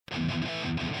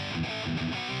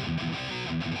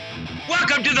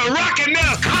Welcome to the Rock and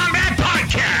Metal Combat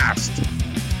Podcast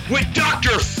with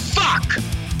Dr. Fuck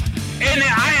and the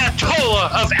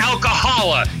Ayatollah of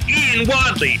Alcohola, Ian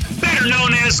Wadley, better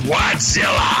known as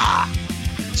Wadzilla.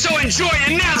 So enjoy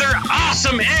another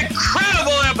awesome,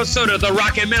 incredible episode of the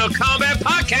Rock and Metal Combat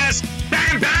Podcast.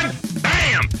 Bam, bam,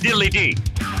 bam, diddly dee.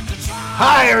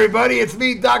 Hi, everybody. It's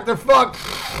me, Dr. Fuck.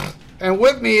 And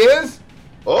with me is...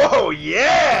 Oh,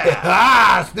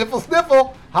 yeah! Sniffle,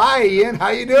 sniffle. Hi, Ian. How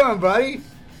you doing, buddy?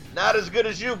 Not as good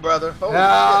as you, brother. Holy shit.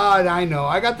 I know.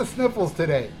 I got the sniffles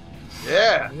today.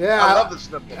 Yeah. I love the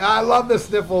sniffles. I love the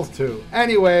sniffles, too.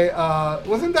 Anyway,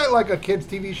 wasn't that like a kid's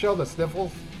TV show, The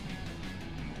Sniffles?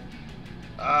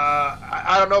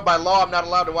 I don't know. By law, I'm not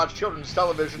allowed to watch children's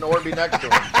television or be next to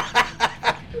them.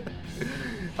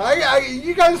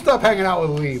 You guys stop hanging out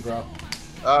with Lee, bro.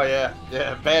 Oh, yeah.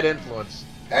 Yeah, bad influence.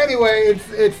 Anyway,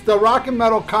 it's the Rock and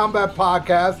Metal Combat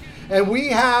Podcast, and we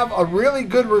have a really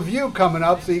good review coming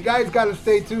up, so you guys got to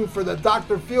stay tuned for the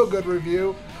Dr. Feelgood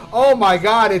review. Oh my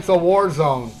God, it's a war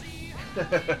zone.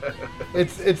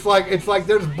 It's like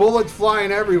there's bullets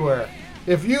flying everywhere.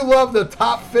 If you love the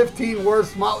top 15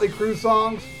 worst Motley Crue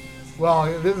songs, well,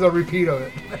 this is a repeat of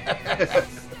it.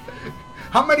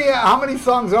 How many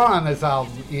songs are on this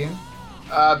album, Ian?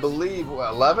 I believe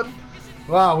 11.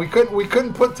 Wow, we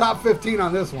couldn't put top 15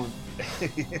 on this one.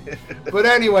 But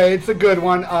anyway, it's a good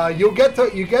one. You get to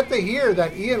hear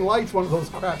that Ian likes one of those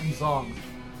crappy songs.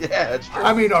 Yeah, that's true.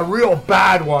 I mean, a real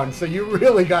bad one. So you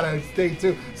really gotta stay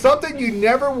tuned. Something you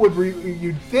never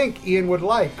you'd think Ian would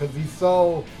like, because he's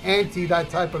so anti that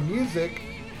type of music.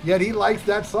 Yet he likes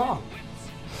that song.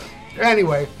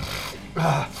 Anyway.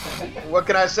 What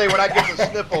can I say? When I get the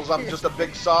sniffles, I'm just a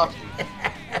big softie.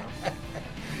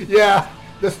 Yeah.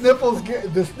 The sniffles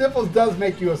does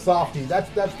make you a softie. That's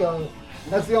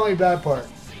the only bad part.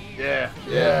 Yeah.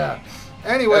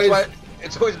 Anyways, that's why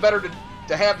it's always better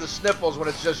to have the sniffles when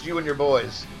it's just you and your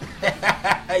boys.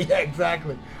 Yeah,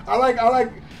 exactly. I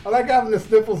like having the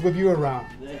sniffles with you around.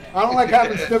 Yeah. I don't like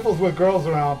having sniffles with girls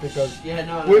around because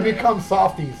we become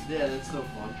softies. Yeah, that's no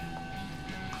fun.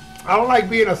 I don't like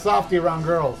being a softie around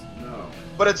girls. No.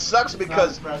 But it sucks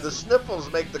because the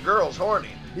sniffles make the girls horny.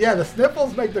 Yeah, the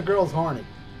sniffles make the girls horny.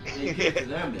 You get to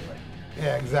them, they like.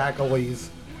 Yeah, exactly.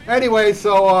 Anyway,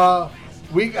 so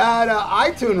we got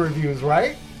iTunes reviews,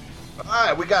 right? All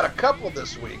right, we got a couple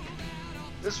this week.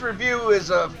 This review is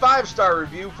a 5-star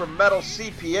review from Metal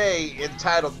CPA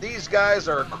entitled, "These Guys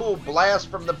Are a Cool Blast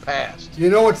from the Past." You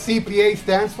know what CPA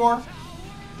stands for?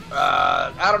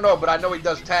 I don't know, but I know he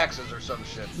does taxes or some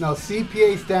shit. No,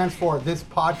 CPA stands for This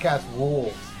Podcast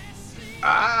Rules.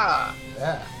 Ah,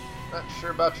 Yeah. not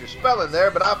sure about your spelling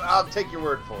there, but I'll take your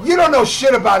word for it. You don't know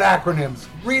shit about acronyms.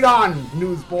 Read on,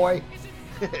 newsboy.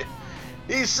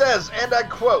 He says, and I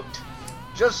quote,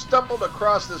 "Just stumbled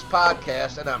across this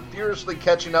podcast and I'm furiously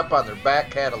catching up on their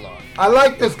back catalog." I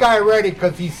like this guy already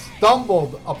because he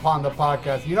stumbled upon the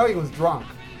podcast. You know he was drunk.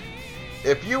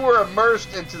 If you were immersed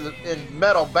in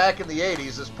metal back in the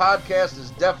 80s, this podcast is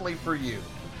definitely for you.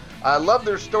 I love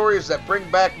their stories that bring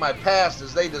back my past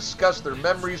as they discuss their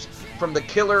memories from the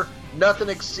killer, nothing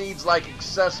exceeds like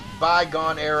excess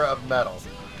bygone era of metal.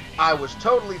 I was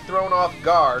totally thrown off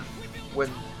guard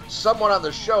when someone on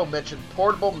the show mentioned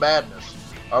Portable Madness,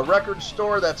 a record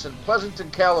store that's in Pleasanton,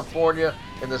 California,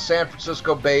 in the San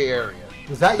Francisco Bay Area.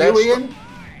 Was that you, Ian,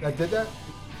 that did that?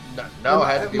 No, it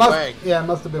had to be Wang. Yeah, it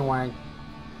must have been Wang.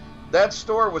 That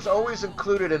store was always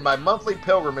included in my monthly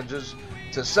pilgrimages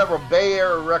to several Bay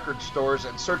Area record stores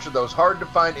in search of those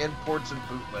hard-to-find imports and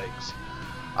bootlegs.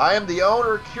 I am the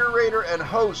owner, curator, and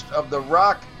host of the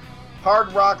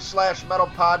hard rock/metal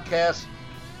podcast,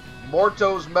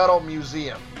 Morto's Metal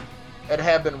Museum, and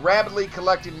have been rapidly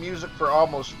collecting music for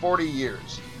almost 40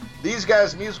 years. These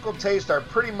guys' musical tastes are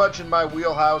pretty much in my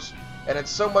wheelhouse, and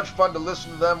it's so much fun to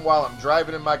listen to them while I'm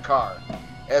driving in my car,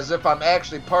 as if I'm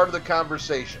actually part of the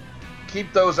conversation.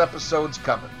 Keep those episodes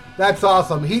coming. That's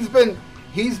awesome. He's been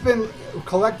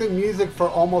collecting music for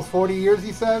almost 40 years,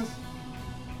 he says.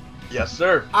 Yes,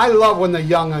 sir. I love when the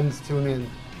young'uns tune in.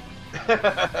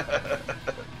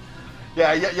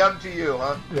 Yeah, young to you,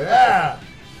 huh? Yeah.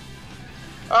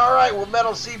 All right, well,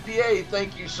 Metal CPA,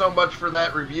 thank you so much for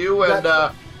that review. And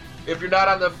if you're not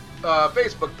on the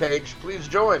Facebook page, please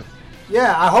join.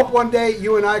 Yeah, I hope one day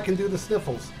you and I can do the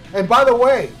sniffles. And by the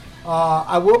way,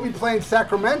 I will be playing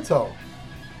Sacramento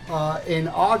in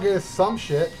August, some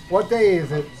shit. What day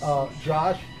is it,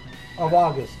 Josh, of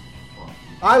August?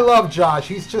 I love Josh.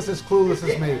 He's just as clueless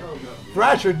as me.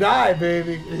 Thrash or die,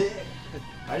 baby.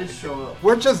 I just show up.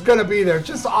 We're just going to be there.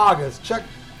 Just August.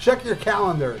 Check your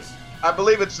calendars. I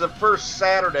believe it's the first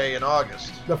Saturday in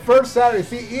August. The first Saturday.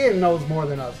 See, Ian knows more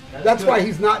than us. That's why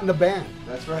he's not in the band.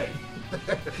 That's right.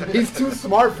 He's too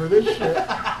smart for this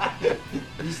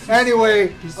shit.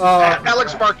 Anyway,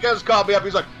 Alex Marquez called me up.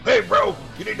 He's like, "Hey, bro,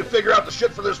 you need to figure out the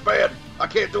shit for this band. I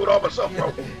can't do it all myself,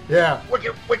 bro." yeah, Wiki.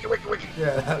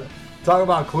 yeah. Talk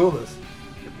about clueless.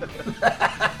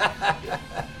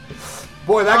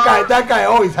 Boy, that guy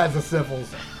always has the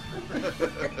sniffles.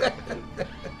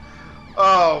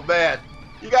 Oh man,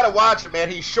 you gotta watch it, man.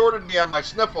 He shorted me on my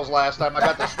sniffles last time. I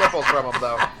got the sniffles from him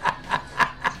though.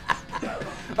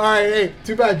 All right, hey,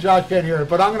 too bad Josh can't hear it,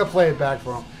 but I'm gonna play it back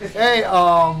for him. Hey,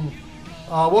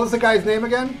 what was the guy's name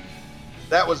again?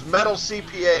 That was Metal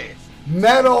CPA.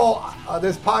 Metal,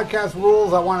 this podcast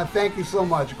rules. I want to thank you so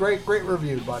much. Great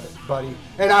review, buddy.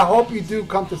 And I hope you do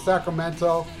come to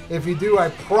Sacramento. If you do, I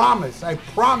promise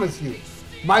you,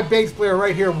 my bass player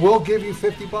right here will give you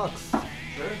 $50. Sure.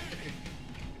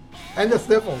 And the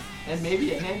sniffles. And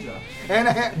maybe a hand job.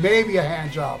 And maybe a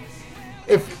hand job,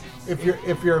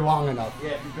 if you're long enough. Yeah,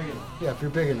 if you're big enough. Yeah, if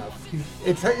you're big enough.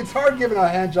 It's hard giving a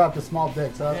hand job to small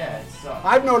dicks, huh? Yeah, it sucks.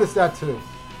 I've noticed that too.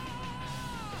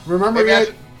 Remember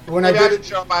when maybe I I did should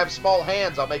show him I have small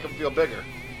hands. I'll make him feel bigger.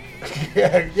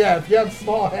 yeah, if you have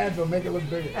small hands, it'll make it look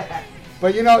bigger.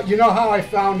 But you know how I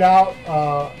found out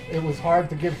it was hard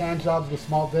to give hand jobs with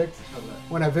small dicks?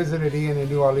 When I visited Ian in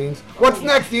New Orleans. What's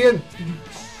next, Ian?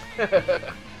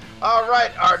 All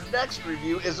right, our next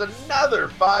review is another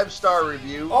 5-star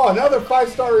review. Oh, another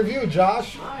 5-star review,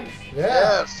 Josh. Nice. Yeah.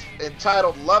 Yes,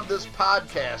 entitled "Love This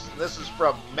Podcast," and this is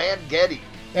from Mangetti.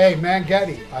 Hey,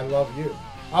 Mangetti, I love you.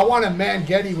 I want a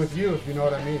Mangetti with you, if you know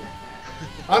what I mean.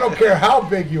 I don't care how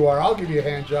big you are. I'll give you a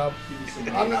hand job.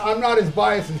 I'm not as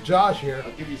biased as Josh here.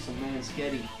 I'll give you some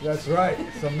Mansketty. That's right.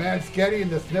 Some Mansketty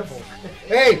and the sniffles.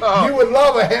 Hey, you would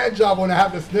love a hand job when I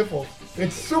have the sniffles.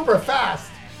 It's super fast.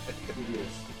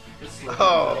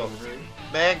 Oh,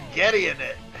 Mangetti in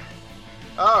it.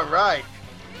 All right.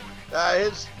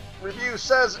 His review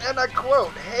says, and I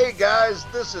quote, "Hey guys,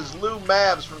 this is Lou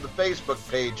Mavs from the Facebook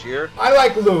page here." I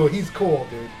like Lou. He's cool,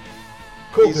 dude.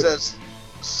 Cool He dude. says,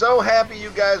 "So happy you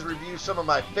guys review some of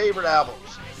my favorite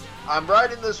albums. I'm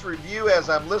writing this review as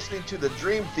I'm listening to the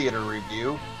Dream Theater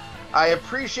review. I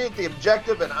appreciate the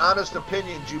objective and honest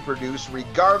opinions you produce,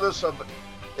 regardless of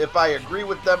if I agree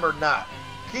with them or not.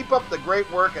 Keep up the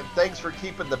great work, and thanks for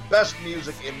keeping the best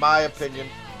music, in my opinion,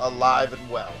 alive and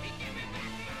well."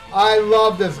 I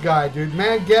love this guy, dude.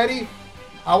 Mangetti,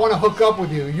 I want to hook up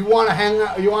with you. You want to hang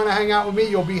out? You want to hang out with me?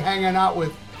 You'll be hanging out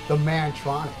with the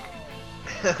Mantronic.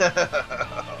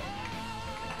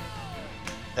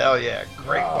 Hell yeah,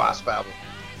 great Wasp album.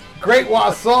 Great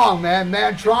Wasp song, man.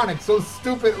 Mantronic, so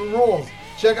stupid it rules.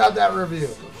 Check out that review.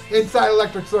 Inside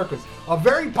Electric Circus, a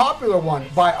very popular one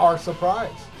by our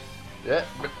surprise. Yeah,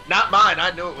 but not mine.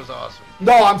 I knew it was awesome.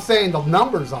 No, I'm saying the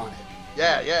numbers on it.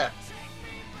 Yeah.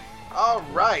 All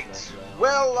right.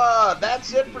 Well,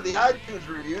 that's it for the iTunes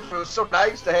reviews. It was so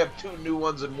nice to have 2 new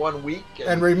ones in 1 week.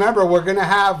 And remember, we're going to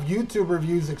have YouTube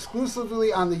reviews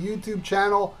exclusively on the YouTube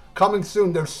channel coming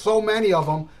soon. There's so many of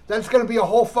them. That's going to be a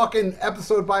whole fucking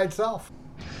episode by itself.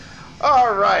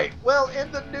 All right. Well, in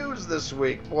the news this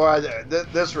week, boy,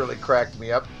 this really cracked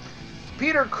me up.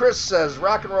 Peter Criss says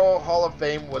Rock and Roll Hall of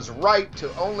Fame was right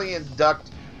to only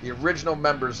induct the original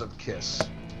members of KISS.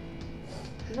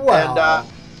 Well, And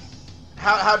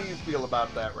how do you feel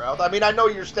about that, Ralph? I mean, I know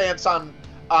your stance on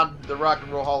the Rock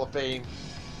and Roll Hall of Fame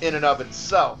in and of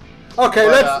itself. okay,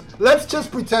 but, let's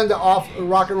just pretend the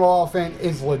Rock and Roll Hall of Fame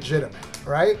is legitimate,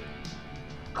 right?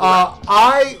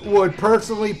 I would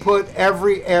personally put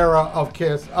every era of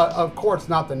KISS, of course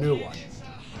not the new one,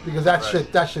 because that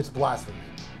shit's blasphemy.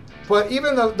 But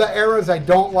even the eras I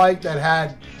don't like that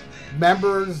had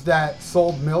members that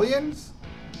sold millions.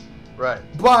 Right.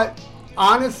 But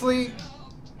honestly,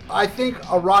 I think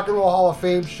a Rock and Roll Hall of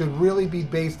Fame should really be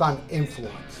based on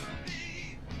influence.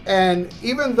 And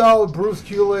even though Bruce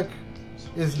Kulick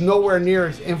is nowhere near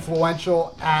as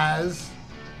influential as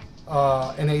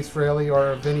an Ace Frehley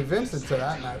or Vinnie Vincent to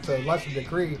that matter, to a lesser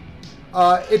degree,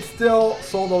 it still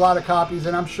sold a lot of copies,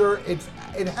 and I'm sure it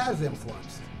has influenced.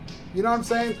 You know what I'm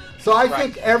saying? So I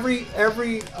think every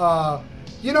kind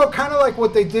of like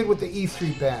what they did with the E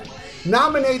Street Band.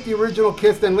 Nominate the original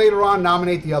KISS, then later on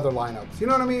nominate the other lineups. You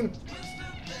know what I mean?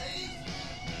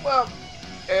 Well,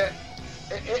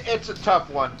 it's a tough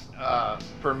one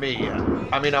for me.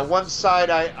 I mean, on one side,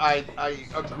 I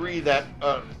agree that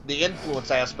the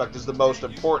influence aspect is the most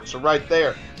important. So right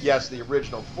there, yes, the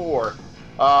original 4.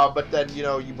 But then,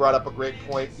 you brought up a great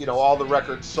point. All the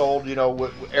records sold,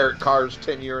 with Eric Carr's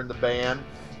tenure in the band.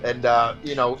 And,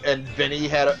 and Vinny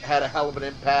had a hell of an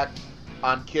impact.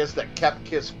 on Kiss that kept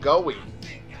Kiss going,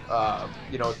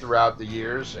 throughout the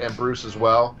years, and Bruce as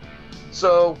well.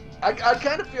 So I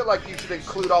kind of feel like you should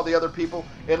include all the other people,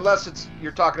 unless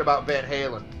you're talking about Van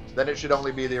Halen. Then it should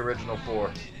only be the original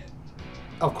 4.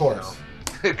 Of course.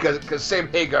 Because Sammy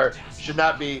Hagar should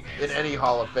not be in any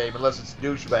Hall of Fame unless it's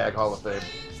douchebag Hall of Fame.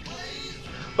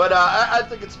 But I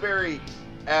think it's very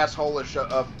asshole-ish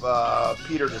of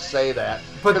Peter to say that.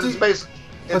 Because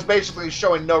it's basically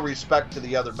showing no respect to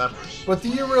the other members. But do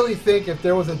you really think if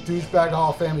there was a douchebag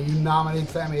Hall of Fame and you nominate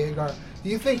Sammy Hagar, do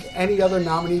you think any other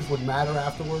nominees would matter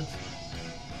afterwards?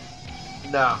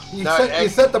 No. You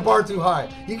set the bar too high.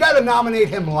 You got to nominate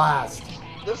him last.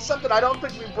 This is something I don't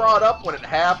think we brought up when it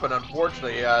happened,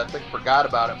 unfortunately. I think forgot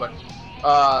about it. But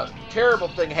terrible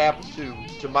thing happened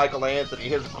to Michael Anthony.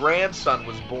 His grandson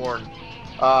was born,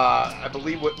 I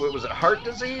believe, what was it, heart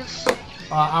disease?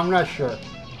 I'm not sure.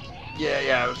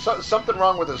 Yeah. Something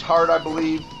wrong with his heart, I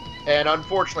believe. And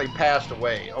unfortunately passed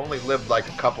away. Only lived like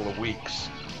a couple of weeks.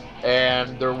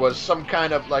 And there was some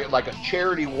kind of like a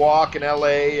charity walk in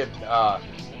L.A. and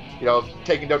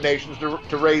taking donations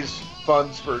to raise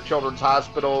funds for children's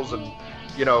hospitals and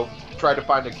try to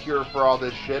find a cure for all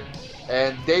this shit.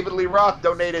 And David Lee Roth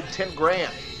donated $10,000.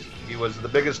 He was the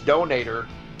biggest donator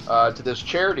to this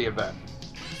charity event.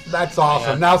 That's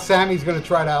awesome. Now Sammy's going to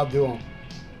try to outdo him.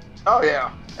 Oh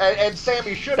yeah, and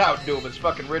Sammy should outdo him as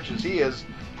fucking rich as he is.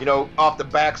 Off the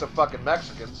backs of fucking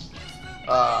Mexicans.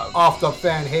 Off the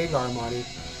Van Hagar money.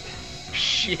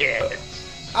 Shit.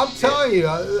 I'm telling you,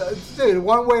 dude,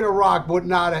 One Way to Rock would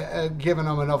not have given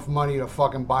him enough money to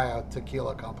fucking buy a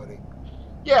tequila company.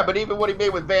 Yeah, but even what he made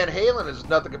with Van Halen is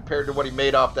nothing compared to what he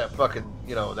made off that fucking,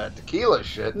 that tequila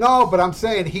shit. No, but I'm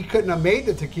saying he couldn't have made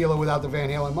the tequila without the Van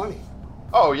Halen money.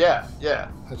 Oh, yeah.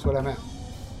 That's what I meant.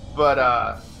 But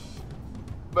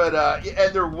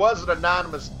and there was an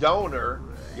anonymous donor,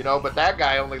 but that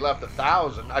guy only left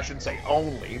 1,000. I shouldn't say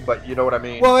only, but you know what I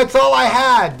mean. Well, it's all I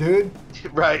had, dude.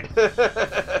 Right.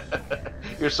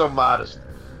 You're so modest.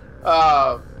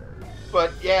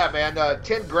 But yeah, man,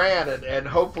 $10,000, and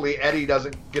hopefully Eddie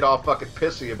doesn't get all fucking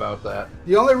pissy about that.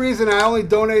 The only reason I only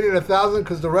donated 1,000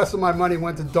 because the rest of my money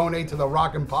went to donate to the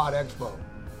Rock and Pod Expo.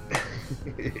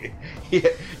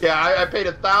 yeah, I paid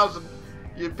 1,000.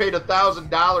 You paid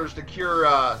 $1,000 to cure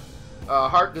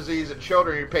heart disease in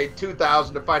children. You paid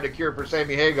 $2,000 to find a cure for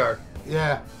Sammy Hagar.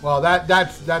 Yeah, well,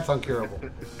 that's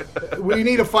uncurable. We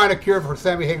need to find a cure for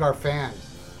Sammy Hagar fans.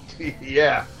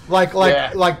 Yeah. Like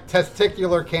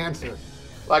testicular cancer.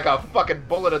 Like a fucking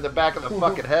bullet in the back of the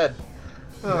fucking head.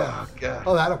 Yeah. Oh, God.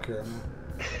 Oh, that'll cure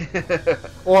man.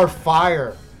 Or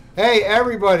fire. Hey,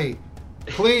 everybody,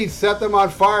 please set them on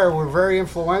fire. We're very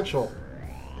influential.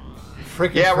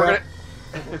 Freaking yeah,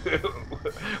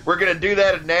 we're gonna do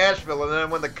that in Nashville, and then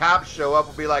when the cops show up,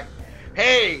 we'll be like,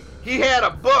 "Hey, he had a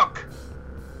book,"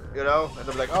 and they'll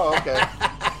be like, "Oh, okay."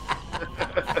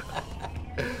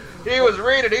 He was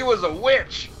reading. He was a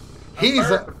witch.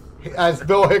 As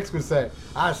Bill Hicks would say,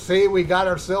 I see we got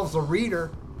ourselves a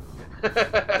reader.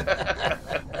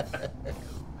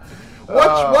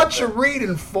 What you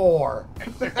reading for?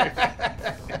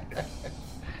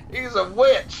 He's a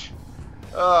witch.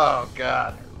 Oh,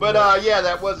 God. But, yeah,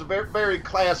 that was a very, very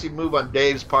classy move on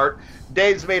Dave's part.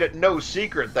 Dave's made it no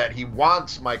secret that he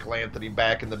wants Michael Anthony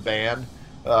back in the band.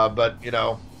 But,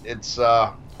 it's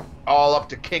all up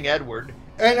to King Edward.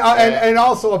 And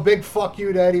also a big fuck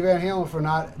you to Eddie Van Halen for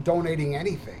not donating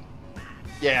anything.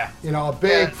 Yeah. A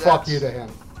big fuck you to him.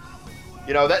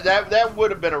 That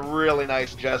would have been a really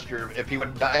nice gesture if he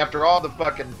would, after all the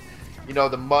fucking, the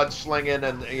mudslinging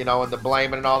and, and the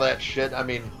blaming and all that shit. I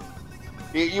mean,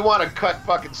 you want to cut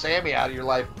fucking Sammy out of your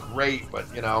life, great, but,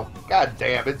 god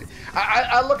damn it.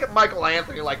 I look at Michael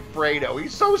Anthony like Fredo.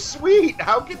 He's so sweet.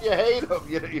 How can you hate him?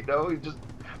 He's just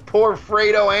poor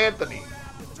Fredo Anthony.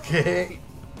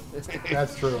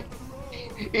 That's true.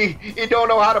 He don't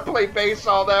know how to play bass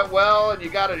all that well, and you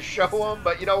got to show him.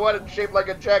 But you know what? It's shaped like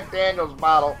a Jack Daniels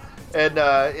bottle, and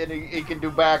he can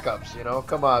do backups.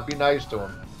 Come on, be nice to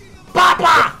him.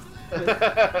 Papa!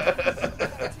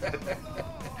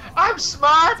 I'm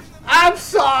smart. I'm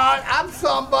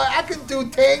somebody. I can do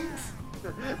things.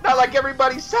 Not like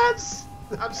everybody says.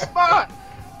 I'm smart.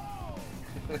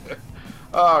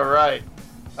 All right.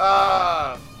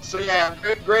 So yeah,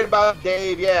 great about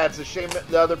Dave. Yeah, it's a shame that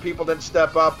the other people didn't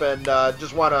step up, and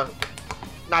just want to,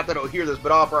 not that he'll hear this,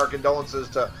 but offer our condolences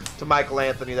to Michael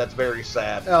Anthony. That's very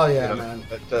sad. Hell yeah, man.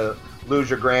 To lose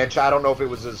your grandchild. I don't know if it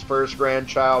was his first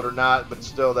grandchild or not, but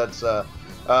still, that's a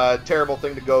terrible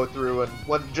thing to go through, and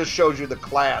one just shows you the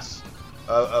class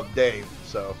of Dave.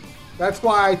 So that's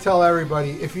why I tell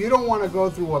everybody, if you don't want to go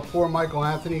through what poor Michael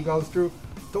Anthony goes through,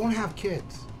 don't have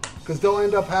kids. Because they'll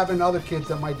end up having other kids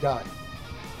that might die.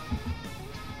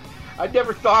 I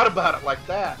never thought about it like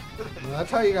that. Well, that's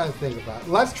how you got to think about it.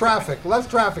 Less traffic,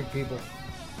 people.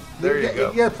 There you go.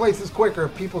 You get places quicker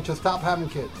if people just stop having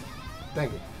kids.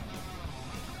 Thank you.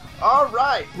 All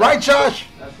right. Right, Josh?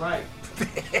 That's right.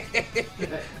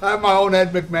 I have my own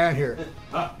Ed McMahon here.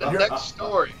 The next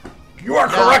story. You are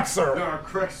correct, sir. You are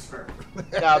correct, sir.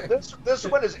 Now, this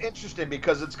one is interesting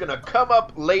because it's going to come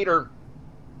up later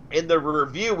in the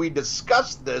review. We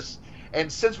discussed this,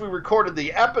 and since we recorded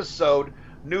the episode,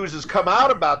 news has come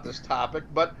out about this topic,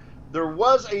 but there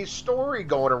was a story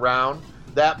going around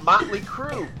that Motley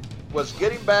Crue was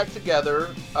getting back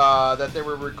together, that they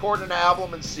were recording an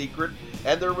album in secret,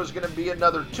 and there was going to be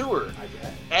another tour.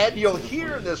 And you'll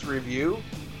hear in this review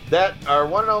that our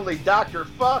one and only Dr.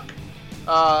 Fuck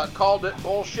called it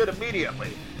bullshit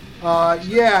immediately.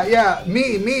 Yeah.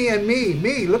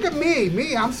 Me. Look at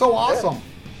me. I'm so awesome.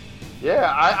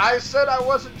 Yeah, I said I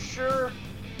wasn't sure,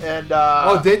 and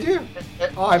oh, did you?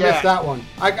 Oh, I missed that one.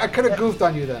 I could have goofed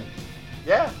on you then.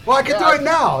 Yeah. Well, I can do it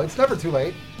now. It's never too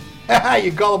late.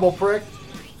 You gullible prick.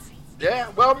 Yeah,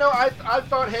 well, no, I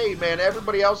thought, hey, man,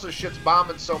 everybody else's shit's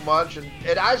bombing so much, and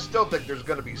I still think there's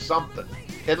going to be something,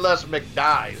 unless Mick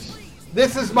dies.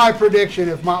 This is my prediction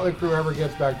if Motley Crue ever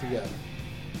gets back together.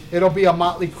 It'll be a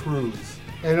Motley Cruise.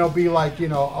 And it'll be like,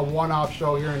 a one-off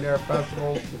show here and there,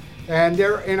 festivals.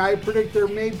 And I predict there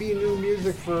may be new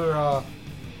music for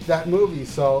that movie,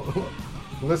 so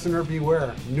listener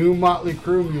beware. New Motley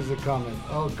Crue music coming.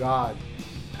 Oh, God.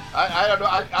 I don't know.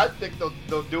 I think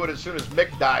they'll do it as soon as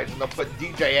Mick dies, and they'll put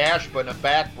DJ Ashba in a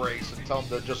back brace and tell him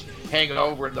to just hang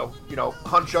over, and they'll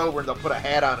hunch over, and they'll put a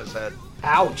hat on his head.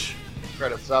 Ouch. Try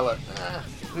to sell it.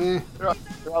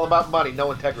 They're all about money,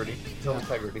 no integrity. No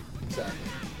integrity. Exactly.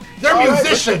 They're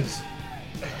musicians.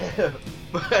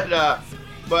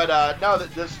 But no,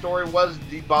 this story was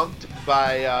debunked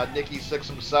by Nikki Sixx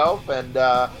himself,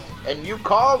 and you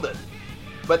called it.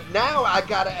 But now I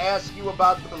got to ask you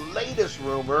about the latest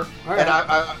rumor, right. And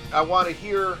I want to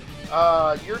hear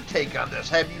your take on this.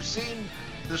 Have you seen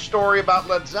the story about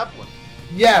Led Zeppelin?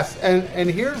 Yes, and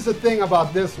here's the thing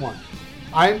about this one.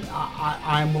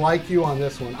 I'm like you on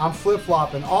this one. I'm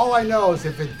flip-flopping. All I know is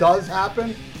if it does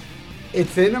happen,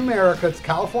 it's in America. It's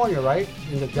California, right?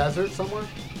 In the desert somewhere?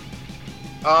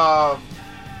 Well,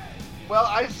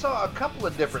 I saw a couple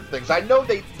of different things. I know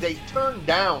they turned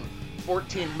down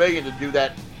 $14 million to do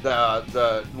that,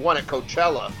 the one at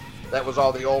Coachella. That was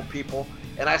all the old people.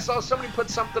 And I saw somebody put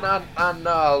something on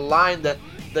line that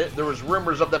there was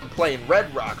rumors of them playing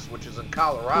Red Rocks, which is in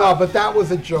Colorado. No, but that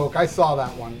was a joke. I saw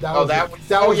that one. Because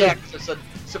it said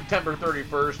September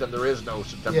 31st, and there is no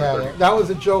September 31st. Yeah, that was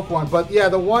a joke one. But yeah,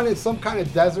 the one is some kind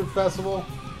of desert festival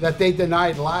that they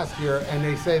denied last year, and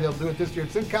they say they'll do it this year.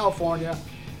 It's in California.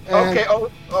 And Okay.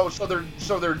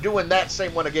 So they're doing that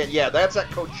same one again. Yeah, that's at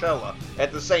Coachella,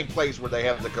 at the same place where they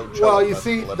have the Coachella. Well, you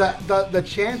see, the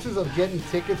chances of getting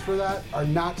tickets for that are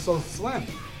not so slim,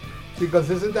 because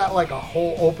isn't that like a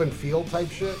whole open field type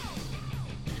shit?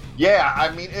 Yeah, I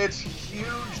mean it's huge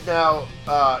now.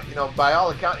 By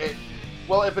all accounts,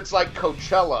 if it's like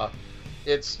Coachella,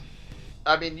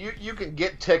 I mean you can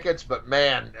get tickets, but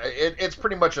man, it's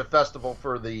pretty much a festival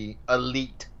for the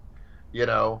elite,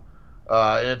 and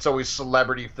it's always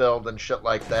celebrity filled and shit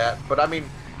like that. But I mean,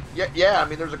 yeah, I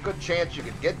mean there's a good chance you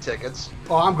could get tickets.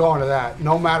 Oh, I'm going to that,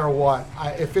 no matter what.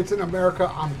 If it's in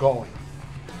America, I'm going.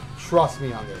 Trust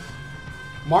me on this.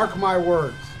 Mark my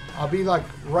words. I'll be like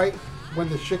right when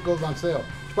the shit goes on sale.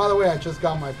 Which, by the way, I just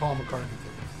got my Paul McCartney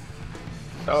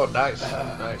ticket. Oh, nice,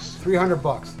 nice. $300.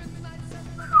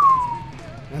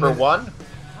 For one?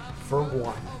 For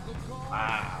one.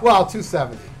 Wow. Well,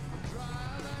 $270.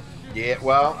 Yeah,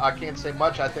 well, I can't say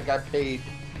much. I think I paid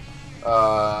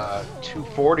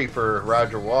 $240 for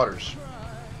Roger Waters.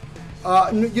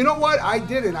 You know what? I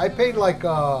didn't. I paid like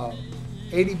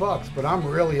 $80, but I'm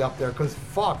really up there because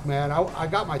fuck, man, I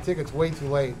got my tickets way too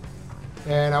late,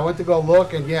 and I went to go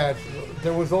look, and yeah,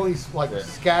 there was only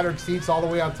scattered seats all the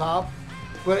way on top.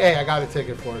 But hey, I got a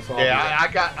ticket for it. So yeah, I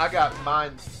got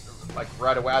mine like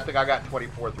right away. I think I got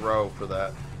 24th row for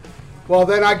that. Well,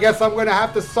 then I guess I'm gonna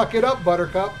have to suck it up,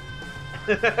 Buttercup.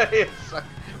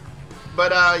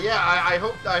 But I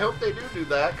hope they do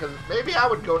that, because maybe I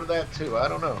would go to that too. I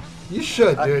don't know. You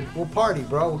should, dude. We'll party,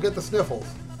 bro. We'll get the sniffles.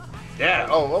 Yeah.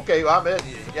 Oh, okay. Well, I'm in.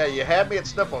 Yeah, you had me at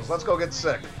sniffles. Let's go get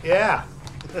sick. Yeah.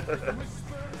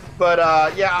 But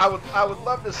yeah, I would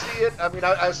love to see it. I mean,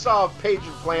 I saw Page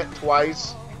and Plant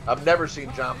twice. I've never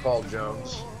seen John Paul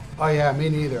Jones. Oh yeah, me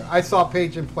neither. I saw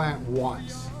Page and Plant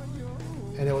once,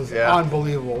 and it was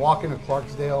unbelievable. Walking to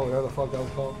Clarksdale, whatever the fuck that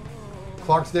was called.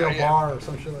 Clarksdale Yeah. Bar or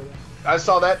some shit like that. I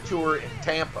saw that tour in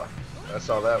Tampa. I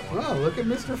saw that one. Oh, look at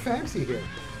Mr. Fancy here.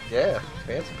 Yeah,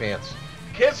 fancy pants.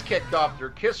 Kiss kicked off their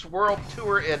Kiss World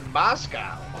Tour in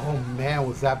Moscow. Oh man,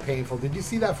 was that painful? Did you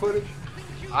see that footage?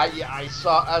 I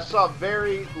saw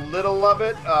very little of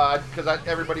it because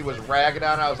everybody was ragging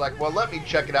on it. I was like, well, let me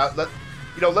check it out.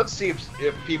 Let's see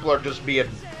if people are just being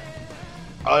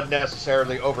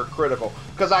unnecessarily overcritical.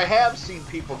 Because I have seen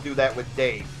people do that with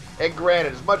Dave. And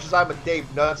granted, as much as I'm a Dave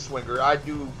Nutswinger, I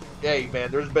do. Hey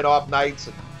man, there's been off nights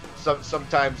and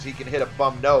sometimes he can hit a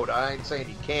bum note. I ain't saying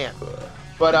he can't.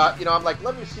 But, I'm like,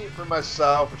 let me see it for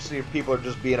myself or see if people are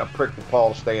just being a prick to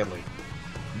Paul Stanley.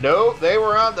 No, they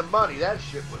were on the money. That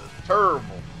shit was terrible.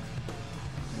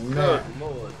 Man, Good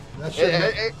Lord. that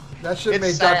shit, that shit it's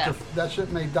made sad.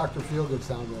 Dr. Feelgood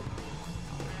sound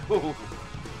good.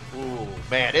 Ooh,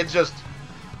 man, it's just,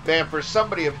 man, for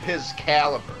somebody of his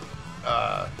caliber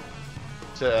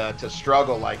to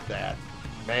struggle like that,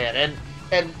 man.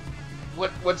 And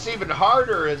what's even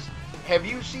harder is, have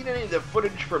you seen any of the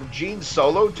footage from Gene's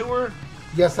solo tour?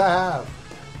 Yes, I have.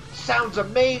 Sounds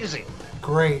amazing.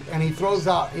 Great, and he throws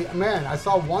out. Man, I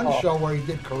saw one show where he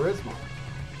did Charisma.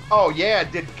 Oh yeah,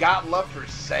 did Got Love for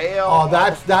Sale? Oh,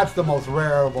 that's the most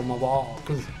rare of them of all.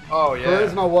 Because Oh yeah.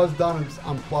 Charisma was done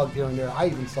unplugged here and there. I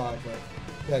even saw it, but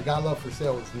yeah, Got Love for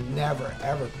Sale was never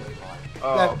ever played live.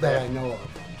 Oh, that I man. know of.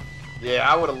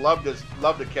 Yeah, I would have loved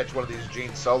to catch one of these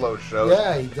Gene solo shows.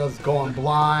 Yeah, he does Going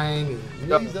Blind. And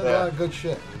Yep, he's done yeah. a lot of good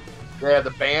shit. Yeah,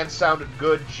 the band sounded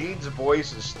good. Gene's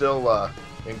voice is still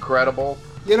incredible.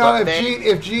 You know, But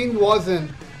if Gene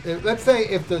wasn't, let's say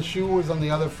if the shoe was on the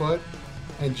other foot,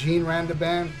 and Gene ran the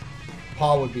band,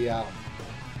 Paul would be out.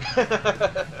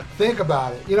 Think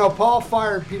about it. You know, Paul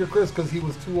fired Peter Criss because he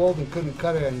was too old and couldn't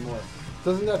cut it anymore.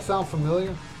 Doesn't that sound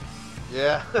familiar?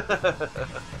 Yeah.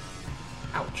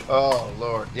 Ouch. Oh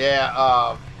Lord.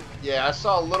 Yeah. Yeah. I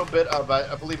saw a little bit of.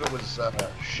 I believe it was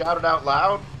Shout It Out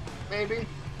Loud, maybe.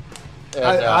 And,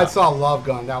 I saw Love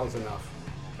Gun. That was enough.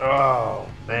 Oh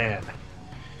man.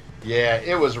 Yeah,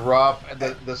 it was rough. And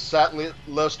the set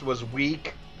list was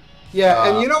weak. Yeah,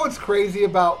 and you know what's crazy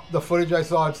about the footage I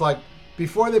saw? It's like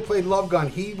before they played Love Gun,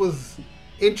 he was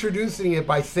introducing it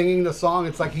by singing the song.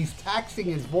 It's like he's taxing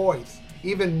his voice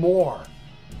even more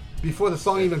before the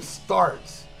song even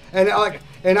starts. And I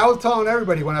was telling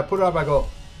everybody when I put it up, I go,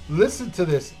 listen to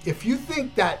this. If you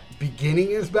think that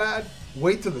beginning is bad,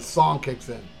 wait till the song kicks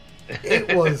in.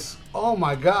 It was, oh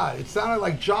my God, it sounded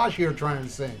like Josh here trying to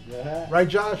sing. Yeah. Right,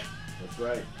 Josh? That's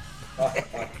right.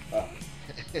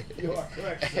 You are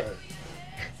correct, sir.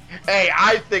 Hey,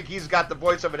 I think he's got the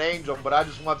voice of an angel, but I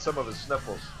just want some of his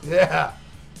sniffles. Yeah.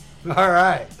 All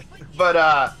right. But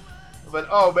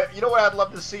you know what I'd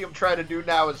love to see him try to do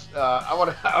now is I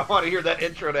want to hear that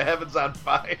intro to Heaven's on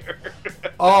Fire.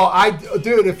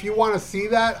 Dude, if you want to see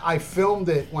that, I filmed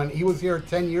it when he was here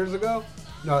 10 years ago.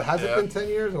 No, has it been 10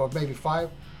 years or maybe 5?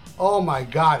 Oh my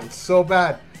God, it's so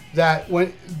bad that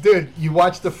dude, you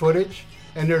watch the footage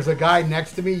and there's a guy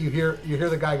next to me. You hear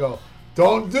the guy go,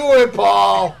 "Don't do it,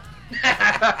 Paul."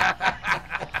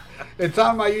 It's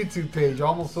on my YouTube page,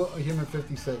 Almost Human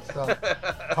 56. So,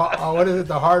 what is it?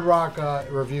 The Hard Rock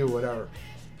Review, whatever.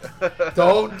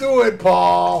 Don't do it,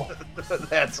 Paul.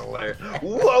 That's hilarious.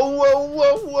 Whoa, whoa,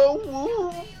 whoa, whoa,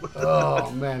 whoa.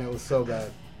 Oh man, it was so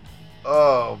bad.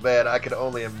 Oh man, I can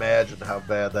only imagine how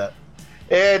bad that.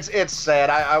 It's sad.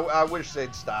 I wish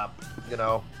they'd stop. You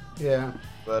know. Yeah.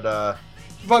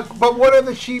 But what have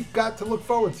the Sheep got to look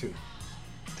forward to?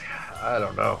 I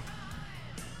don't know.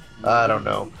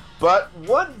 But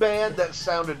one band that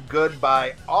sounded good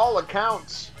by all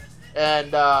accounts,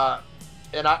 and I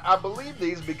believe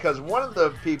these because one of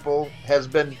the people has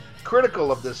been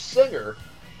critical of this singer,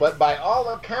 but by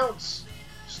all accounts,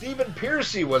 Stephen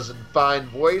Pearcy was in fine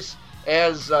voice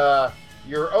as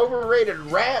your overrated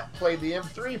Rat played the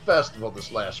M3 Festival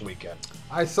this last weekend.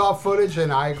 I saw footage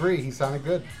and I agree. He sounded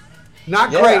good.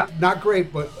 Not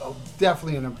great, but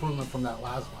definitely an improvement from that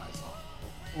last one I saw.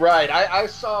 Right. I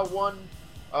saw one.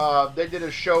 They did a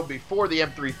show before the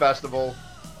M3 Festival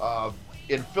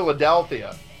in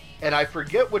Philadelphia, and I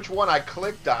forget which one I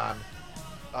clicked on,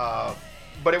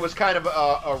 but it was kind of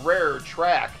a rarer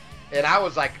track, and I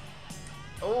was like,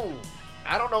 oh,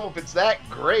 I don't know if it's that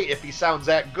great, if he sounds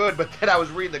that good, but then I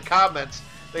was reading the comments.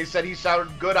 They said he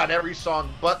sounded good on every song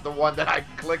but the one that I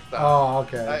clicked on. Oh,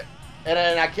 okay.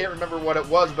 And I can't remember what it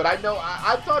was, but I know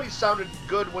I thought he sounded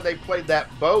good when they played that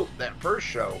first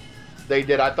show they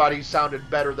did. I thought he sounded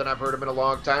better than I've heard him in a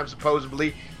long time.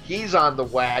 Supposedly, he's on the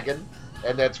wagon,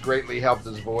 and that's greatly helped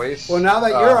his voice. Well, now that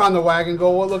you're on the wagon,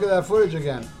 well, look at that footage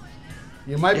again.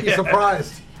 You might be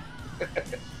surprised.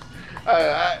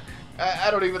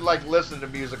 I don't even like listening to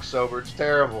music sober. It's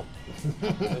terrible.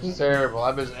 It's terrible.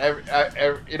 I miss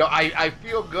I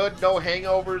feel good. No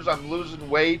hangovers. I'm losing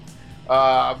weight.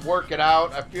 I'm working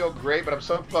out. I feel great, but I'm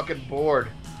so fucking bored.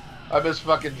 I miss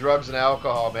fucking drugs and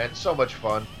alcohol, man. It's so much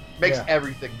fun. Makes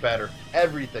everything better.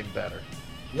 Everything better.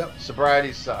 Yep.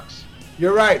 Sobriety sucks.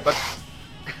 You're right. But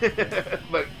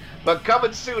but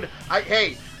coming soon.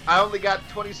 I only got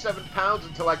 27 pounds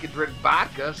until I can drink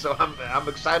vodka, so I'm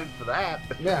excited for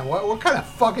that. Man, what kind of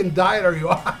fucking diet are you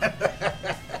on?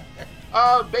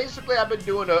 Basically, I've been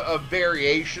doing a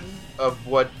variation of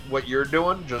what you're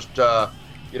doing. Just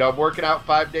I'm working out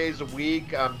 5 days a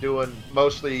week. I'm doing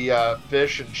mostly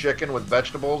fish and chicken with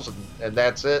vegetables, and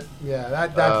that's it. Yeah,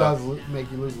 that does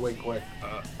make you lose weight quick.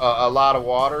 A lot of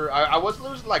water. I was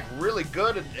losing like really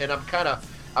good, and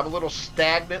I'm a little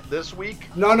stagnant this week.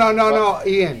 No,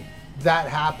 Ian. That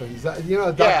happens.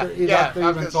 Doctor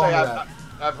even told me that.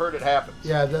 I've heard it happens.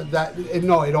 Yeah,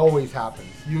 it always happens.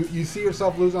 You see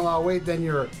yourself losing a lot of weight, then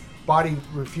your body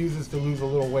refuses to lose a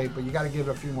little weight, but you got to give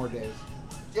it a few more days.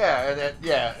 Yeah,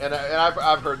 and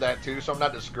I've heard that too, so I'm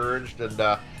not discouraged.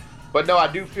 But no,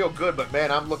 I do feel good. But man,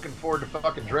 I'm looking forward to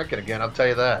fucking drinking again. I'll tell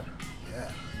you that.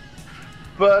 Yeah.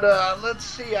 But let's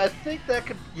see. I think that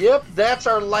could. Yep, that's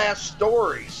our last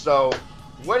story. So,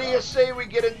 what do you say we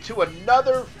get into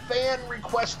another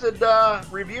fan-requested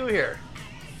review here?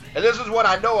 And this is what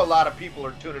I know a lot of people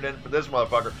are tuning in for this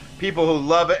motherfucker. People who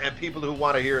love it and people who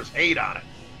want to hear us hate on it.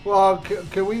 Well,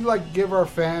 can we give our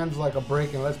fans a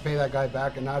break and let's pay that guy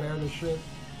back and not air this shit?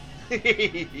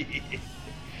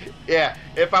 Yeah,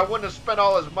 if I wouldn't have spent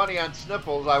all his money on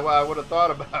Sniffles, I would have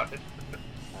thought about it.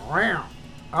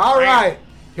 All right,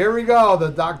 here we go, the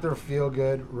Dr.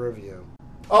 Feelgood review.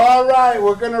 All right,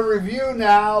 we're going to review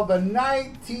now the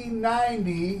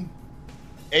 1990...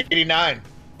 89.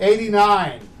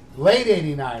 Late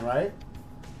 89, right?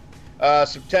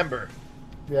 September.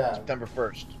 Yeah. September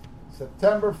 1st.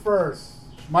 September 1st.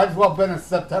 Might as well have been a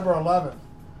September 11th.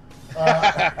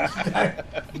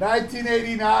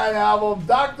 1989 album,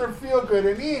 Dr.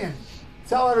 Feelgood. And Ian,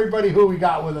 tell everybody who we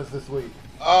got with us this week.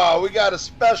 Oh, we got a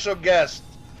special guest.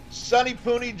 Sonny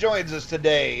Pooney joins us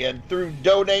today, and through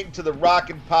donating to the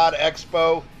Rockin' Pod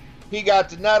Expo, he got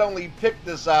to not only pick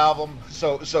this album,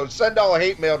 so send all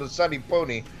hate mail to Sonny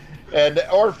Pooney,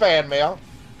 or fan mail,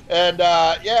 and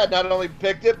not only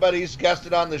picked it, but he's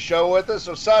guested on the show with us.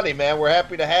 So Sonny, man, we're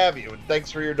happy to have you, and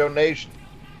thanks for your donation.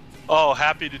 Oh,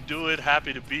 happy to do it.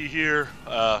 Happy to be here.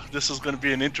 This is going to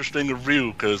be an interesting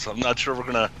review because I'm not sure we're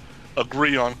going to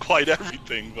agree on quite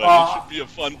everything, but it should be a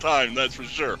fun time, that's for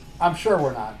sure. I'm sure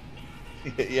we're not.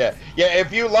 Yeah.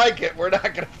 If you like it, we're not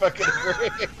going to fucking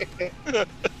agree.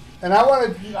 And I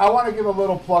want to give a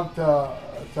little plug to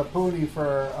Pooney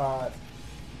for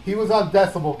he was on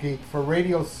Decibel Geek for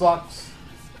Radio Sucks.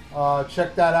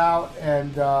 Check that out,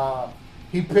 and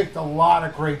he picked a lot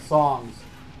of great songs.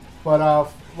 But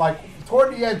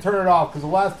toward the end, turn it off because the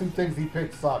last two things he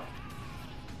picked sucked.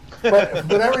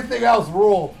 But everything else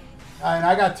ruled, and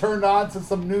I got turned on to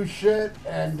some new shit,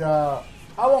 and I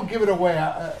won't give it away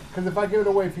because if I give it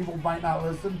away, people might not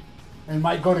listen and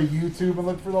might go to YouTube and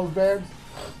look for those bands.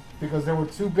 Because there were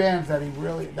two bands that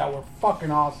that were fucking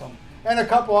awesome. And a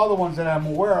couple other ones that I'm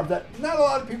aware of that not a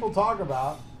lot of people talk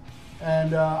about.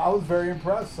 And I was very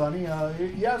impressed, Sonny.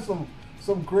 You have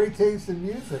some great taste in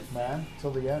music, man, till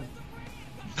the end.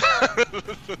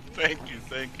 Thank you.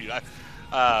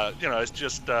 It's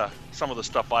just some of the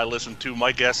stuff I listen to.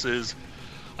 My guess is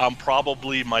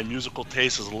my musical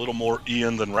taste is a little more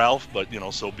Ian than Ralph, but,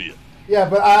 so be it. Yeah,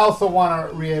 but I also want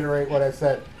to reiterate what I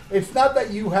said. It's not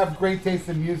that you have great taste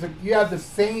in music. You have the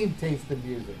same taste in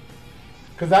music.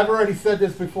 Because I've already said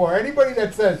this before. Anybody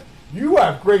that says, you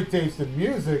have great taste in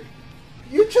music,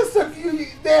 they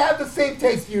have the same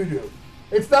taste you do.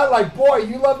 It's not like, boy,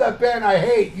 you love that band I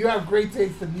hate. You have great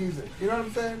taste in music. You know what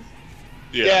I'm saying?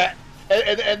 Yeah.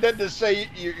 And then to say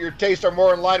your tastes are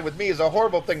more in line with me is a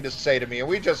horrible thing to say to me. And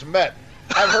we just met.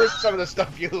 I've heard some of the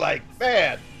stuff you like.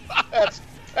 Man, that's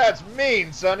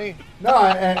mean, Sonny. No,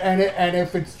 and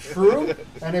if it's true,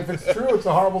 it's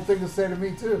a horrible thing to say to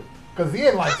me too. Because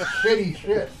Ian likes shitty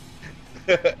shit.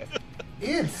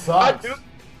 Ian sucks.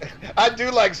 I do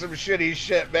like some shitty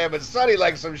shit, man, but Sonny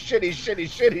likes some shitty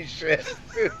shit.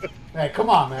 Hey, come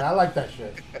on, man. I like that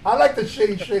shit. I like the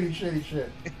shitty shit.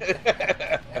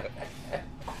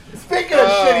 Speaking of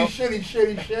shitty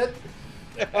shit,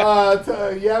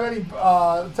 you have any?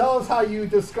 Tell us how you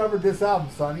discovered this album,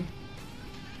 Sonny.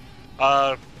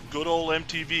 Good old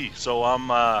MTV. So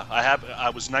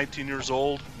I was 19 years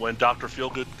old when Dr.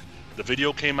 Feelgood, the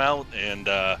video came out, and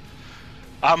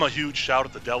I'm a huge Shout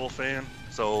at the Devil fan.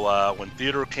 So when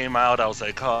Theater came out, I was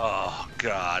like, oh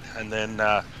God. And then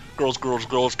Girls, Girls,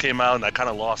 Girls came out, and I kind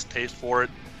of lost taste for it.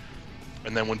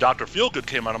 And then when Dr. Feelgood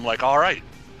came out, I'm like, all right,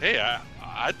 hey,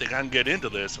 I think I can get into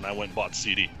this, and I went and bought the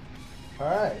CD. All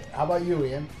right. How about you,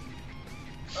 Ian?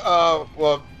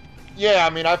 Well, yeah, I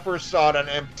mean, I first saw it on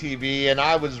MTV, and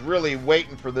I was really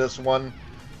waiting for this one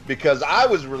because I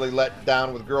was really let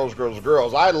down with Girls, Girls,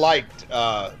 Girls. I liked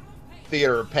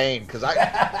Theater of Pain because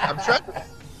I'm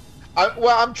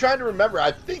trying to remember.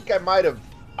 I think I might have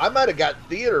got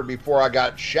Theater before I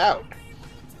got Shout.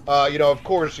 Of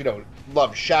course,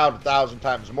 love Shout 1,000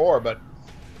 times more, but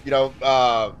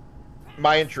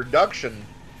my introduction.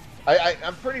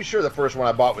 I'm pretty sure the first one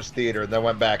I bought was Theater, and then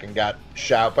went back and got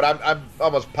Shout. But I'm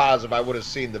almost positive I would have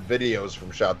seen the videos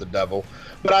from Shout the Devil.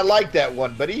 But I like that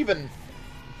one. But even,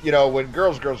 when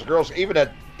Girls, Girls, Girls, even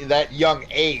at that young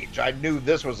age, I knew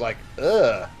this was like,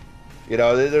 ugh.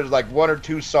 There's like one or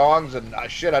two songs, and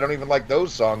shit, I don't even like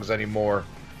those songs anymore.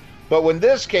 But when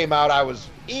this came out, I was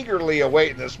eagerly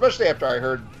awaiting this, especially after I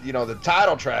heard, the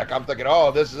title track. I'm thinking,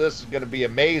 oh, this is going to be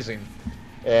amazing.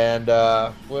 And,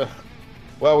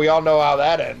 well, we all know how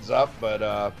that ends up, but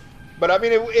I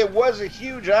mean, it was a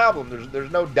huge album.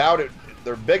 There's no doubt it's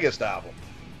their biggest album.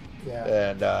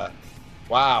 Yeah. And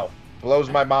wow, blows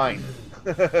my mind.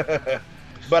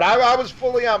 But I was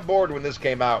fully on board when this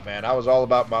came out, man. I was all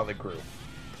about Motley Crue.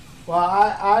 Well,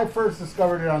 I first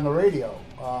discovered it on the radio.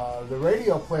 The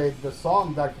radio played the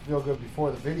song Dr. Feelgood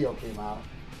before the video came out,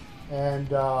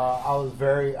 and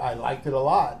I liked it a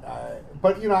lot.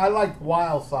 But I liked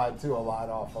Wild Side too a lot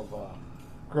off of.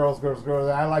 Girls, Girls, Girls.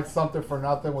 I like Something for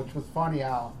Nothing, which was funny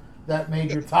how that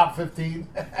made your top 15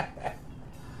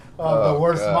 of the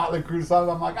worst Motley Crue songs.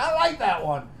 I'm like, I like that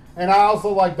one. And I also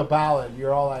like the ballad,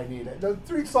 You're All I Need. The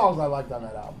 3 songs I liked on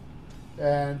that album.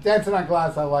 And Dancing on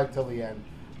Glass I liked till the end.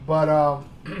 But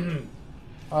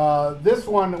this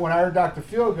one, when I heard Dr.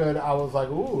 Feelgood, I was like,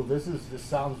 ooh, this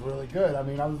sounds really good. I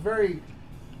mean, I was very...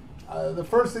 the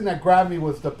first thing that grabbed me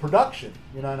was the production.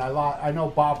 And I know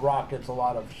Bob Rock gets a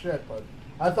lot of shit, but...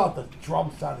 I thought the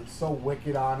drum sounded so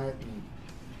wicked on it,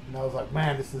 and I was like,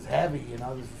 man, this is heavy, this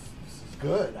is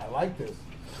good. I like this.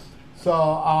 So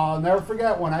I'll never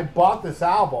forget when I bought this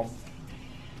album.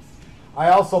 I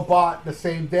also bought the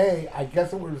same day, I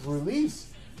guess it was released,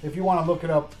 if you want to look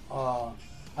it up,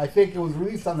 I think it was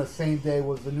released on the same day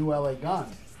was the new LA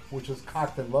Guns, which was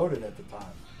Cocked and Loaded at the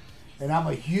time. And I'm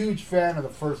a huge fan of the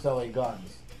first LA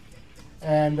Guns.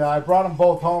 And I brought them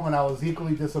both home, and I was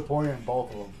equally disappointed in both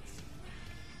of them.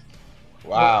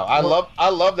 Wow, I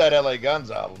love that LA Guns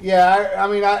album. Yeah,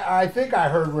 I think I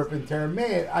heard Rip and Tear.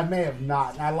 I may have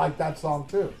not, and I like that song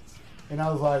too. And I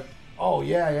was like, oh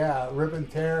yeah, Rip and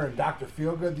Tear and Dr.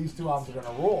 Feelgood, these 2 albums are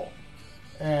gonna roll.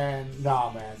 And nah,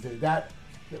 man, dude, that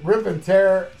Rip and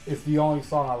Tear is the only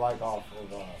song I like off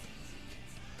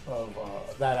of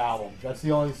that album. That's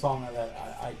the only song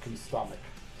that I can stomach.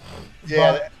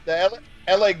 Yeah, the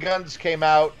LA Guns came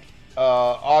out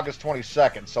August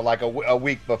 22nd, so like a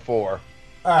week before.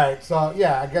 All right, so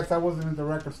yeah, I guess I wasn't in the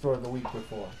record store the week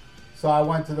before. So I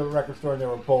went to the record store and they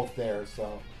were both there.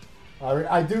 So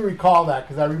I do recall that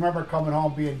because I remember coming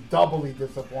home being doubly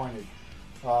disappointed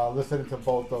listening to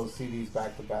both those CDs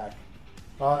back to back.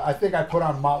 I think I put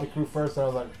on Motley Crue first and I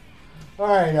was like, all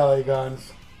right, LA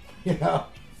Guns,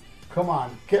 come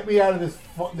on, get me out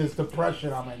of this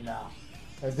depression I'm in now.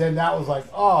 And then that was like,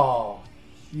 oh,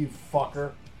 you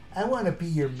fucker, I want to be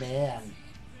your man.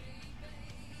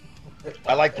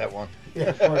 I like that one.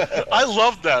 Yeah, sure. I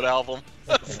love that album.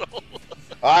 So,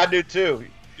 I do too.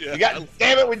 yeah.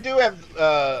 Damn it, we do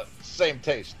have same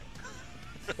taste.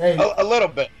 Hey, A little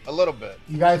bit.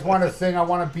 you guys want to sing I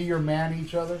Want to Be Your Man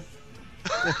each other?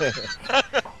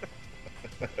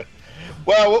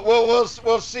 Well,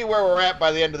 we'll see where we're at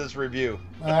by the end of this review.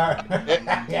 Yeah.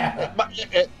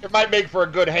 It might make for a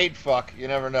good hate fuck. You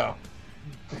never know.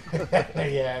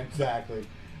 Yeah, exactly.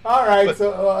 All right,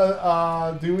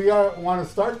 so do we want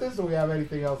to start this, or we have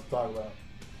anything else to talk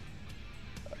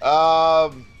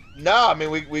about? No, I mean,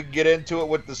 we get into it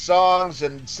with the songs,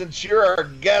 and since you're our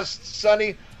guest,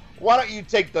 Sonny, why don't you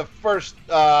take the first,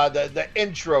 the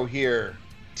intro here,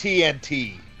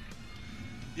 TNT.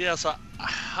 Yes,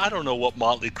 I don't know what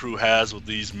Motley Crue has with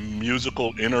these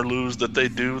musical interludes that they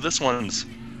do. This one's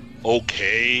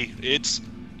okay.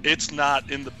 It's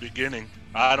not in the beginning.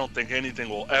 I don't think anything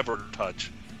will ever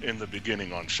touch in the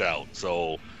beginning on Shout.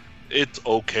 So it's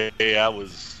okay. I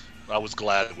was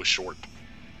glad it was short.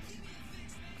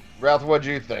 Ralph, what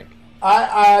do you think?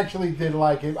 I actually did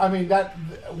like it. I mean, that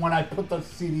when I put the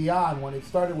CD on, when it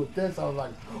started with this, I was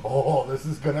like, oh, this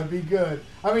is going to be good.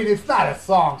 I mean, it's not a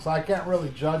song, so I can't really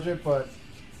judge it, but,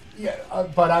 Yeah,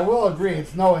 but I will agree,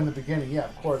 it's no In the Beginning. Yeah,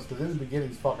 of course, because In the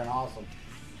Beginning's fucking awesome.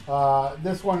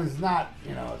 This one is not,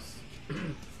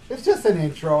 it's just an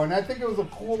intro, and I think it was a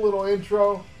cool little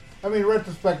intro. I mean, in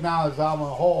retrospect now, this album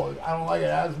as a whole, I don't like it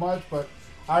as much, but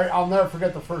I'll never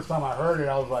forget the first time I heard it.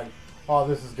 I was like, oh,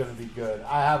 this is going to be good.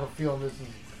 I have a feeling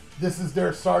this is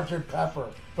their Sgt. Pepper.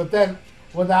 But then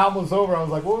when the album was over, I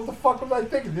was like, what the fuck was I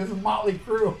thinking? This is Motley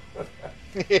Crue.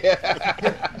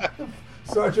 Yeah.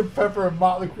 Sgt. Pepper and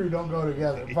Motley Crue don't go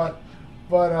together. But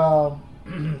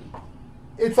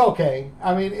it's okay.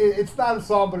 I mean, it's not a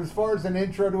song, but as far as an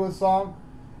intro to a song,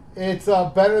 it's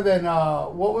better than,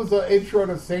 what was the intro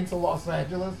to Saints of Los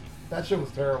Angeles? That shit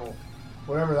was terrible.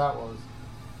 Whatever that was.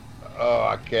 Oh,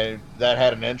 I can't. That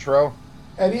had an intro?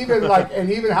 And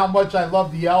even how much I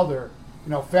love The Elder,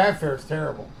 Fanfare is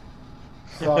terrible.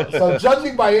 So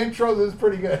judging by intros, it's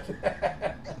pretty good.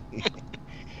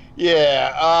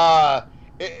 Yeah,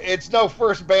 it's no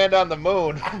First Band on the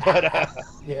Moon, but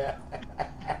yeah.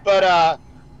 But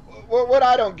what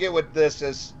I don't get with this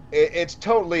is it's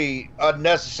totally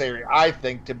unnecessary, I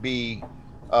think, to be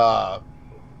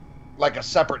like a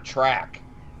separate track.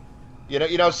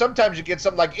 Sometimes you get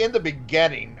something like In the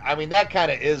Beginning. I mean, that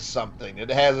kind of is something. It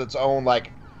has its own, with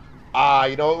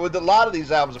a lot of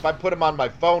these albums, if I put them on my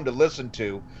phone to listen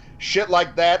to, shit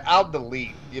like that, I'll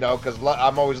delete, because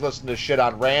I'm always listening to shit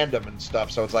on random and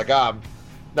stuff. So it's like, I'm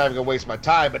not even going to waste my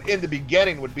time. But In the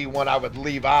Beginning would be one I would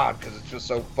leave on because it's just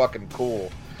so fucking cool.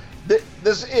 It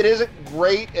isn't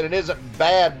great and it isn't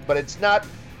bad, but it's not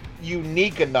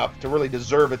unique enough to really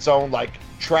deserve its own,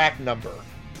 track number.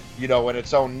 In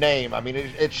its own name. I mean,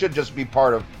 it should just be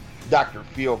part of Dr.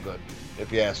 Feelgood,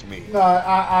 if you ask me. No,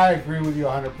 I agree with you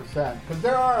 100%. Because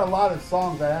there are a lot of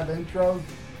songs that have intros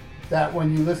that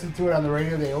when you listen to it on the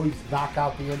radio, they always knock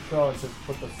out the intro and just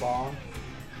put the song.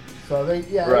 So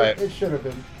right. It should have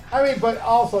been. I mean, but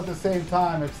also at the same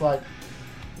time, it's like,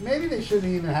 maybe they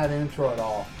shouldn't even had an intro at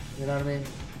all. You know what I mean?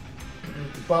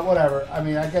 But whatever. I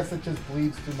mean, I guess it just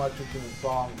bleeds too much into the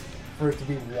song for it to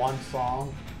be one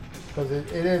song. Because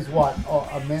it is what? Oh,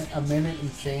 a minute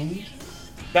and change?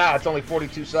 Nah, it's only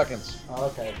 42 seconds. Oh,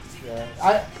 okay.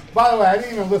 Yeah. By the way, I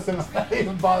didn't even listen. I didn't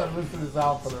even bother to listen to this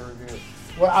out for the review.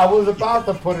 Well, I was about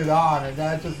to put it on, and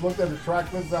then I just looked at the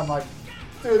track list. And I'm like,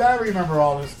 dude, I remember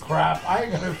all this crap.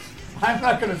 I'm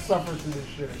not gonna suffer through this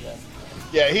shit again.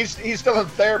 Yeah, he's still in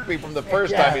therapy from the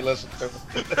first time he listened to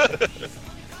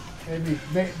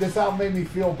it. This album made me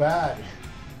feel bad.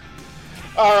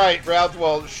 All right, Ralph.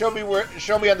 Well, show me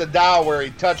on the dial where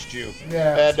he touched you.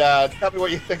 Yeah. And tell me what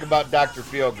you think about Dr.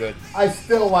 Feelgood. I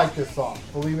still like this song,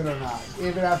 believe it or not.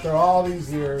 Even after all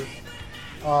these years,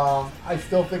 I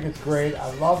still think it's great. I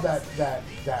love the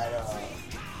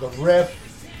riff.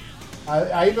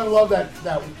 I even love that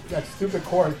stupid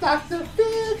chorus, Dr.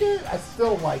 Feelgood. I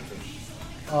still like it.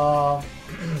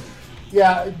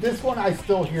 Yeah, this one I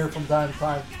still hear from time to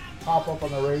time pop up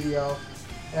on the radio.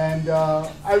 And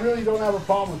I really don't have a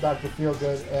problem with Dr.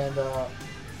 Feelgood, and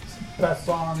best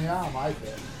song on the album, I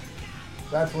think.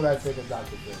 That's what I think of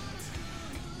Dr. Feelgood.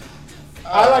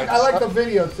 I like the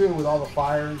video too, with all the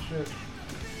fire and shit.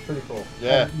 Pretty cool.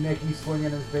 Yeah. And Nicky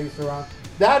swinging his bass around.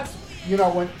 That's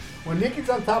when Nicky's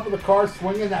on top of the car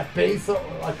swinging that bass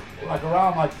like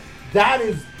around, like that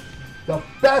is the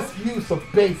best use of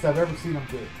bass I've ever seen him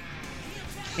do.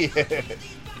 Yeah.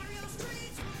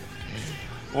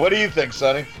 What do you think,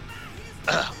 Sonny?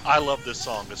 I love this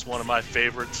song. It's one of my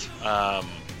favorites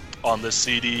on this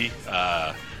CD.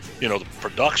 The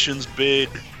production's big.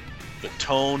 The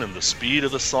tone and the speed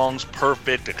of the song's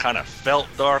perfect. It kind of felt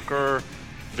darker.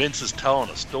 Vince is telling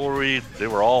a story. They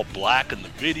were all black in the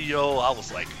video. I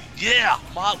was like, yeah,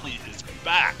 Motley is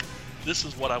back. This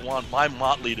is what I want my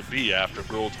Motley to be after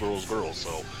Girls, Girls, Girls.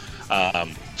 So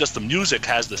just the music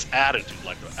has this attitude,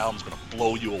 like the album's going to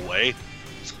blow you away.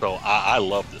 So I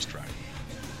love this track.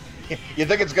 You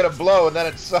think it's gonna blow, and then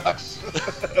it sucks.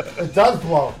 It does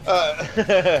blow.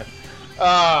 Yeah,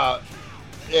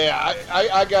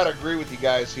 I gotta agree with you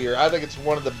guys here. I think it's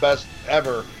one of the best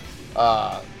ever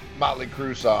Motley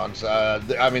Crue songs.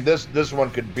 I mean, this one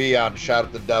could be on "Shout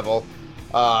at the Devil."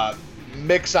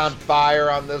 Mix on Fire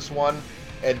on this one,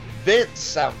 and Vince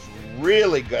sounds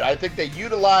really good. I think they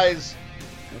utilize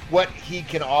what he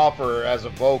can offer as a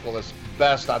vocalist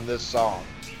best on this song.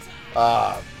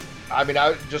 I mean,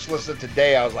 I just listened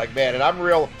today. I was like, man, and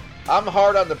I'm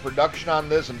hard on the production on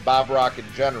this and Bob Rock in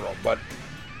general, but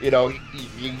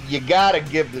you gotta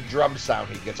give the drum sound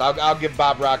he gets. I'll give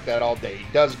Bob Rock that all day. He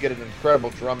does get an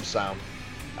incredible drum sound.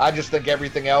 I just think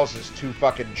everything else is too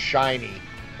fucking shiny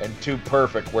and too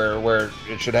perfect where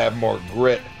it should have more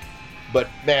grit. But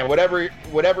man,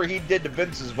 whatever he did to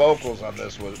Vince's vocals on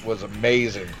this was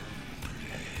amazing.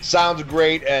 Sounds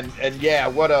great, and yeah,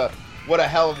 what a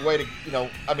hell of a way to,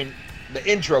 I mean, the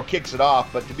intro kicks it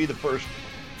off, but to be the first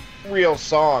real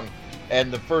song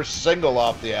and the first single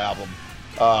off the album,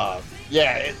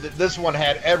 this one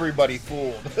had everybody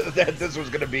fooled that this was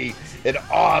going to be an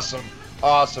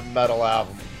awesome metal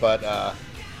album, but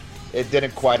it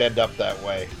didn't quite end up that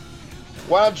way.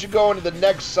 Why don't you go into the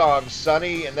next song,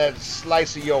 Sonny, and then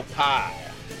Slice of Your Pie?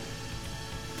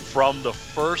 From the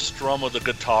first strum of the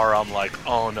guitar, I'm like,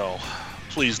 oh no,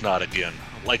 please not again.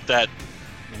 Like that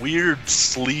weird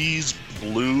sleaze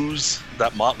blues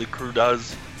that Motley Crue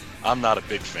does, I'm not a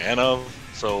big fan of.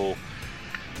 So,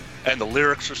 and the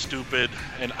lyrics are stupid.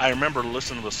 And I remember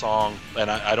listening to the song, and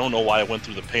I don't know why I went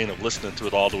through the pain of listening to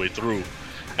it all the way through.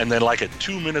 And then like at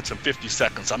 2 minutes and 50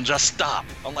 seconds, I'm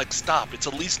like, stop. It's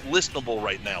at least listenable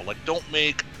right now. Like, don't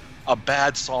make a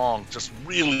bad song just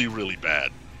really, really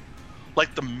bad.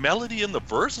 Like, the melody in the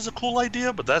verse is a cool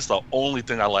idea, but that's the only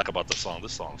thing I like about the song.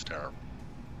 This song's terrible.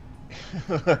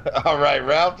 All right,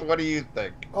 Ralph, what do you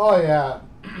think? Oh yeah,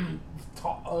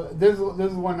 this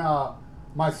is when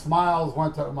my smiles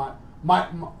went to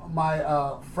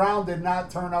my frown did not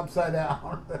turn upside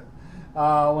down.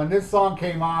 When this song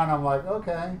came on, I'm like,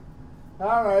 okay,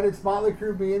 all right, it's Motley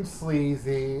Crue being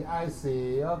sleazy. I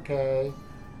see, okay.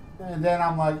 And then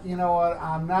I'm like, you know what?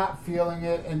 I'm not feeling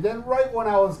it. And then right when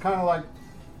I was kind of like,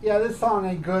 yeah, this song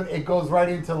ain't good, it goes right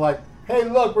into like, hey,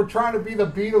 look, we're trying to be the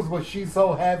Beatles with She's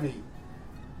So Heavy.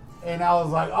 And I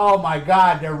was like, oh my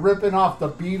God, they're ripping off the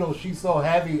Beatles, She's So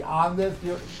Heavy on this.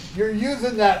 You're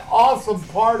using that awesome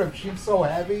part of She's So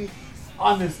Heavy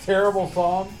on this terrible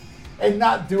song and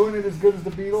not doing it as good as the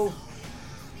Beatles.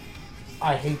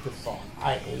 I hate this song.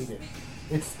 I hate it.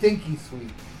 It's stinky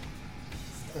sweet.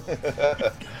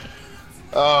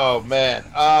 Oh man,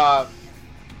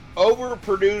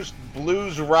 overproduced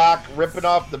blues rock ripping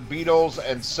off the Beatles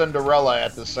and Cinderella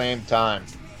at the same time.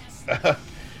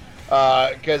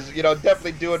 Because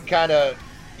definitely doing kind of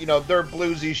their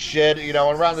bluesy shit.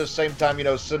 Around the same time,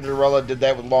 Cinderella did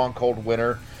that with Long Cold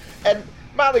Winter, and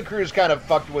Motley Crue's kind of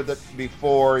fucked with it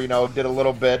before. Did a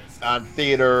little bit on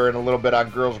Theater and a little bit on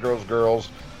Girls, Girls, Girls.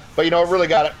 But it really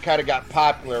got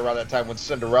popular around that time when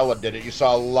Cinderella did it. You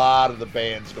saw a lot of the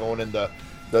bands going into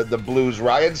the blues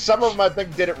rock, and some of them I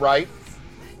think did it right,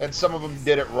 and some of them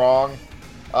did it wrong.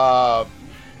 But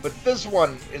this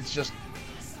one, it's just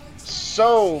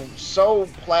so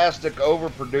plastic,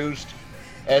 overproduced,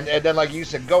 and then like you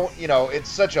said, it's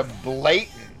such a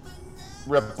blatant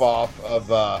ripoff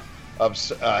of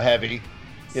Heavy.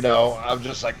 I'm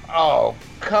just like, oh,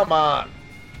 come on.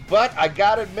 But I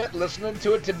gotta admit, listening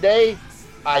to it today,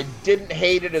 I didn't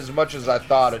hate it as much as I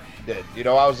thought it did.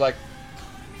 I was like,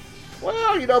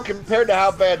 well, compared to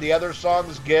how bad the other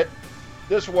songs get,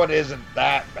 this one isn't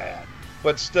that bad.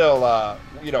 But still, I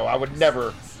would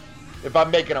never, if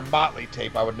I'm making a Motley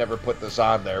tape, I would never put this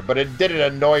on there. But it didn't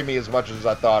annoy me as much as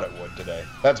I thought it would today.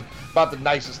 That's about the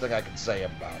nicest thing I can say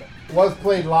about it. Was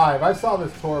played live. I saw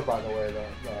this tour, by the way, the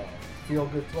Feel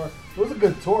Good tour. It was a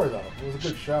good tour, though. It was a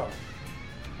good show.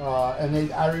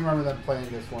 And I remember them playing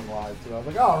this one live, too. I was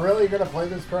like, oh, really? You're going to play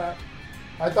this crap?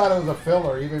 I thought it was a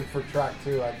filler, even for track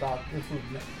 2. I thought this was...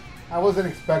 I wasn't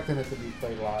expecting it to be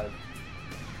played live.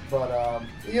 But,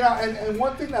 and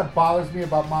one thing that bothers me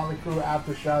about Motley Crue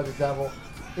after Shout at the Devil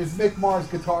is Mick Mars'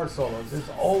 guitar solos. There's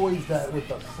always that with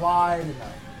the slide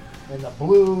and the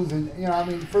blues. And,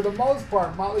 for the most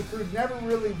part, Motley Crue never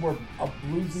really were a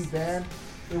bluesy band.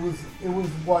 It was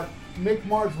what Mick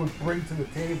Mars would bring to the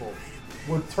table.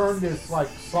 Would turn this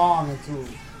song into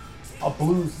a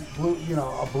bluesy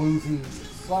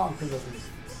song because of his.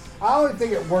 I only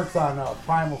think it works on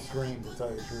Primal Scream, to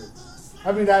tell you the truth.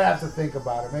 I'd have to think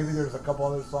about it. Maybe there's a couple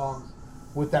other songs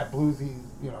with that bluesy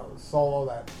solo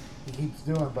that he keeps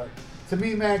doing. But to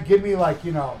me, man, give me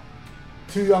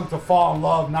Too Young to Fall in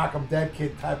Love, Knock 'Em Dead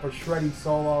Kid type of shreddy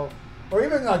solo, or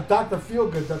even Dr.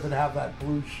 Feelgood doesn't have that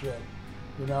blues shit,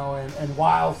 and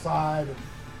Wild Side.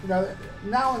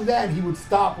 Now and then he would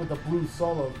stop with the blues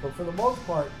solos, but for the most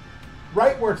part,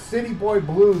 right where City Boy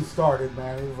Blues started,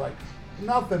 man, it was like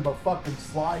nothing but fucking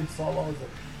slide solos.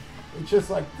 It's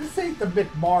just like, this ain't the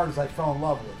Mick Mars I fell in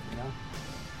love with,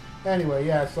 Anyway,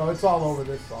 yeah, so it's all over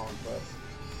this song, but...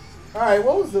 Alright,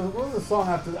 what was the song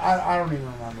after... I don't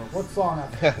even remember. What song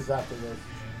was after this?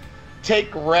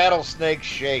 Take Rattlesnake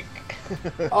Shake.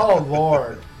 Oh,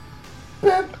 Lord.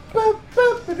 The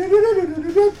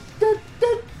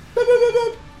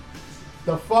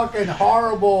fucking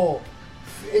horrible,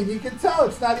 and you can tell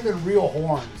it's not even real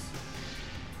horns.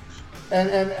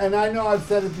 And I know I've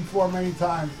said it before many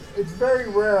times. It's very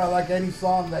rare I like any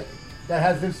song that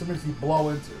has instruments you blow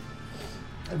into.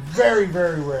 Very,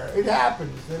 very rare. It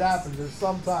happens. There's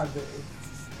sometimes it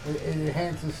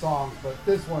enhances songs, but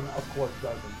this one, of course,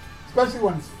 doesn't. Especially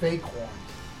when it's fake horns.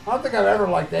 I don't think I've ever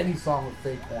liked any song with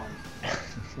fake horns.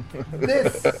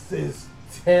 This is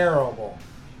terrible.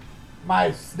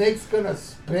 My snake's gonna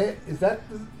spit. Is that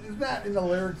in the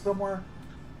lyrics somewhere?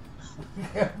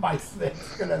 My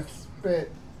snake's gonna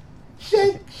spit.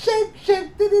 Shake, shake, shake.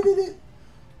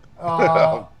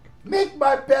 Make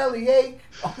my belly ache.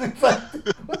 It's like,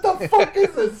 what the fuck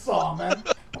is this song, man?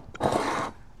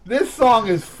 This song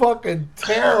is fucking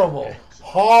terrible.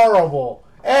 Horrible.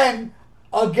 And,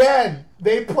 again,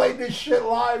 they played this shit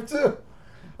live, too.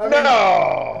 I mean,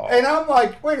 No! And I'm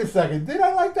like, wait a second, did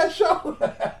I like that show?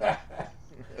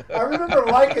 I remember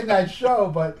liking that show,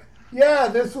 but, yeah,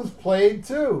 this was played,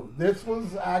 too. This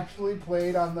was actually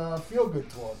played on the Feel Good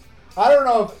Tour. I don't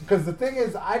know, because the thing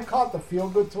is, I caught the Feel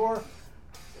Good Tour.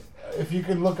 If you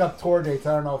can look up tour dates,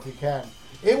 I don't know if you can.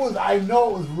 I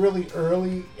know it was really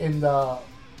early in the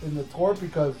tour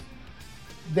because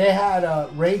they had a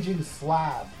Raging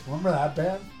Slab. Remember that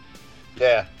band?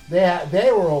 Yeah.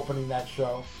 They were opening that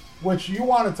show, which you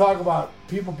want to talk about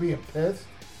people being pissed.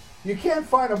 You can't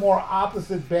find a more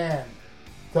opposite band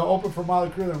to open for Motley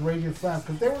Crue than Raging Slab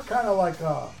because they were kind of like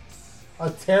a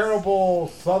terrible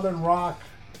Southern rock,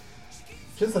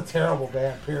 just a terrible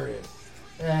band, period.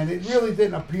 And it really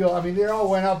didn't appeal. I mean, they all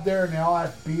went up there and they all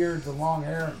had beards and long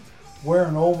hair and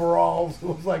wearing overalls. It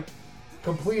was like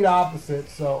complete opposite.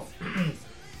 So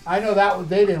I know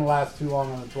they didn't last too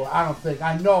long on the tour. I don't think.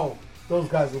 I know those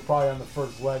guys were probably on the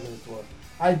first leg of the tour.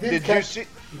 Did you see?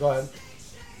 Go ahead.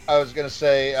 I was going to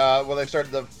say, well, they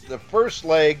started the first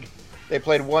leg. They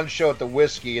played one show at the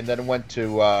Whiskey and then went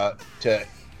to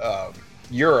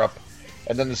Europe.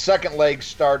 And then the second leg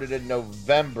started in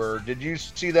November. Did you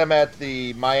see them at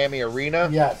the Miami Arena?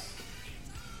 Yes.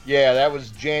 Yeah, that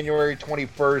was January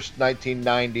 21st,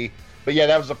 1990. But yeah,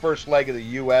 that was the first leg of the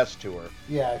U.S. tour.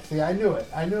 Yeah, see, I knew it.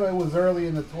 I knew it was early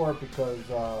in the tour because,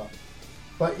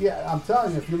 but yeah, I'm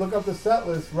telling you, if you look up the set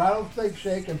list, Rattlesnake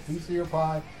Shake and Piece of Your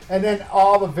Pie, and then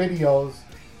all the videos,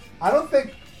 I don't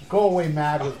think Go Away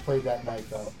Mad was played that night,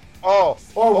 though.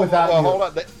 Without You. Hold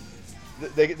on.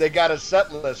 They got a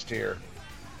set list here.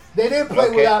 They didn't play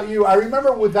Without You. I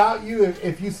remember Without You,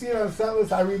 if you see it on the set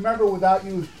list, I remember Without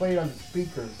You was played on the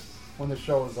speakers when the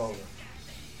show was over.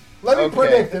 Let me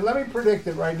predict it. Let me predict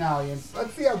it right now, Ian.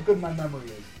 Let's see how good my memory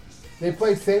is. They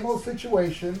played Same Old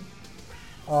Situation.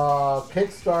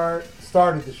 Kickstart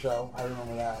started the show. I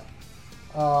remember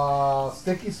that.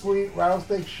 Sticky Sweet,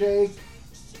 Rattlesnake Shake.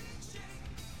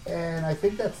 And I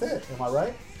think that's it. Am I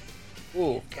right?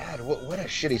 Oh, God, what a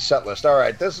shitty set list. All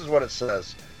right, this is what it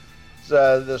says.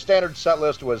 The standard set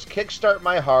list was Kickstart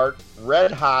My Heart,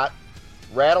 Red Hot,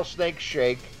 Rattlesnake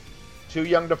Shake, Too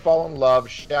Young to Fall in Love,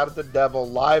 Shout at the Devil,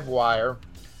 Live Wire,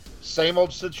 Same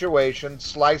Old Situation,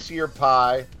 Slice of Your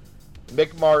Pie,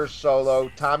 Mick Mars solo,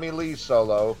 Tommy Lee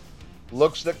solo,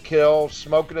 Looks That Kill,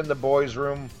 Smoking in the Boys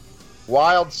Room,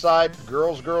 Wild Side,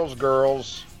 Girls, Girls,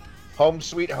 Girls, Home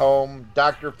Sweet Home,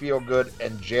 Dr. Feelgood,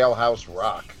 and Jailhouse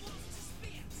Rock.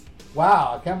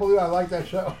 Wow, I can't believe I like that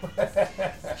show.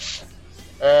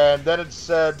 And then it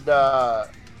said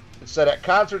at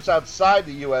concerts outside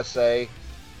the USA,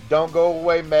 Don't Go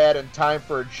Away Mad and Time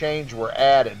for a Change were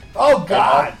added. Oh,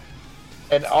 God!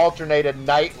 And alternated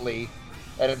nightly.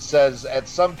 And it says at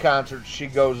some concerts, She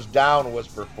Goes Down was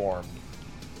performed.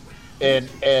 In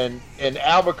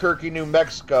Albuquerque, New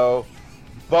Mexico,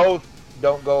 both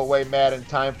Don't Go Away Mad and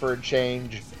Time for a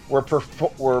Change were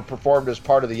performed as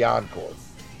part of the encore.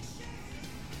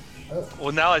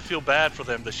 Well, now I feel bad for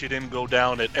them that she didn't go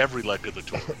down at every leg of the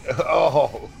tour.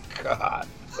 Oh, God.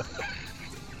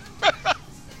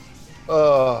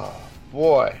 Oh,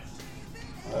 boy.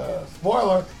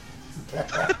 Spoiler.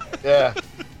 Yeah.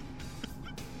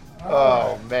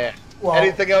 All Oh, man. Well-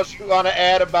 Anything else you want to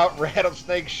add about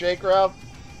Rattlesnake Shake, Ralph?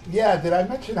 Yeah, did I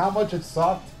mention how much it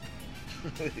sucked?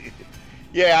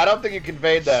 Yeah, I don't think you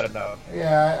conveyed that enough.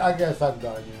 Yeah, I guess I'm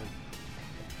done, yeah.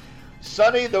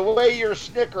 Sonny, the way you're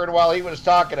snickering while he was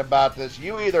talking about this,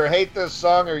 you either hate this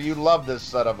song or you love this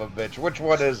son of a bitch. Which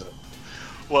one is it?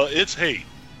 Well, it's hate.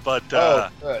 But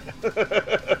Good.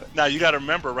 now you got to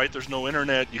remember, right? There's no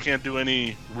internet. You can't do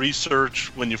any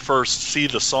research when you first see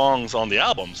the songs on the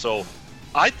album. So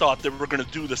I thought they were going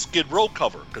to do the Skid Row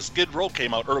cover because Skid Row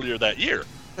came out earlier that year.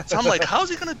 So I'm like, how's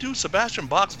he going to do Sebastian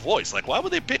Bach's voice? Like, why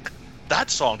would they pick that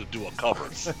song to do a cover?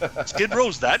 Skid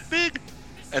Row's that big?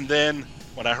 And then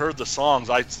when I heard the songs,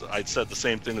 I said the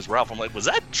same thing as Ralph. I'm like, was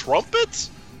that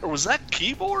trumpets or was that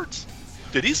keyboards?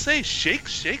 did he say shake,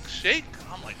 shake, shake?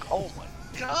 I'm like, oh my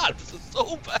God, this is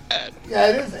so bad. Yeah,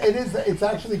 it is. It's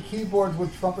actually keyboards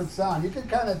with trumpet sound. You can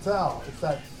kind of tell. It's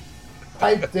that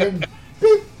piped in beep,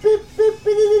 beep, beep, beep,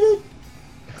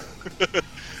 beep, beep.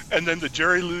 And then the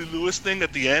Jerry Lee Lewis thing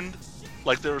at the end,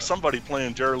 like there was somebody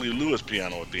playing Jerry Lee Lewis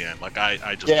piano at the end. Like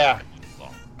I just Yeah.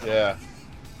 Song. Yeah.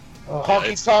 Oh,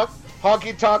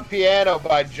 Honky Tonk Piano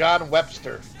by John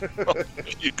Webster. There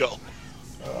you go.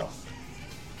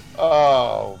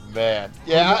 Oh, man.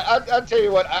 Yeah, I'll tell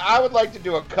you what. I would like to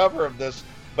do a cover of this,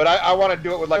 but I want to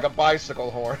do it with like a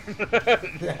bicycle horn.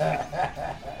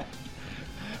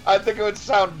 I think it would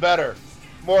sound better.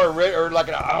 More or like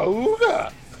an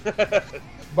auga.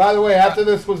 By the way, after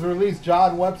this was released,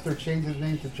 John Webster changed his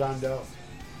name to John Doe.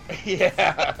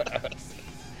 Yeah.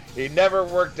 He never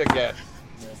worked again.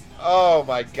 Oh,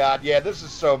 my God. Yeah, this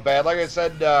is so bad. Like I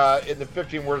said in the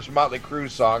 15 Worst Motley Crue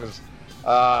songs,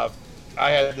 I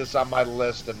had this on my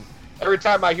list, and every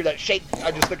time I hear that shake,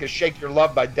 I just think of Shake Your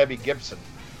Love by Debbie Gibson.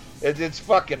 It's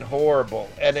fucking horrible,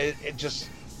 and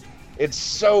it's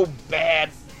so bad.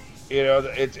 You know,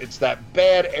 it's that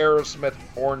bad Aerosmith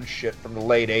horn shit from the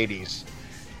late 80s.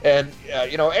 And,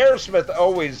 you know, Aerosmith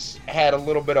always had a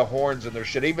little bit of horns in their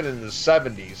shit, even in the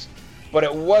 70s, but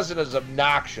it wasn't as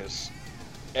obnoxious.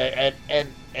 And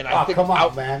I think... come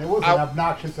on, man. It wasn't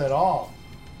obnoxious at all.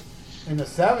 In the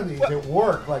 70s, it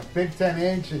worked, like Big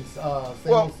 10-inch and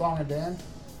Single Song and Dance.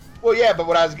 Well, yeah, but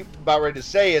what I was about ready to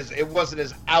say is it wasn't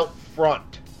as out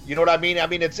front. You know what I mean? I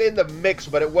mean, it's in the mix,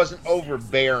 but it wasn't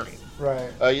overbearing.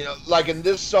 Right. You know, like in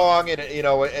this song, and you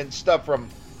know, and stuff from,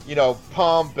 you know,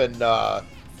 Pump and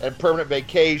Permanent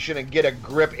Vacation and Get a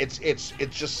Grip. It's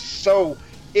just so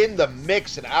in the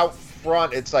mix and out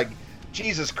front. It's like,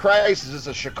 Jesus Christ, is this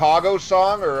a Chicago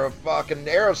song or a fucking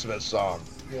Aerosmith song?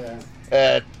 Yeah.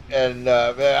 And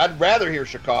I'd rather hear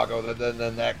Chicago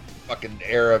than that fucking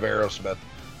era of Aerosmith.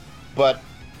 But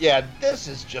yeah, this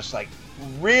is just like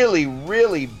really,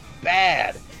 really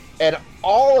bad. And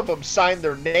all of them signed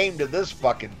their name to this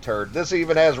fucking turd. This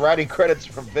even has writing credits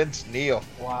from Vince Neil.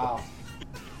 Wow.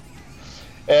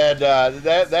 And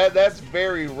that's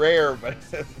very rare, but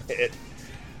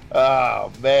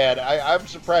oh man, I'm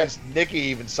surprised Nicky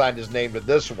even signed his name to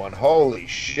this one. Holy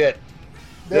shit.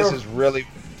 This is really...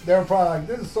 They were probably like,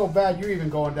 this is so bad, you're even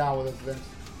going down with us, Vince.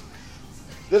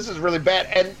 This is really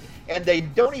bad. And they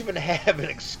don't even have an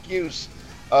excuse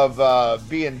of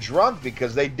being drunk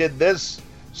because they did this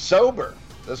sober.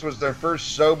 This was their first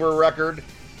sober record.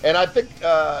 And I think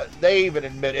they even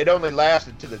admit it only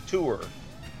lasted to the tour.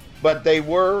 But they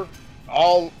were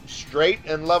all straight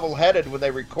and level-headed when they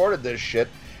recorded this shit.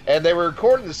 And they were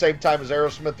recording the same time as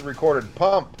Aerosmith recorded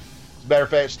Pump. As a matter of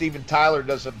fact, Steven Tyler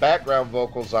does some background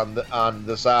vocals on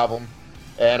this album,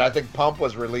 and I think Pump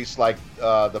was released like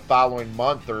the following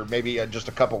month or maybe just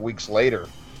a couple weeks later.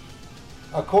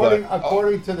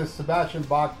 According to the Sebastian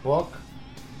Bach book,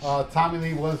 Tommy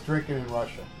Lee was drinking in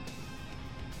Russia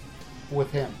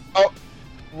with him. Oh,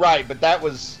 right, but that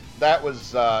was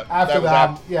after the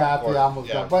album was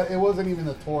done, but it wasn't even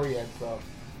the tour yet, so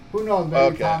who knows?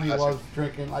 Maybe Tommy was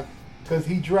drinking, like, because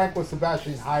he drank with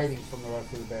Sebastian hiding from the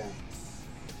rest of the band.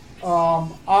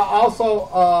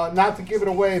 Also, not to give it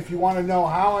away, if you want to know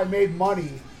how I made money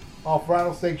off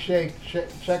Rattlesnake Shake,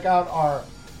 check out our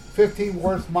 15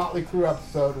 Worst Motley Crue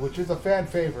episode, which is a fan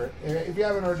favorite. If you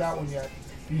haven't heard that one yet,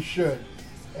 you should.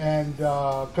 And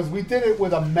because we did it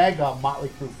with a mega Motley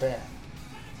Crue fan.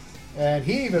 And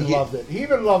he even loved it. He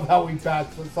even loved how we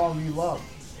patched the song he loved.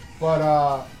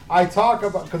 But I talk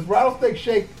about, because Rattlesnake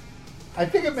Shake, I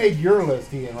think it made your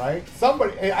list, Ian, right?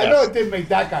 Somebody, I know it didn't make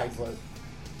that guy's list.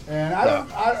 And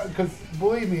because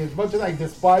believe me, as much as I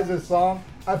despise this song,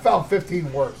 I found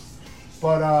 15 worse.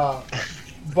 But I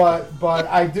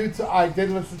did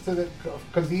listen to it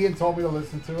because Ian told me to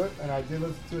listen to it, and I did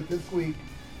listen to it this week.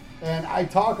 And I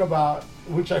talk about,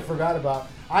 which I forgot about,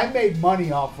 I made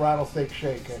money off Rattlesnake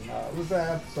Shake, and listen to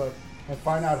that episode and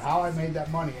find out how I made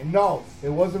that money. And no, it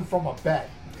wasn't from a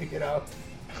bet, you know.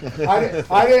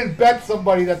 I didn't bet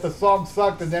somebody that the song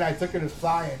sucked, and then I took it as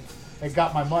science and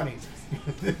got my money.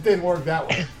 It didn't work that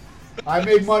way. I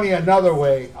made money another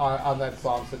way on that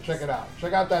song, so check it out.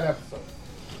 Check out that episode.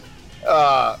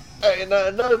 And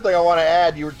another thing I want to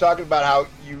add, you were talking about how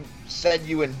you said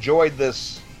you enjoyed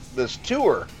this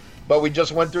tour, but we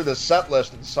just went through the set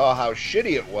list and saw how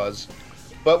shitty it was.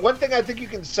 But one thing I think you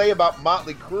can say about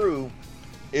Motley Crue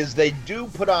is they do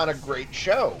put on a great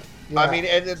show. Yeah. I mean,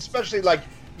 and especially like,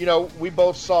 you know, we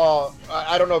both saw,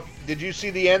 I don't know, did you see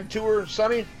the End tour,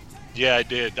 Sonny? Yeah, I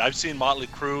did. I've seen Motley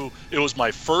Crue. It was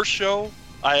my first show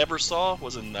I ever saw,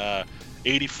 was in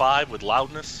 85 with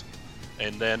Loudness.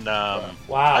 And then Wow.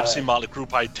 I've seen Motley Crue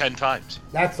probably 10 times.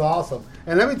 That's awesome.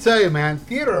 And let me tell you, man,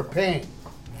 Theater of Pain,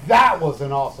 that was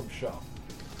an awesome show.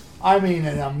 I mean,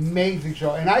 an amazing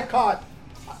show. And I caught,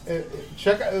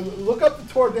 look up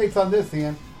the tour dates on this,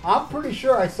 Ian. I'm pretty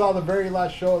sure I saw the very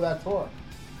last show of that tour.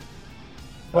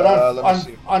 But let me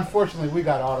see. unfortunately, we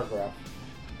got autographed.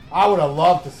 I would have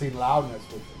loved to see Loudness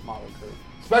with Motley Crue.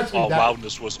 Especially Oh, that.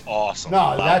 Loudness was awesome. No,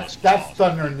 Loudness that's was awesome.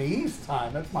 Thunder in the East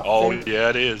time. That's my Oh, favorite. yeah,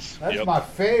 it is. That's Yep. my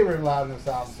favorite Loudness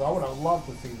album, so I would have loved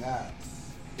to see that.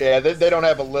 Yeah, they don't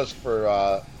have a list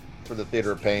for the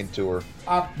Theater of Pain tour.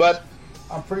 But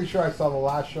I'm pretty sure I saw the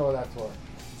last show of that tour.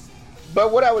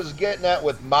 But what I was getting at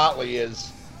with Motley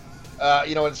is,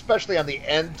 especially on the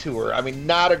end tour, I mean,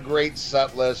 not a great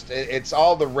set list. It's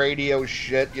all the radio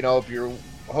shit. If you're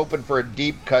hoping for a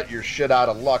deep cut, you're shit out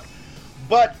of luck.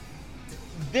 But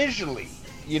visually,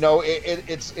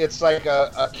 it's like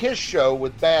a Kiss show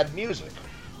with bad music.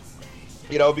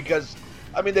 Because,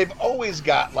 I mean, they've always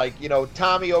got,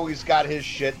 Tommy always got his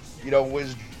shit,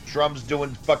 his drums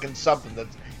doing fucking something.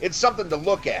 It's something to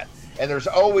look at. And there's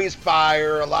always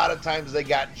fire. A lot of times they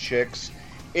got chicks.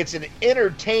 It's an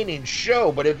entertaining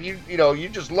show, but if you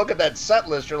just look at that set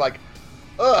list, you're like,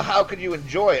 ugh, how could you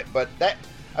enjoy it? But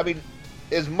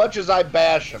as much as I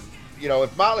bash them,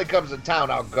 if Motley comes to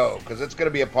town, I'll go, because it's going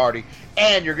to be a party,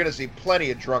 and you're going to see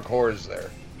plenty of drunk whores there.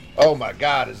 Oh my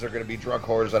God, is there going to be drunk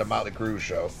whores at a Motley Crue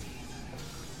show?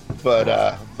 But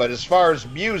as far as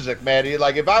music, man,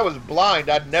 if I was blind,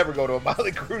 I'd never go to a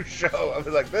Motley Crue show. I'd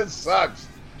be like, this sucks.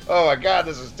 Oh my God,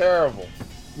 this is terrible.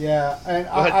 Yeah, and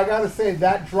I gotta say,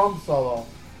 that drum solo,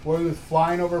 where he was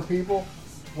flying over people,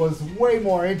 was way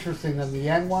more interesting than the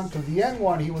end one, because the end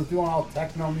one, he was doing all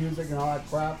techno music and all that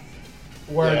crap.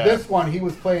 Where Yeah. this one, he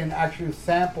was playing actual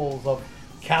samples of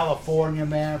California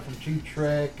Man from Cheap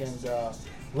Trick and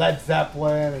Led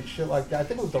Zeppelin and shit like that. I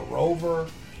think it was the Rover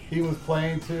he was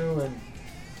playing to, and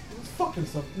it was fucking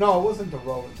some. No, it wasn't the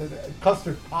Rover.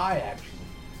 Custard Pie, actually,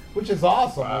 which is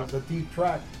awesome. Wow. It was a deep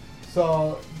track.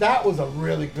 So that was a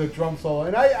really good drum solo,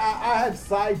 and I had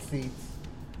side seats,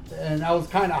 and I was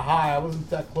kind of high. I wasn't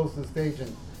that close to the stage,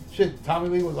 and shit, Tommy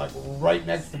Lee was like right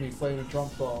next to me playing a drum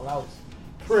solo. That was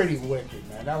pretty wicked,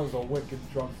 man. That was a wicked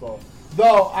drum solo.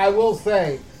 Though I will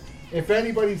say, if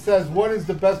anybody says what is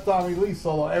the best Tommy Lee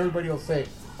solo, everybody will say,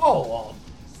 "Oh, well,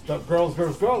 the Girls,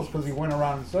 Girls, Girls," because he went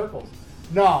around in circles.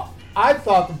 No, I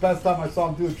thought the best time I saw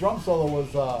him do a drum solo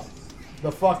was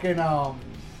the fucking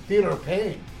Theater of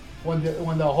Pain. When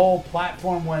the whole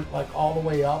platform went like all the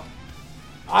way up,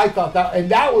 I thought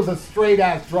that was a straight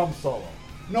ass drum solo.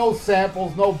 No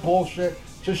samples, no bullshit,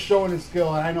 just showing his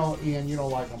skill. And I know, Ian, you don't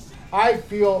like him. I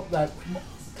feel that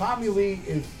Tommy Lee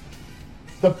is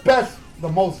the best, the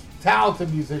most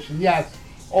talented musician. Yes,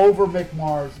 over Mick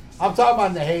Mars. I'm talking about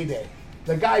in the heyday.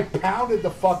 The guy pounded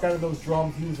the fuck out of those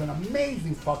drums. He was an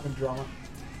amazing fucking drummer.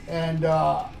 And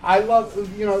I love,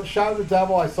 Shout at the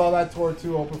Devil. I saw that tour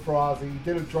too, open for Ozzy. He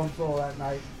did a drum solo that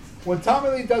night. When Tommy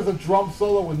Lee does a drum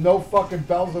solo with no fucking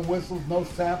bells and whistles, no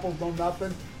samples, no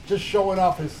nothing, just showing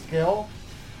off his skill,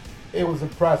 it was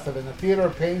impressive. And the Theater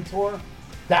of Pain tour,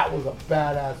 that was a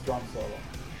badass drum solo.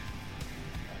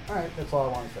 All right, that's all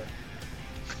I want to say.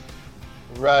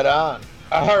 Right on.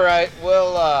 All right,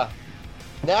 well,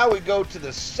 now we go to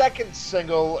the second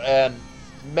single, and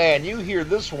man, you hear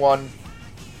this one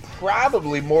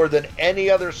probably more than any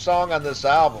other song on this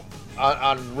album.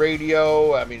 On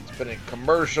radio, I mean, it's been in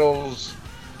commercials.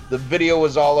 The video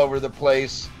was all over the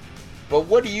place. But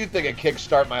what do you think of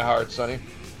Kickstart My Heart, Sonny?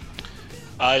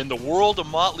 In the world of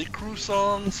Motley Crue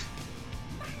songs,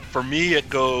 for me it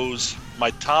goes,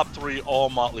 my top 3 all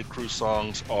Motley Crue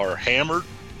songs are Hammered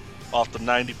off the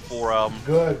 94 album,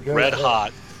 Good. Red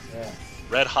Hot, Yeah.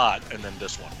 Red Hot, and then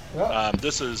this one. Yep.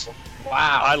 This is,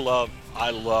 Wow. I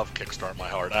love Kickstart My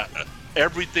Heart.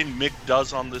 Everything Mick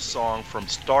does on this song from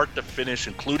start to finish,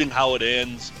 including how it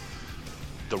ends,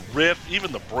 the riff,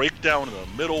 even the breakdown in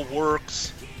the middle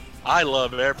works. I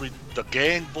love the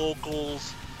gang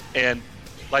vocals, and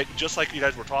just like you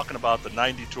guys were talking about the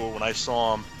 90 tour when I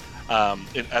saw them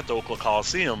at the Oakland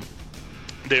Coliseum,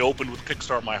 they opened with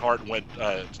Kickstart My Heart and went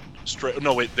straight.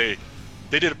 No, wait, they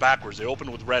did it backwards. They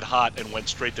opened with Red Hot and went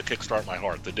straight to Kickstart My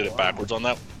Heart. They did it backwards on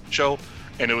that show,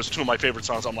 and it was 2 of my favorite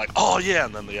songs. I'm like, oh yeah,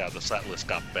 and then the set list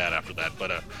got bad after that,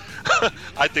 but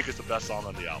I think it's the best song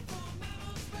on the album.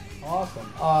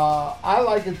 Awesome. I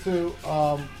like it too.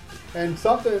 And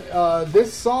something,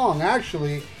 this song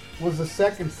actually was the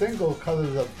second single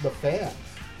because of the fans.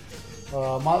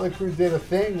 Motley Crue did a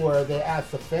thing where they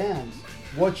asked the fans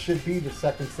what should be the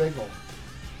second single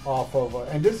off of,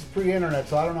 and this is pre-internet,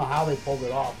 so I don't know how they pulled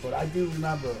it off, but I do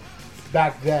remember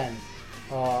back then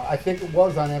I think it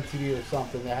was on MTV or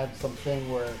something. They had some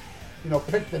thing where,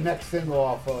 pick the next single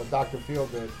off Dr.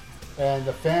 Feelgood, and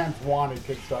the fans wanted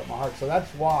Kickstart My Heart. So that's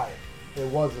why it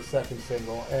was the second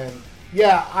single. And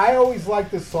yeah, I always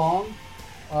liked this song.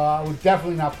 I would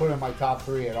definitely not put it in my top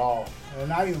 3 at all, and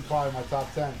not even probably my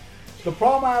top 10. The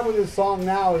problem I have with this song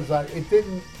now is that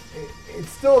it's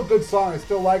still a good song. I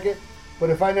still like it, but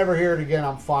if I never hear it again,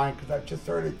 I'm fine because I've just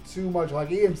heard it too much.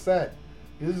 Like Ian said,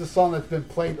 this is a song that's been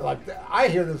played. Like I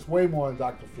hear this way more than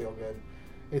Dr. Feelgood.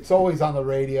 It's always on the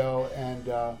radio, and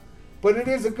but it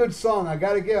is a good song. I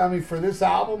gotta give. I mean, for this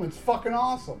album, it's fucking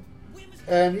awesome.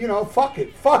 And fuck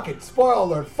it. Spoiler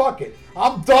alert, fuck it.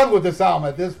 I'm done with this album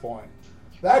at this point.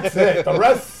 That's it. The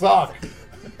rest suck.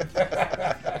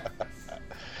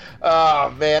 Oh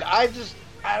man, I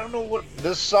don't know what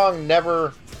this song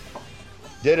never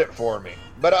did it for me.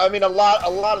 But I mean, a lot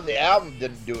of the album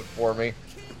didn't do it for me.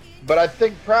 But I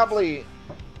think probably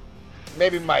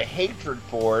maybe my hatred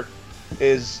for it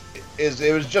is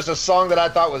it was just a song that I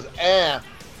thought was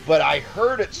but I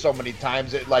heard it so many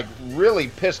times it like really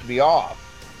pissed me off.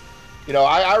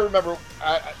 I remember.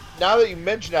 Now that you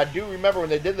mention it, I do remember when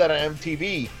they did that on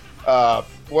MTV.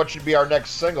 What should be our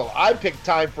next single? I picked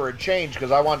 "Time for a Change"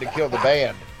 because I wanted to kill the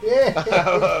band.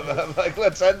 I'm like,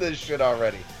 let's end this shit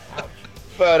already.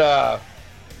 But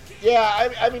yeah,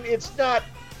 I mean, it's not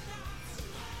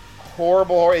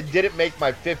horrible. It didn't make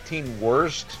my 15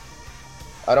 worst.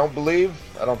 I don't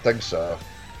think so.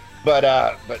 But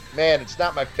man, it's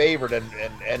not my favorite,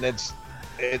 and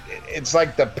it's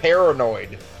like the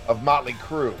Paranoid of Motley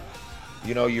Crue.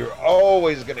 You're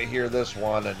always gonna hear this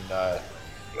one, and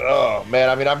oh man,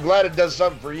 I mean, I'm glad it does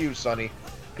something for you, Sonny,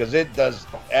 because it does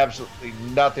absolutely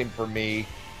nothing for me.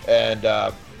 And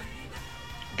and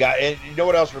you know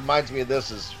what else reminds me of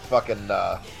this is fucking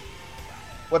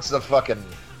what's the fucking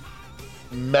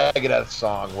Megadeth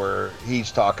song where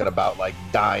he's talking about like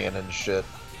dying and shit?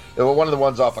 One of the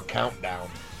ones off a Countdown,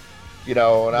 and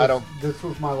I don't. This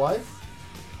Was My Life.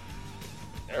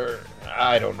 Or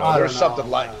I don't know. There's something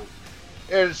like.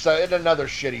 It's another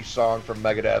shitty song from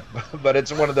Megadeth, but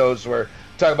it's one of those where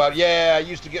talk about, I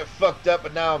used to get fucked up,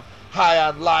 but now I'm high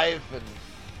on life, and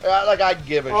like I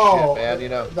give a shit,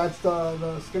 man. That's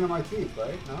the Skin of My Teeth,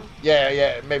 right? No.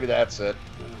 Yeah, maybe that's it.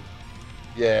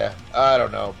 Yeah, I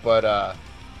don't know, but I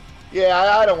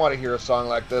don't want to hear a song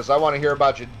like this. I want to hear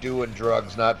about you doing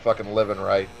drugs, not fucking living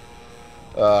right.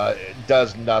 It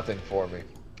does nothing for me.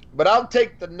 But I'll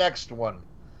take the next one,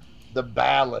 the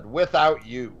ballad "Without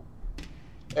You."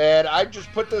 And I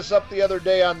just put this up the other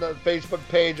day on the Facebook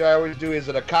page. I always do. Is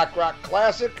it a cock rock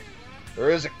classic or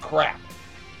is it crap?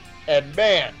 And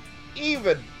man,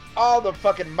 even all the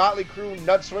fucking Motley Crue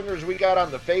nut swingers we got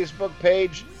on the Facebook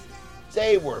page,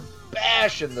 they were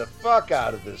bashing the fuck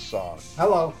out of this song.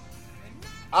 Hello.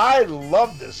 I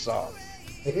love this song.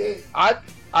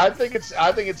 I think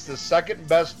it's the second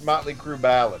best Motley Crue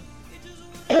ballad.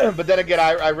 But then again,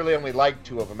 I really only like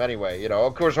 2 of them anyway.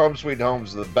 Of course, "Home Sweet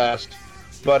Home's the best.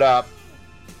 But I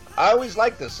always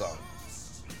like this song.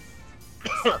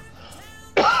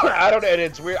 I don't know, and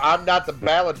it's weird. I'm not the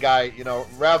ballad guy,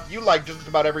 Ralph, you like just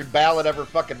about every ballad ever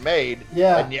fucking made.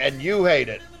 Yeah. And you hate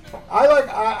it.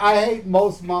 I hate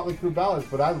most Motley Crue ballads,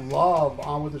 but I love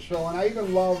On With The Show, and I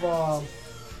even love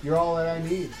You're All That I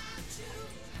Need.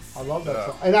 I love that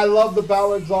song. And I love the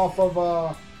ballads off of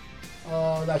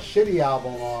that shitty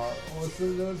album. What's the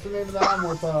name of that album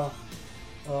with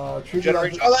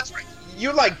Generation? Oh, that's right.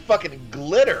 You like fucking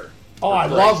Glitter. Oh, I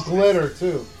love Glitter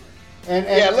too. And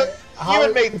look, you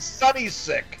even made Sonny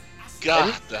sick.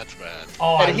 God, that's bad.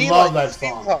 Oh, I love that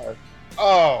song.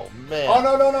 Oh man. Oh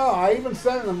no! I even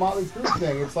said in the Motley Crue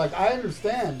thing, it's like I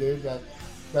understand, dude,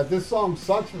 that this song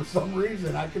sucks for some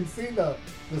reason. I can see the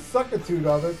suckitude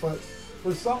of it, but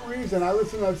for some reason I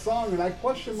listen to that song and I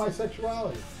question my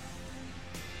sexuality.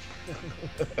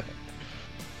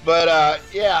 But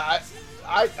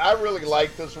I really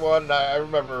like this one. I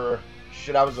remember,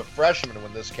 I was a freshman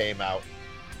when this came out.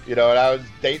 And I was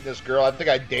dating this girl. I think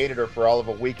I dated her for all of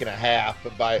a week and a half.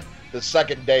 But by the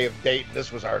second day of dating,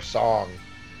 this was our song.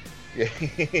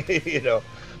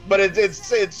 But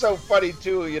it's so funny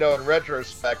too. In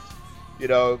retrospect,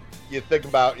 you think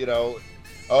about,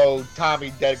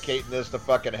 Tommy dedicating this to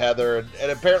fucking Heather,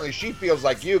 and apparently she feels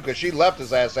like you because she left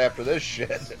his ass after this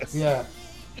shit. Yeah.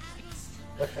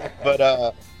 But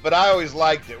I always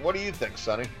liked it. What do you think,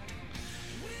 Sonny?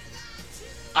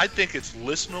 I think it's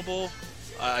listenable.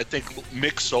 I think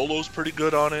Mick's solo's pretty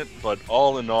good on it, but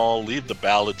all in all, leave the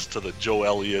ballads to the Joe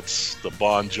Elliott's, the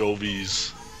Bon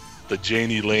Jovis, the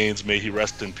Janie Lanes, may he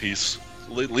rest in peace.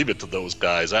 Leave it to those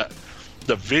guys.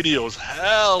 The video's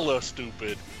hella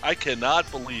stupid. I cannot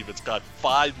believe it's got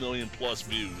 5 million plus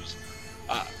views.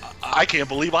 I can't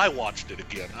believe I watched it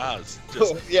again. I was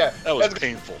just, Yeah, that was that's-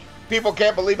 painful. People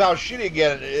can't believe how shitty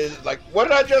again it is. Like, what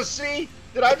did I just see?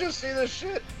 Did I just see this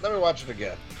shit? Let me watch it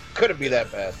again. Couldn't be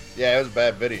that bad. Yeah, it was a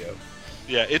bad video.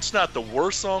 Yeah, it's not the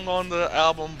worst song on the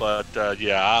album, but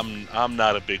yeah, I'm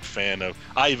not a big fan of.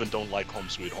 I even don't like Home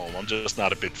Sweet Home. I'm just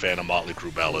not a big fan of Motley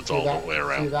Crue ballads See all that- the way See,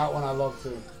 around. that one I love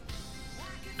too.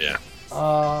 Yeah.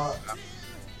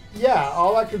 Yeah,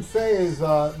 all I can say is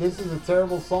this is a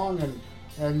terrible song,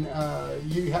 and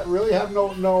you really have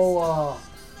no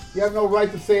you have no right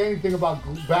to say anything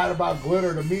bad about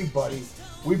Glitter to me, buddy.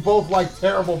 We both like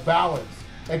terrible ballads,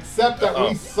 except that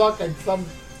we suck and some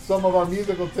of our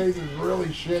musical taste is really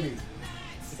shitty.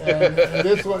 And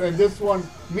this one,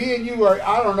 me and you are,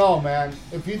 I don't know, man.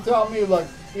 If you tell me, like,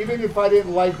 even if I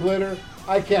didn't like Glitter,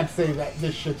 I can't say that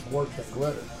this shit's worse than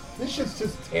Glitter. This shit's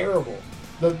just terrible.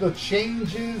 The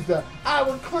changes, I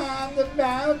would climb the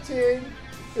mountain.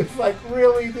 It's like,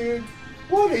 really, dude?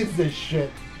 What is this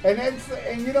shit? And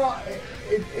you know,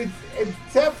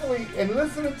 it's definitely, and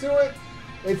listening to it,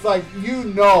 it's like, you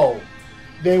know,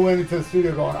 they went into the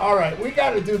studio going, all right, we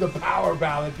got to do the power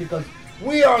ballad because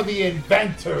we are the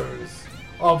inventors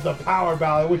of the power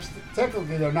ballad, which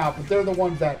technically they're not, but they're the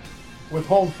ones that, with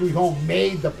Home Sweet Home,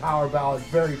 made the power ballad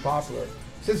very popular.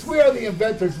 Since we are the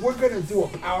inventors, we're going to do a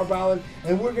power ballad,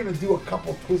 and we're going to do a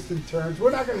couple twists and turns.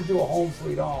 We're not going to do a Home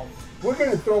Sweet Home. We're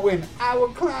going to throw in, I will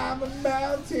climb a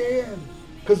mountain.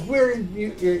 Because we're in,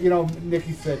 you know,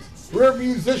 Nikki Sixx. We're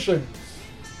musicians.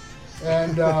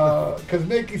 And because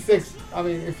Nikki Sixx, I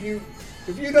mean, if you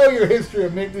know your history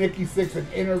of Nikki Sixx in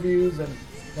interviews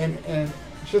and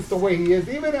just the way he is,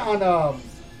 even on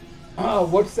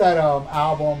what's that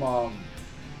album?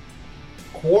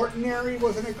 Quaternary,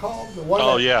 wasn't it called? The one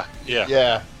Oh that, yeah.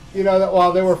 Yeah. You know, that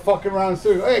while they were fucking around in the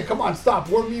studio, hey, come on, stop,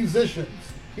 we're musicians.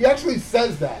 He actually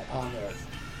says that on there.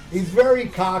 He's very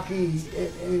cocky.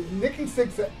 And Nikki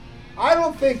Sixx, I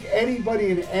don't think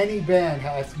anybody in any band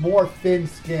has more thin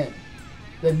skin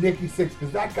than Nikki Sixx,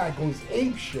 because that guy goes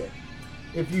ape shit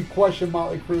if you question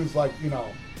Motley Crue's, like, you know,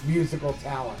 musical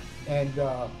talent. And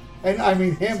I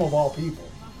mean him of all people.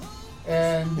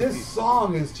 And this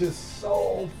song is just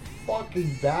so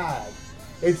fucking bad.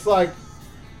 It's like,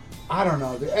 I don't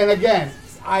know. And again,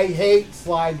 I hate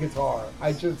slide guitar.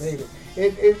 I just hate it.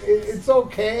 It's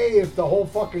okay if the whole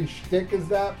fucking shtick is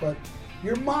that, but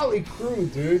you're Motley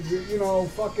Crue, dude. You're, you know,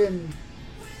 fucking,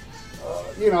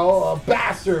 you know, a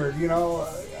bastard, you know.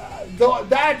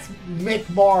 That's Mick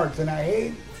Mars, and I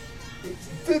hate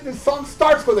it. The song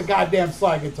starts with a goddamn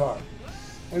slide guitar.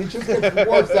 And it just gets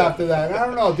worse after that. And I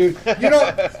don't know, dude.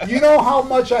 You know how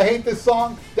much I hate this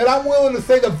song? That I'm willing to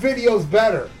say the video's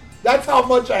better. That's how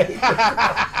much I hate this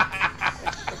song.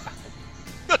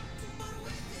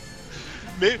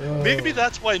 Maybe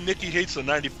that's why Nicky hates the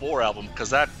 '94 album, because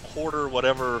that quarter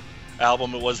whatever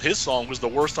album it was, his song was the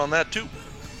worst on that too.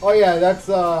 Oh yeah, that's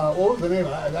what was the name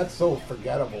of that? That's so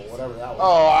forgettable. Whatever that was.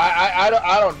 Oh,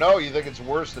 I don't know. You think it's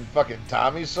worse than fucking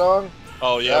Tommy's song?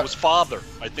 Oh yeah, it was Father.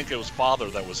 I think it was Father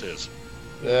that was his.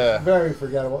 Yeah. Very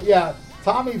forgettable. Yeah,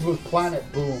 Tommy's was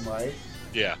Planet Boom, right?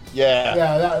 Yeah. Yeah.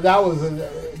 Yeah, that was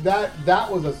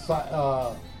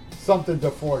a something to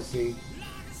foresee.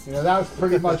 You know, that was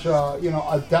pretty much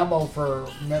a demo for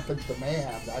Memphis to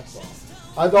Mayhem. That song.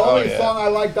 The only song I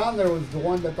liked on there was the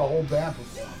one that the whole band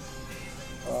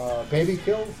performed. Baby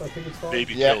Kills, I think it's called.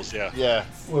 Baby Kills, yeah. Yeah.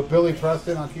 With Billy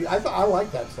Preston on key. I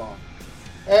like that song.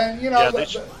 And you know,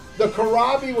 the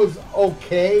Karabi was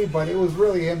okay, but it was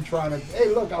really him trying to, hey,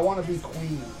 look, I want to be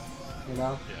Queen. You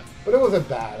know. Yeah. But it wasn't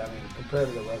bad. I mean, compared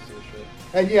to the rest of the shit.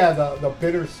 And yeah, the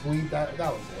bittersweet that was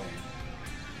lame.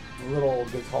 The little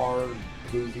guitar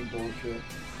bluesy bullshit.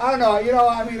 I don't know. You know,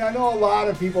 I mean, I know a lot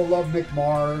of people love Mick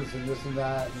Mars and this and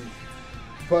that,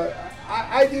 but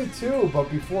I do too.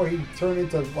 But before he turned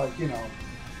into, like, you know,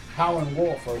 Howlin'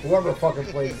 Wolf or whoever fucking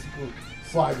plays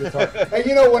slide guitar. And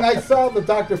you know, when I saw the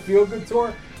Dr. Feelgood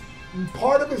tour,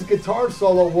 part of his guitar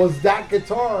solo was that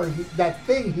guitar, that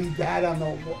thing he had on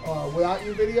the Without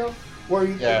You video, where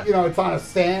he, you know, it's on a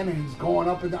stand and he's going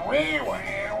up and down.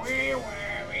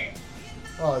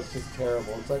 Oh, it's just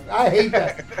terrible. It's like, I hate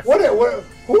that.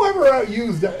 Whoever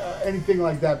used anything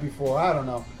like that before, I don't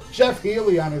know. Jeff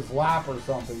Healey on his lap or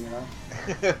something, you know.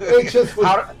 It just was,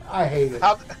 I hate it.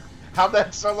 How'd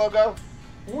that solo go?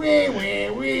 Wee,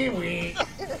 wee, wee, wee.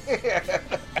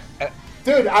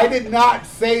 Dude, I did not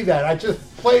say that. I just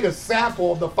played a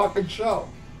sample of the fucking show.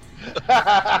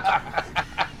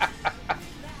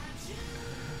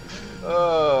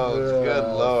 Oh, good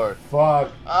Lord.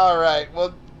 Fuck. All right.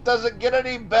 Well, does it get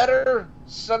any better?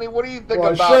 Sonny, what do you think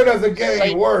Well, it about? sure doesn't get any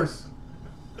same- worse.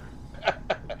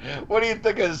 What do you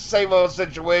think of the same old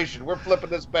situation? We're flipping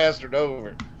this bastard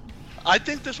over. I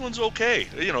think this one's okay.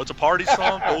 You know, it's a party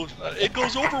song. It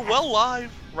goes over well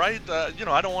live, right? You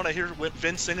know, I don't want to hear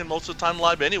Vince singing most of the time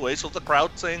live anyway, so the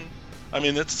crowd sing. I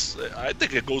mean, I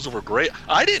think it goes over great.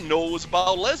 I didn't know it was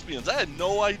about lesbians. I had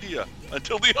no idea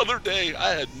until the other day.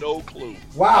 I had no clue.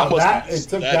 Wow, I must have it missed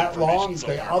took that that long. information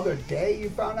The somewhere. other day you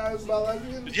found out it was about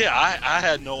lesbians? Yeah, I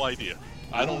had no idea.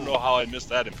 I don't know how I missed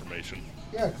that information.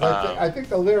 Yeah, 'cause I think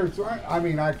the lyrics aren't. I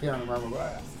mean, I can't remember, but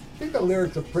I think the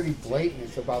lyrics are pretty blatant.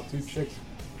 It's about two chicks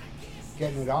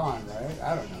getting it on, right?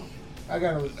 I don't know. I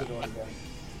gotta listen to it again.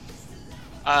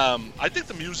 I think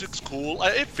the music's cool.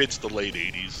 It fits the late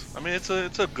 '80s. I mean, it's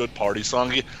a good party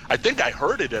song. I think I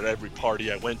heard it at every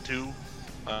party I went to,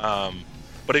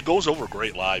 but it goes over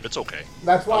great live. It's okay.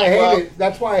 That's why I hated.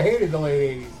 That's why I hated the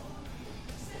late '80s.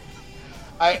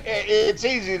 It's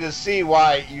easy to see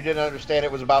why you didn't understand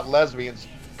it was about lesbians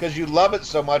because you love it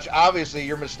so much. Obviously,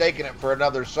 you're mistaking it for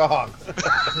another song.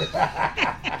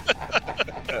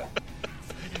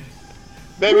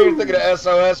 Maybe you're thinking of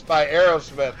SOS by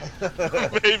Aerosmith.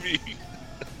 Maybe.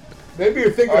 Maybe you're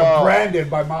thinking of Brandon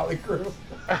by Motley Crue.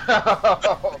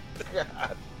 Oh,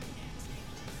 God.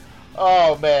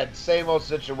 Oh, man. Same old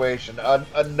situation.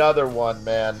 Another one,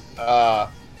 man.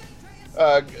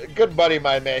 Good buddy of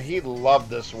mine, man. He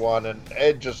loved this one, and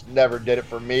it just never did it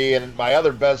for me. And my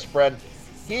other best friend,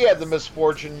 he had the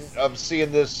misfortune of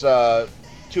seeing this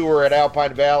tour at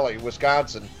Alpine Valley,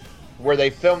 Wisconsin, where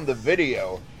they filmed the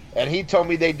video. And he told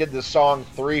me they did the song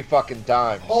 3 fucking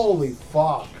times. Holy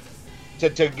fuck.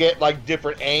 To get, like,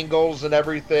 different angles and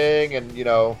everything and, you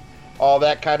know, all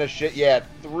that kind of shit. Yeah,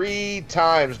 3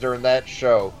 times during that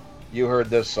show you heard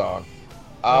this song.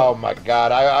 Oh, my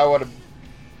God. I would have...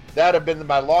 That would have been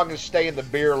my longest stay in the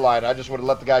beer line. I just would have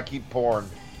let the guy keep pouring.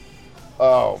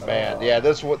 Oh, man. Yeah,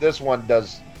 this one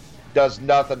does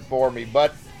nothing for me.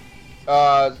 But...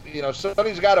 you know,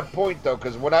 Sonny's got a point though,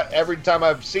 because every time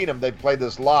I've seen him, they play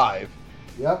this live,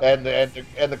 Yep. and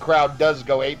the crowd does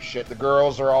go ape shit. The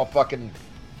girls are all fucking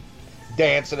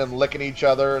dancing and licking each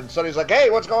other, and Sonny's like,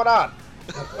 "Hey, what's going on?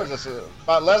 What is this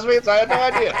about lesbians? I had no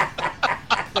idea."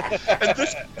 And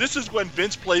this is when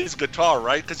Vince plays guitar,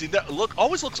 right? Because he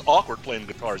always looks awkward playing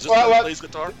guitar. Is this Well, when he plays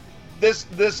guitar? This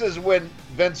is when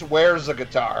Vince wears a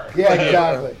guitar. Yeah,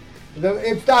 exactly.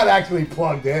 It's not actually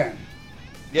plugged in.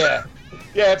 Yeah,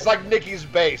 it's like Nicky's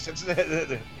bass. It's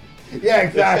Yeah,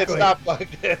 exactly. it's not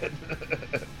plugged in.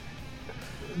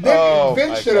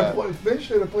 Vince should have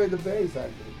played the bass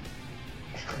actually.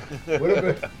 Would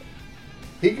have been.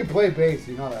 He could play bass,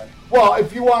 you know that. Well,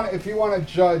 if you want to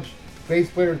judge bass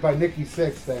players by Nicky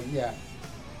Sixx, then yeah,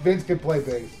 Vince can play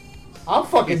bass. I'm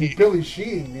fucking Billy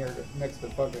Sheehan next to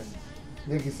fucking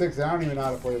Nicky Sixx. I don't even know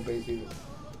how to play the bass either.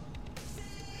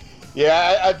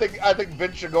 Yeah, I think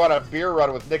Vince should go on a beer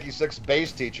run with Nicky Sixx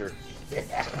bass teacher.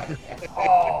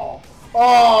 Oh.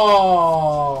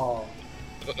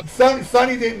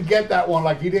 Sonny didn't get that one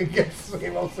like he didn't get the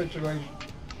same old situation.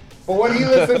 But when he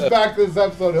listens back to this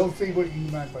episode, he'll see what you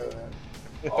meant by that.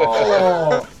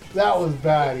 Oh, that was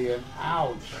bad, Ian.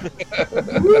 Ouch.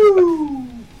 Woo.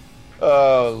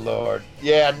 Oh, Lord.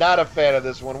 Yeah, not a fan of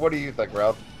this one. What do you think,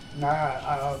 Ralph?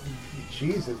 Nah,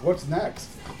 Jesus, what's next?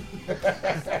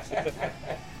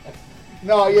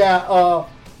 No, yeah.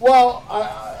 Well,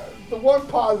 the one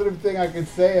positive thing I can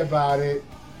say about it,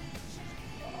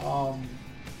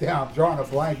 damn, I'm drawing a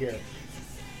blank here.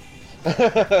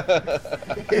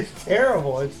 It's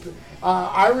terrible.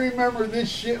 I remember this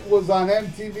shit was on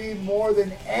MTV more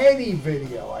than any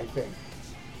video, I think,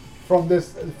 from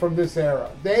this era.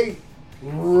 They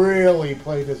really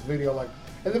played this video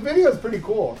and the video is pretty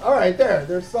cool. All right,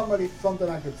 there's something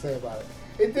I could say about it.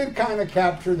 It did kind of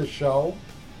capture the show,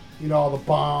 you know, all the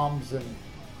bombs and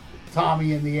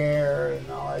Tommy in the air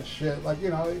and all that shit. Like, you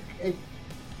know, it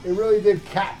really did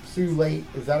capsulate.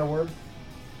 Is that a word?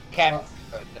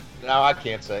 No, I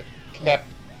can't say.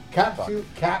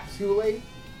 Capsulate?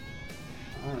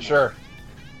 I don't know. Sure.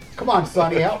 Come on,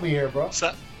 Sonny, help me here, bro.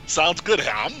 Sounds good.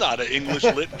 I'm not an English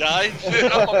lit guy.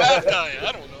 I'm a math guy.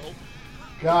 I don't know.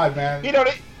 God, man. You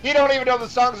don't even know the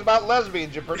songs about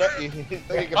lesbians. You think you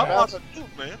can I'm pronounce on it?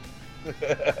 man.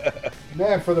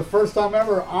 Man, for the first time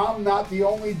ever, I'm not the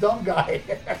only dumb guy.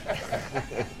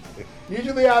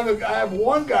 Usually I have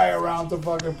one guy around to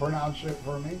fucking pronounce shit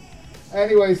for me.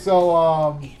 Anyway,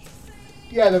 so,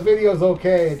 yeah, the video's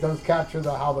okay. It does capture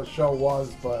how the show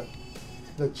was, but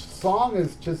the song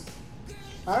is just,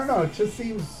 I don't know, it just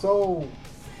seems so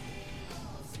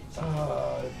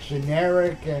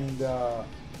generic and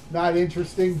not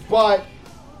interesting. But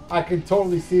I can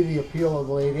totally see the appeal of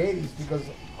the late 80s because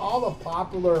all the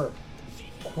popular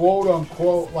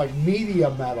quote-unquote like media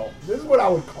metal. This is what I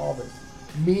would call this.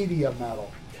 Media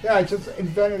metal. Yeah, I just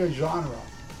invented a genre.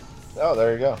 Oh,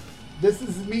 there you go. This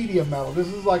is media metal. This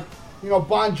is like,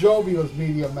 Bon Jovi was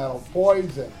media metal,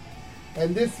 Poison.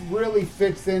 And this really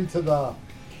fits into the,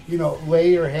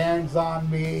 lay your hands on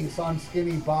me, Son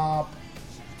Skinny Bop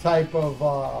type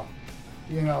of,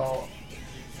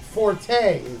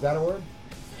 forte. Is that a word?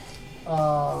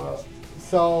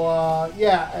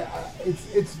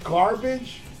 It's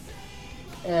garbage.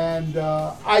 And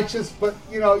but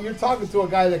you're talking to a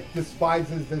guy that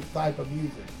despises this type of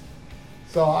music.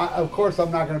 So, of course, I'm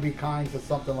not going to be kind to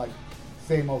something like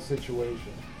Same Old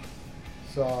Situation.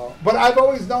 So, but I've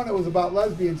always known it was about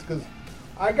lesbians because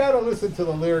I got to listen to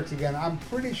the lyrics again. I'm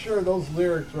pretty sure those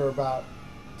lyrics were about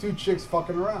two chicks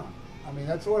fucking around. I mean,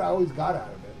 that's what I always got out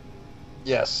of it.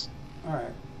 Yes. All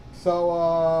right.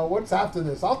 So, what's after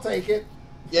this? I'll take it.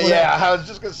 Yeah. I was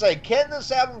just going to say, can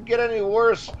this album get any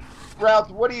worse?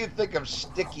 Ralph, what do you think of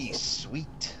Sticky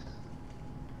Sweet?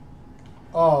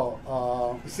 See,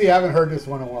 I haven't heard this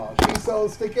one in a while. She's so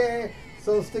sticky,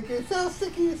 so sticky, so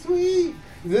sticky, sweet.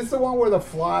 Is this the one where the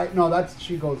fly? No, that's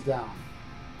She Goes Down.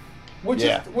 Which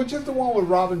is the one with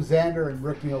Robin Zander and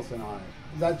Rick Nielsen on it?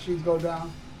 Is that She Goes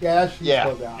Down? Yeah, that's She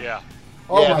Goes Down. Yeah.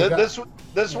 Oh my God.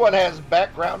 This one has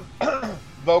background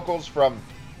vocals from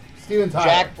Steven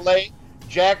Tyler.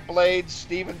 Jack Blade,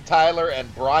 Steven Tyler,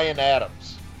 and Bryan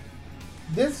Adams.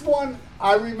 This one,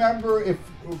 I remember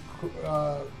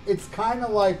it's kind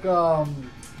of like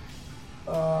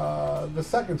the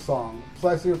second song,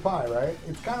 Slice of Your Pie, right?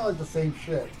 It's kind of like the same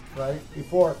shit, right?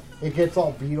 Before it gets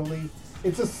all Beatle-y.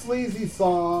 It's a sleazy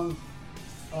song.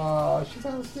 She's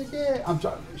on a sticky. I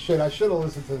should have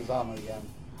listened to this album again.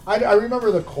 I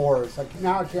remember the chorus.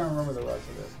 Now I can't remember the rest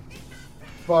of it.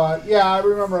 But yeah, I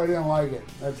remember I didn't like it.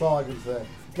 That's all I can say.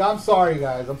 I'm sorry,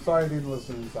 guys. I'm sorry I didn't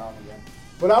listen to this album again.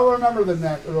 But I'll remember the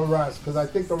rest because I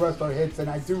think the rest are hits, and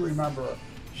I do remember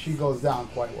She Goes Down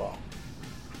quite well.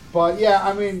 But yeah,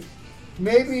 I mean,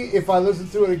 maybe if I listen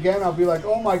to it again, I'll be like,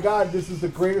 oh my God, this is the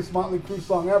greatest Motley Crue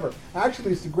song ever.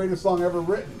 Actually, it's the greatest song ever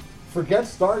written. Forget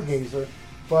Stargazer,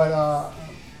 but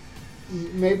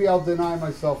maybe I'll deny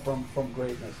myself from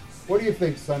greatness. What do you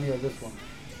think, Sonny, of this one?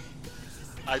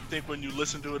 I think when you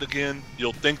listen to it again,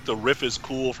 you'll think the riff is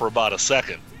cool for about a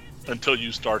second until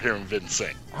you start hearing Vince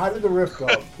sing. How did the riff go?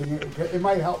 It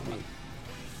might help me.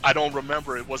 I don't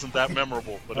remember. It wasn't that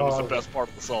memorable, but it was the best part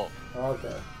of the song.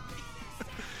 Okay.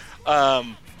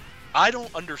 I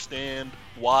don't understand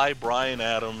why Bryan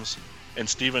Adams and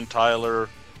Steven Tyler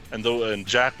and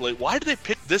Jack Blade, why do they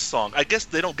pick this song? I guess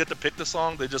they don't get to pick the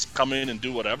song. They just come in and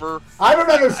do whatever. I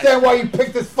don't understand why you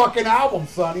picked this fucking album,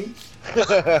 Sonny.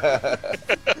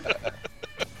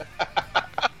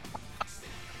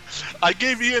 I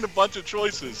gave Ian a bunch of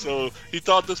choices, so he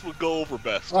thought this would go over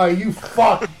best. Oh, you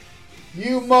fuck.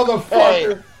 You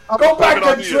motherfucker. Hey, go back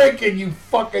to drinking, you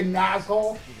fucking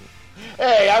asshole.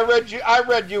 Hey, I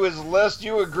read you his list.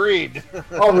 You agreed.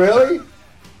 Oh, really?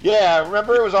 Yeah,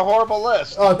 remember it was a horrible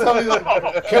list. Oh, tell me,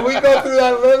 can we go through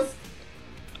that list?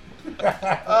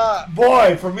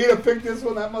 Boy, for me to pick this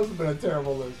one, that must have been a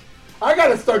terrible list. I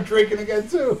gotta start drinking again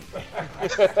too.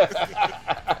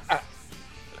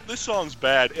 This song's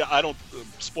bad. I don't.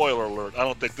 Spoiler alert! I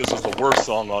don't think this is the worst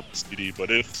song on the CD, but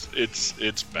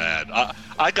it's bad.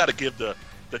 I gotta give the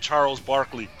Charles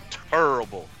Barkley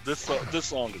terrible. This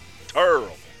song is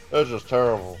terrible. This is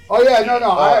terrible. Oh yeah, no,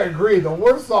 I agree. The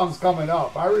worst song's coming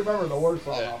up. I remember the worst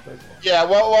song off this one. Yeah,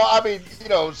 well, I mean,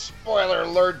 spoiler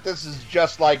alert. This is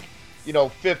just like,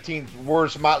 15th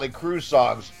worst Motley Crue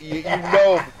songs.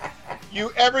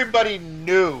 Everybody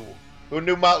who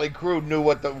knew Motley Crue knew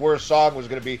what the worst song was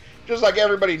going to be. Just like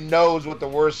everybody knows what the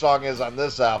worst song is on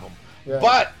this album. Yeah.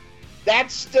 But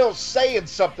that's still saying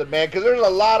something, man, because there's a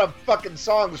lot of fucking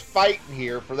songs fighting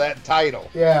here for that title.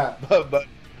 Yeah.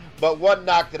 But one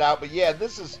knocked it out. But yeah,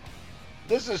 this is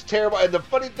terrible. And the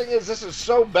funny thing is, this is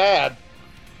so bad.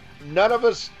 None of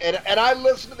us, and I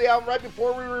listened to the album right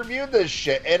before we reviewed this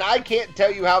shit, and I can't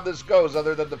tell you how this goes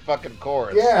other than the fucking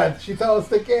chorus. Yeah, she tells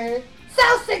sticky,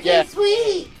 so sticky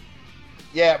sweet.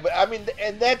 Yeah, but I mean,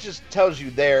 and that just tells you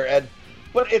there.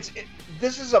 But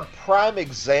this is a prime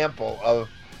example of,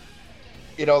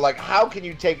 like, how can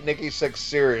you take Nikki Sixx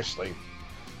seriously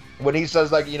when he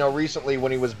says, like, recently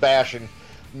when he was bashing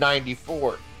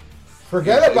 94.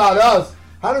 Forget about us.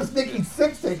 How does Nikki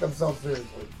Sixx take himself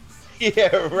seriously?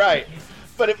 Yeah, right.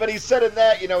 But he said in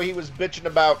that, he was bitching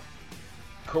about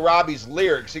Corabi's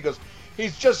lyrics. He goes,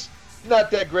 he's just not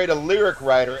that great a lyric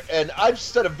writer, and I've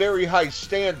set a very high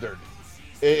standard.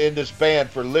 in this band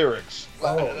for lyrics.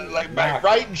 Oh, Like by Mac.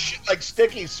 writing shit like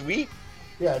Sticky Sweet.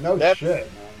 Yeah, no That- shit,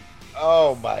 man.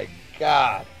 Oh my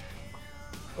God.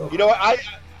 Ugh. You know,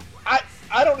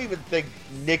 I don't even think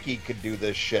Nicky could do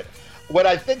this shit. What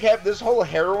I think have this whole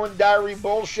heroin diary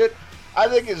bullshit, I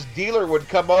think his dealer would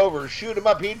come over, shoot him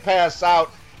up, he'd pass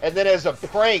out, and then as a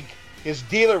prank, his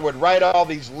dealer would write all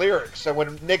these lyrics. And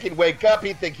when Nicky'd wake up,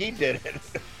 he'd think he did it.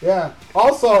 Yeah.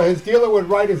 Also, his dealer would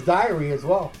write his diary as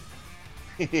well.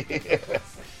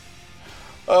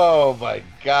 Oh my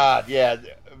God, yeah.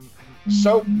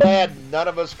 So bad none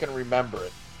of us can remember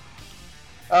it.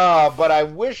 But I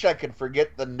wish I could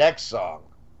forget the next song.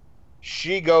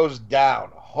 She Goes Down.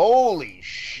 Holy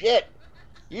shit.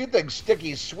 You think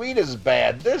Sticky Sweet is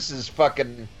bad. This is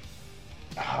fucking...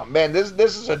 Oh man, this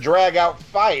is a drag out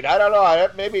fight. I don't know.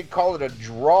 I'd maybe call it a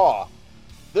draw.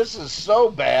 This is so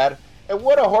bad. And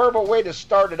what a horrible way to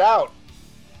start it out.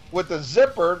 With the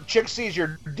zipper, chick sees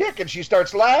your dick and she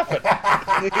starts laughing.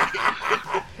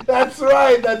 That's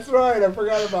right. That's right. I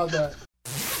forgot about that.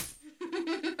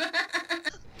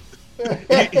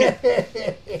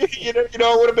 you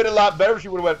know, it would have been a lot better if she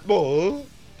would have went, "Bull."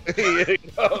 you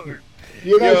know,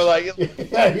 You know, like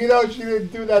yeah, you know, she didn't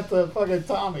do that to fucking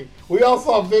Tommy. We all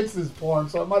saw Vince's porn,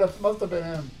 so it must have been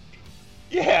him.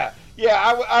 yeah.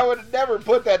 I would have never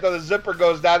put that though. The zipper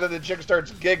goes down and the chick starts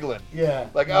giggling. Yeah.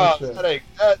 Like, no oh, shit. that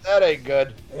ain't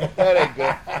good. That ain't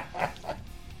good.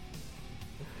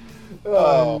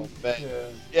 Oh man,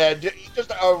 yeah,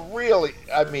 just a really.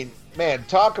 I mean, man,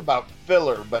 talk about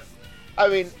filler. But I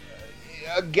mean,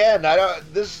 again, I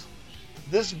don't. This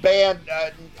band,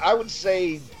 I would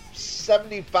say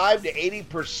 75 to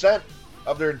 80%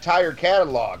 of their entire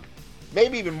catalog,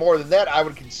 maybe even more than that, I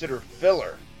would consider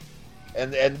filler.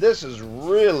 And this is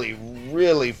really,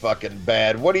 really fucking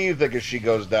bad. What do you think as She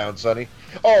Goes Down, Sonny?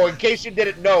 Oh, in case you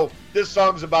didn't know, this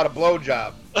song's about a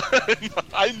blowjob.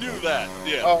 I knew that.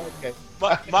 Yeah. Oh, okay.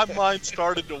 My mind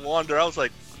started to wander. I was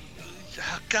like,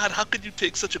 God, how could you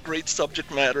take such a great subject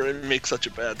matter and make such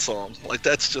a bad song? Like,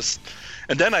 that's just...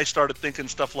 And then I started thinking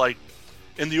stuff like,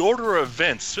 in the order of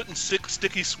events, shouldn't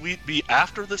Sticky Sweet be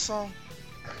after this song?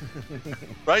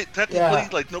 Right? Technically, Yeah.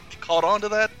 like, nobody caught on to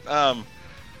that.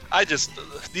 I just...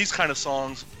 these kind of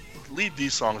songs, leave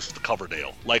these songs to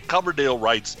Coverdale. Like, Coverdale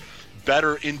writes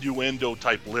better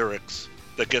innuendo-type lyrics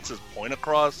that gets his point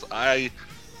across. I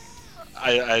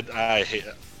hate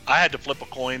it. I had to flip a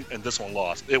coin, and this one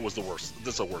lost. It was the worst.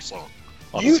 This is the worst song.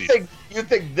 on the You season.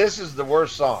 think this is the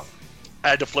worst song? I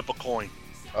had to flip a coin.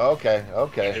 Okay.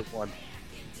 It won.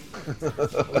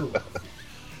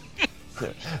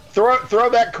 Throw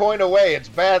that coin away. It's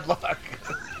bad luck.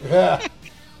 Yeah.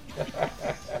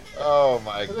 Oh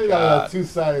my I think that was God. a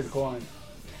two-sided coin.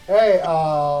 Hey,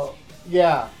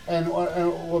 yeah, and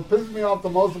what pisses me off the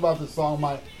most about this song,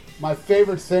 my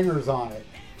favorite singer's on it,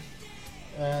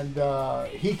 and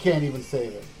he can't even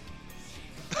save it.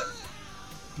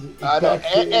 I know,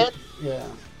 and- yeah.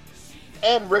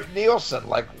 And Rick Nielsen,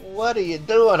 like, what are you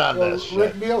doing on Well, this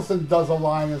Rick shit? Nielsen does a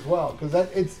line as well, because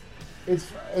it's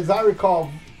as I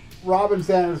recall, Robin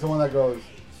Sanders is the one that goes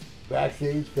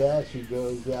backstage pass. She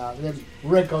goes down, and then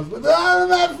Rick goes, "With all of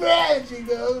my friends, she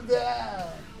goes down."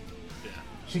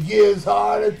 She gives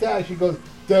heart attack. She goes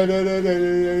da da da da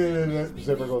da da.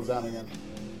 Zipper goes down again.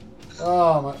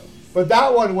 Oh my! But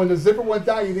that one, when the zipper went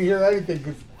down, you didn't hear anything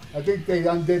because I think they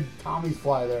undid Tommy's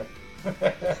fly there.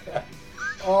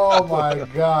 Oh my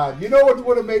God! You know what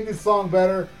would have made this song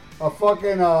better? A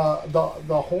fucking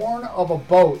the horn of a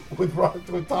boat with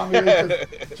Tommy Lee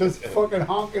just fucking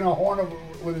honking a horn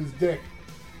with his dick.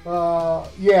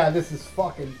 Yeah, this is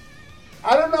fucking.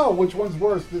 I don't know which one's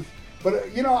worse.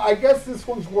 But you know, I guess this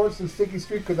one's worse than Sticky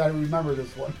Street because I remember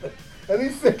this one. At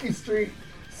least Sticky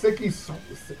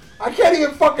I can't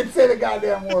even fucking say the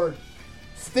goddamn word.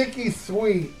 Sticky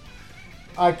Sweet.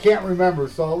 I can't remember,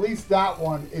 so at least that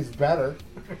one is better,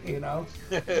 you know?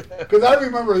 Because I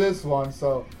remember this one,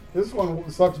 so this one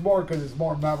sucks more because it's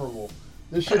more memorable.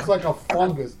 This shit's like a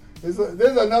fungus. There's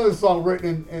another song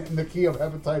written in the key of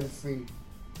Hepatitis C.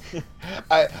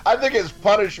 I think as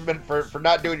punishment for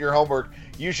not doing your homework,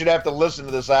 you should have to listen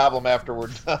to this album after we're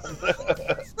done.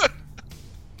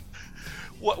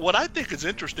 What I think is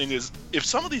interesting is if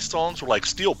some of these songs were like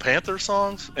Steel Panther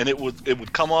songs and it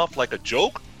would come off like a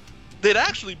joke, they'd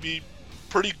actually be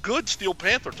pretty good Steel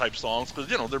Panther type songs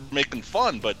because, you know, they're making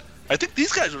fun. But I think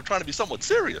these guys are trying to be somewhat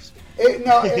serious.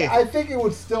 I think it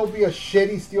would still be a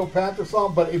shitty Steel Panther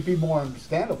song, but it'd be more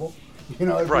understandable. You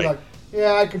know, it'd Right. be like,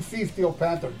 yeah, I can see Steel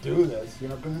Panther do this, you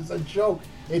know, because it's a joke.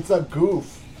 It's a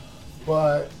goof.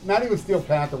 But not even Steel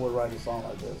Panther would write a song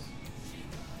like this.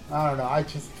 I don't know. I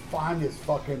just find this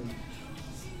fucking...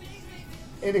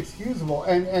 inexcusable,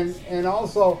 and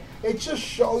also it just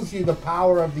shows you the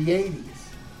power of the '80s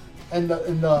and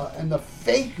the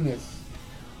fakeness.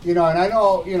 You know, and I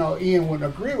know, you know, Ian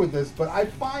wouldn't agree with this, but I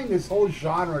find this whole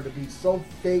genre to be so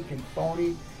fake and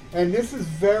phony. And this is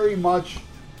very much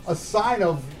a sign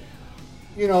of,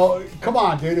 you know, come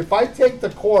on, dude. If I take the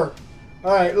court,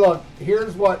 all right, look,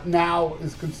 here's what now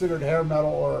is considered hair metal,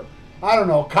 or, I don't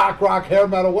know, cock rock, hair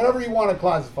metal, whatever you want to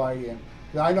classify Ian.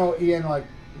 I know Ian, like,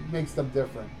 makes them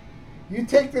different. You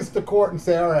take this to court and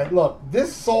say, all right, look,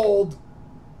 this sold,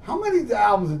 how many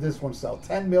albums did this one sell?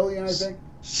 10 million, I think?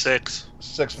 6.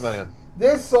 6 million.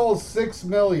 This sold 6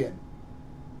 million,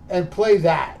 and play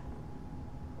that,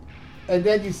 and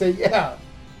then you say, yeah,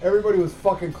 everybody was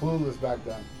fucking clueless back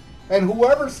then, and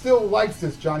whoever still likes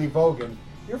this Johnny Vogan,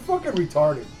 you're fucking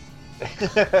retarded.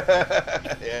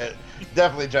 Yeah,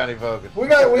 definitely Johnny Vogan. We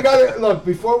got to look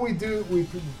before we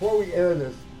air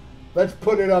this. Let's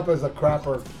put it up as a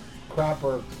crapper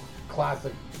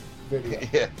classic video.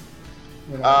 Yeah.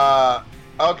 You know?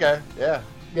 Okay. Yeah.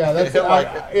 Yeah, that's He'll like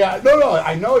it. yeah. No,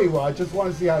 I know he will. I just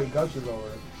want to see how he gushes over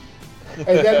it.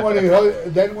 And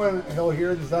then when he'll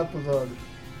hear this episode,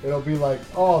 it'll be like,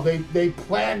 oh, they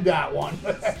planned that one.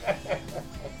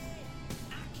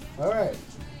 All right,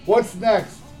 what's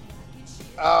next?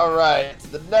 All right.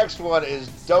 The next one is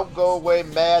 "Don't Go Away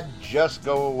Mad, Just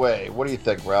Go Away." What do you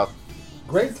think, Ralph?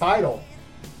 Great title.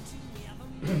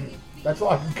 That's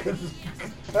all.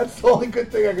 That's the only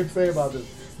good thing I can say about this.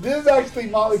 This is actually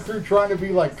Motley Crue trying to be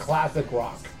like classic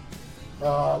rock.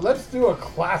 Let's do a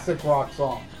classic rock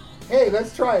song. Hey,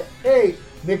 let's try it. Hey,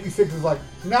 Nikki Sixx is like,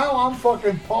 now I'm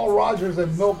fucking Paul Rogers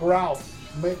and Mick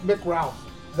Rouse.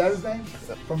 Is that his name?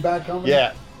 From Bad Company?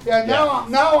 Yeah. Yeah,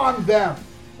 now I'm them.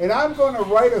 And I'm going to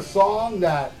write a song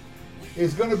that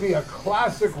is going to be a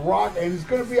classic rock, and it's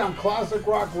going to be on classic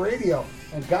rock radio.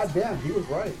 And goddamn, he was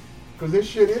right. Because this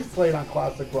shit is played on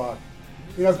classic rock.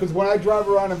 You know, because when I drive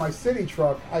around in my city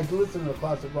truck, I listen to a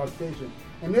classic rock station.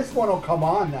 And this one will come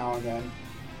on now and then.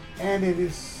 And it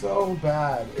is so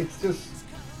bad. It's just,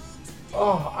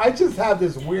 oh, I just have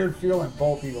this weird feeling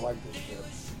both of you like this shit.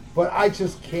 But I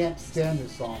just can't stand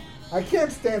this song. I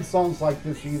can't stand songs like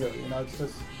this either. You know, it's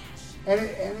just, and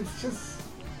it's just,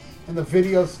 and the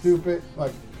video's stupid.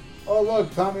 Like, oh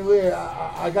look, Tommy Lee,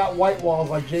 I got white walls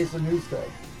like Jason Newsted.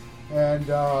 And,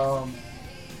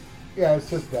 yeah, it's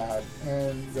just bad.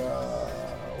 And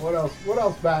what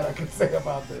else bad I can say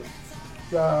about this?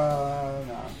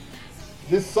 No.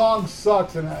 This song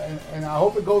sucks, and I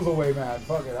hope it goes away, man.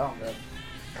 Fuck it, I don't care.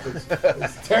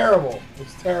 It's terrible.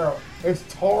 It's terrible.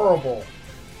 It's horrible.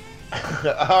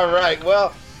 All right.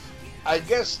 Well, I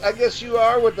guess you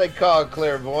are what they call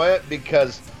clairvoyant,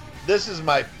 because this is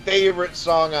my favorite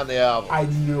song on the album. I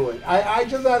knew it. I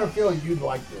just had a feeling you'd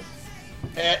like this.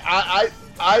 And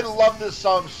I love this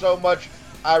song so much,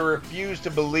 I refuse to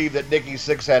believe that Nikki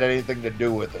Sixx had anything to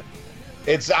do with it.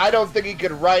 I don't think he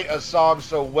could write a song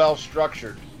so well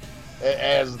structured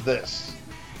as this.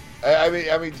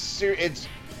 It's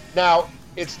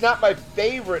not my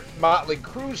favorite Motley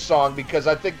Crue song, because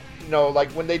I think, you know,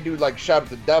 like when they do like Shout at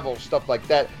the Devil, stuff like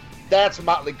that, that's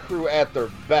Motley Crue at their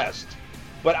best.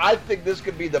 But I think this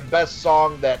could be the best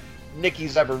song that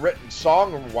Nicky's ever written,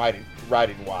 songwriting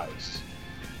wise.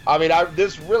 I mean,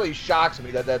 this really shocks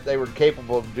me that they were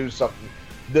capable of doing something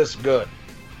this good.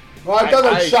 Well, it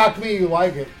doesn't shock me you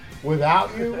like it.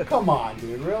 Without you? Come on,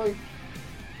 dude. Really?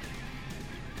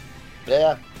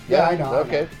 Yeah. Yeah, I know.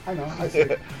 Okay. I know.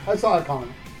 I saw it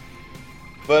coming.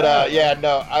 But I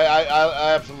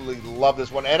absolutely love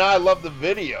this one, and I love the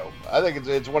video. I think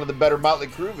it's one of the better Motley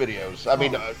Crue videos. I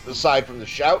mean, aside from the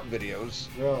Shout videos.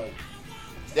 Really?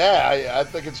 Yeah, I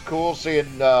think it's cool seeing,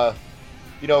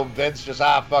 Vince just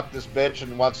fuck this bitch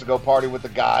and wants to go party with the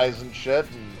guys and shit.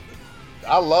 And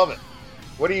I love it.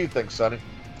 What do you think, Sonny?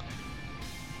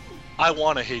 I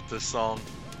want to hate this song,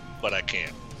 but I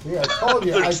can't. Yeah, I told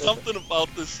you. There's something about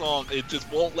this song, it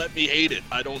just won't let me hate it.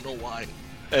 I don't know why.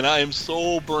 And I am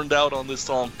so burned out on this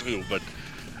song too. But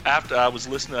after I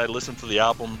listened to the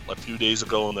album a few days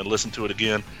ago and then listened to it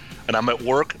again. And I'm at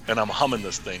work and I'm humming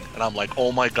this thing. And I'm like,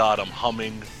 oh my God, I'm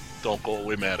humming Don't Go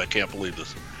Away Mad. I can't believe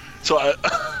this. So I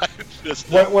just...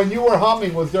 When you were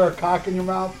humming, was there a cock in your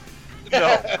mouth?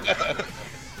 No.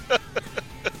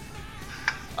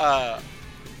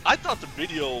 I thought the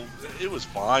video, it was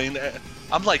fine.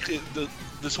 I'm like,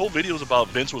 this whole video is about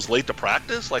Vince was late to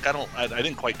practice. Like, I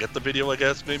didn't quite get the video, I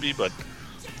guess, maybe. But,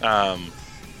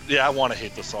 yeah, I want to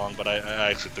hate the song, but I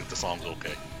actually think the song's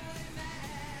okay.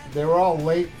 They were all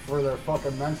late for their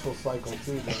fucking menstrual cycle,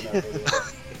 too, during that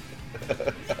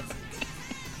video.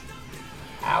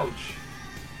 Ouch.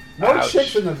 No Ouch.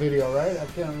 chicks in the video, right? I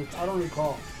don't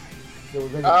recall. There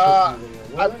was any Uh, chicks in the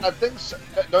video. Was there? I think so.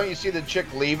 Don't you see the chick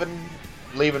leaving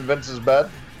Vince's bed?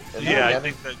 In the Yeah, I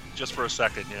beginning? think that just for a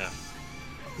second, yeah.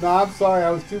 No, I'm sorry.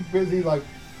 I was too busy like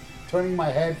turning my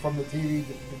head from the TV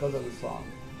because of the song.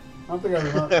 I don't think I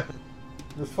remember.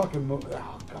 This fucking movie.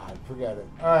 Oh God, forget it.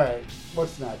 All right,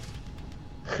 what's next?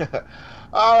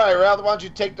 All right, Ralph, why don't you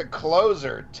take the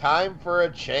closer? Time for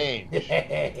a change.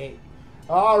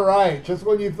 All right, just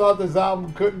when you thought this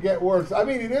album couldn't get worse. I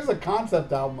mean, it is a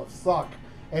concept album of suck,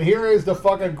 and here is the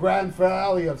fucking grand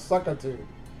finale of suckitude.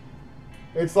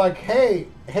 It's like, hey,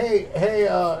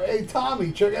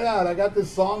 Tommy, check it out. I got this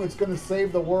song. It's gonna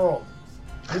save the world.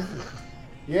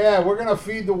 Yeah, we're gonna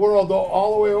feed the world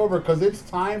all the way over because it's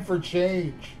time for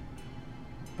change.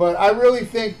 But I really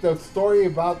think the story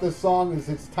about this song is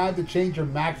it's time to change your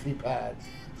maxi pads.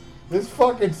 This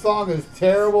fucking song is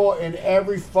terrible in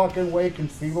every fucking way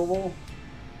conceivable.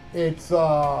 It's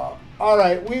all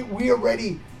right. We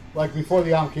already, like, before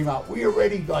the album came out, we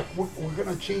already like we're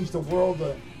gonna change the world.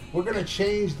 We're gonna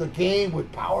change the game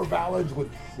with power ballads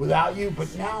without you.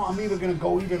 But now I'm even gonna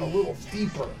go even a little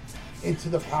deeper into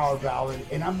the power ballad,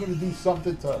 and I'm gonna do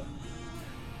something to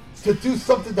do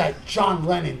something that John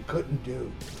Lennon couldn't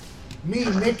do. Me,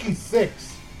 Nikki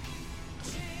Sixx.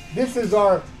 This is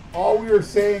our All We Are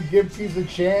Saying, Give Peace a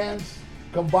Chance,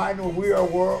 combined with We Are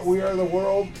the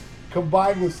World,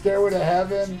 combined with Stairway to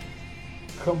Heaven,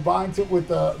 combined with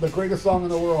the greatest song in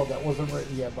the world that wasn't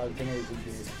written yet by Tenacious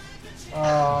D.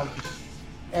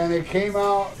 And it came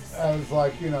out as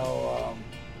like,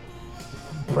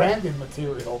 Brandon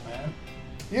material, man.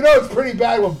 You know it's pretty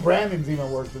bad when Brandon's even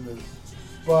worse than this.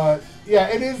 But yeah,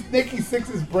 it is Nikki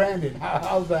Sixx's Brandon.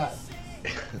 How's that?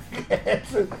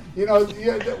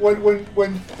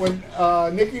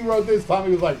 When Nikki wrote this,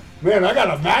 Tommy was like, "Man, I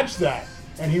gotta match that,"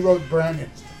 and he wrote Brandon.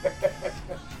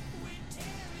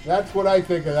 That's what I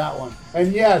think of that one.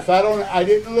 And yes, I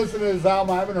didn't listen to this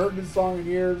album. I haven't heard this song in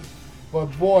years. But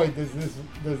boy, does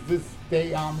this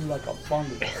stay on me like a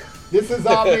fungus. This is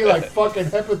on me like fucking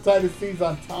hepatitis C's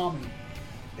on Tommy.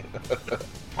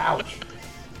 Ouch.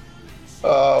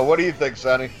 What do you think,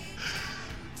 Sonny?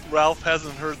 Ralph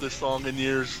hasn't heard this song in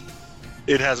years.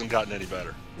 It hasn't gotten any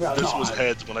better. Yeah, This no, was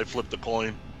heads when I flipped the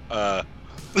coin.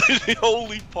 The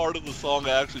only part of the song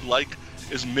I actually like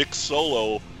is Mick's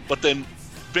solo, but then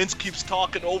Vince keeps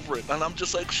talking over it, and I'm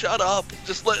just like, shut up.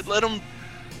 Just let him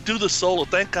do the solo.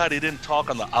 Thank God he didn't talk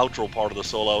on the outro part of the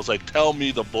solo. I was like, tell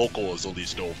me the vocal is at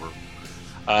least over.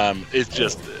 It's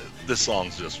just, this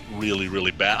song's just really,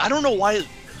 really bad. I don't know why it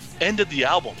ended the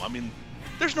album. I mean,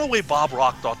 there's no way Bob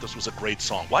Rock thought this was a great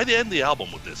song. Why'd they end the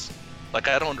album with this? Like,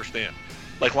 I don't understand.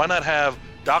 Like, why not have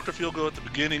Dr. Feelgood at the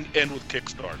beginning, end with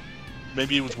Kickstart?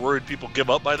 Maybe he was worried people give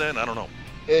up by then? I don't know.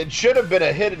 It should have been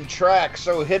a hidden track,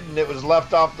 so hidden it was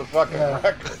left off the fucking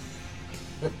record.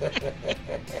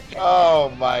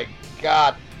 Oh my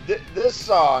God. This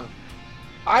song,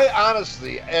 I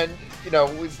honestly, and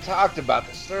we've talked about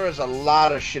this, there is a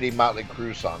lot of shitty Motley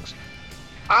Crue songs.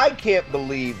 I can't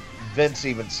believe Vince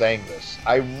even sang this.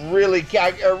 I really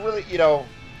can't. I really,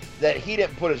 that he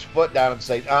didn't put his foot down and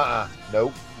say,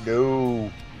 nope,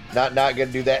 no, not gonna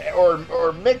do that, or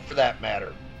Mick for that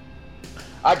matter.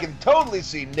 I can totally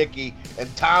see Nikki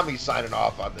and Tommy signing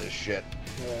off on this shit.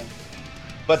 Yeah.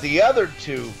 But the other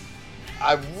two,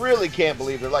 I really can't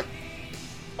believe they're like,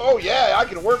 oh yeah, I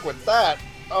can work with that.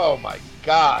 Oh my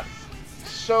God,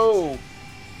 so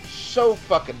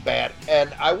fucking bad.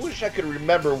 And I wish I could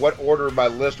remember what order my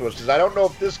list was, because I don't know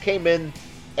if this came in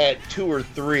at 2 or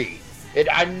 3.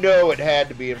 I know it had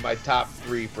to be in my top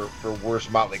 3 for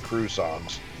worst Motley Crue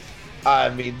songs. I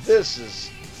mean, this is,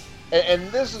 and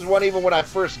this is one even when I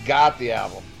first got the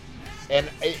album, and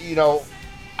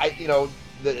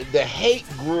the hate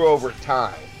grew over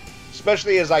time,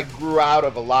 especially as I grew out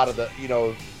of a lot of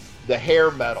the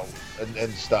hair metal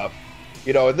and stuff.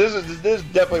 And this is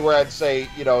definitely where I'd say,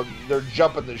 they're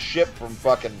jumping the ship from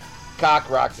fucking cock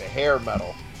rock to hair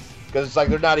metal, because it's like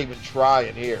they're not even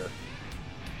trying here.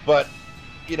 But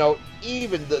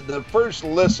even the first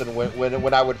listen,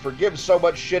 when I would forgive so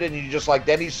much shit, and you just liked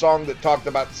any song that talked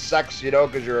about sex,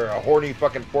 because you're a horny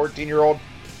fucking 14-year-old,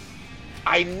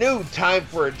 I knew Time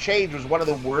for a Change was one of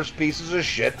the worst pieces of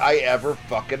shit I ever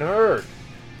fucking heard.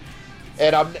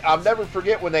 And I'll never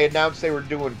forget when they announced they were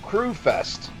doing Crue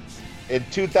Fest in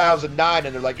 2009,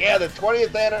 and they're like, yeah, the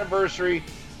 20th anniversary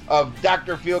of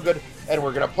Dr. Feelgood, and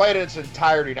we're going to play it in its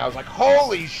entirety. And I was like,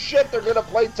 holy shit, they're going to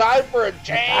play Time for a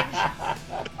Change?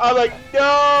 I'm like,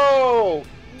 no,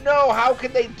 how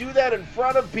can they do that in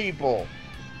front of people?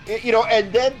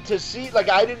 And then to see, like,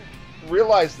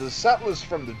 realize the set list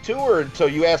from the tour until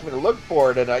you asked me to look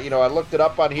for it, and I looked it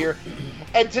up on here,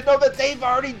 and to know that they've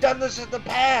already done this in the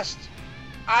past,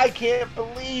 I can't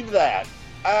believe that.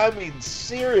 I mean,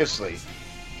 seriously.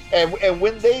 And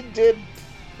when they did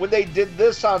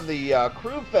this on the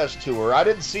Crew Fest tour, I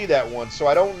didn't see that one, so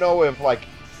I don't know if like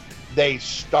they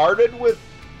started with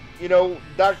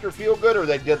Dr. Feelgood, or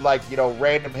they did like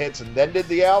random hits and then did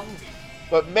the album.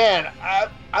 But man,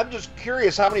 I'm just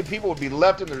curious how many people would be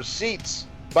left in their seats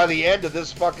by the end of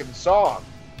this fucking song.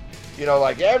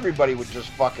 Like everybody would just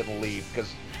fucking leave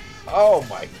because, oh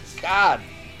my God.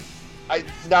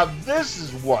 Now this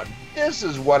is one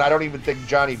I don't even think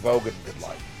Johnny Bogan could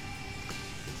like.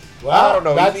 Well, I don't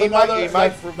know. That's He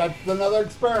that's another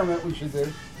experiment we should do.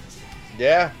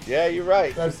 Yeah, you're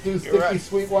right. Let's do You're Sticky right.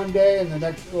 Sweet one day, and the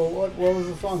next. Well, what was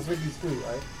the song? Sticky Sweet,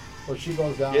 right? Where she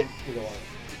goes down. Yeah. Either one.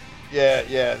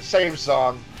 Yeah, same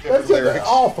song, Let's different do lyrics.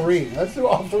 all three. Let's do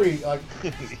all three, like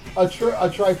a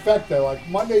trifecta, like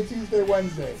Monday, Tuesday,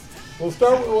 Wednesday. We'll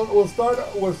start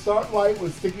light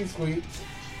with Sticky Sweet.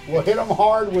 We'll hit them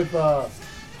hard with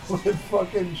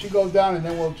fucking She Goes Down, and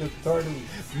then we'll just start and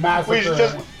massacre. We should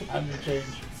just- time to change.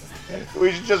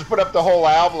 We should just put up the whole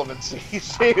album and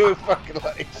see who fucking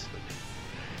likes it.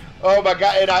 Oh my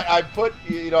God! And I put,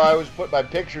 I always put my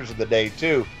pictures of the day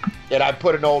too, and I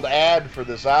put an old ad for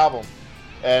this album,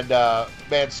 and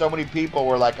man, so many people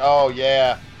were like, "Oh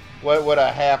yeah, what a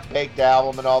half-baked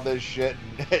album and all this shit."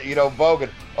 And,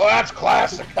 Bogan, oh that's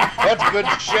classic, that's good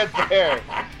shit there.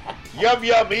 Yum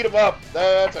yum, eat 'em up.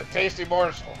 That's a tasty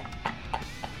morsel.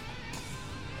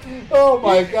 Oh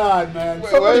my God, man!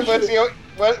 What's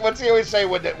he always say?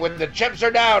 When the chips are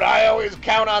down, I always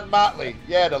count on Motley.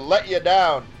 Yeah, to let you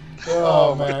down.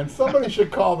 Oh man, somebody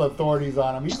should call the authorities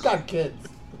on him. He's got kids.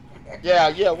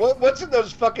 Yeah. What's in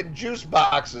those fucking juice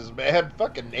boxes, man?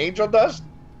 Fucking angel dust?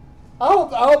 I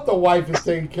hope the wife is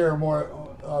taking care of more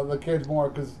the kids more,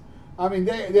 because I mean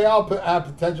they all have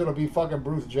potential to be fucking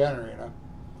Bruce Jenner,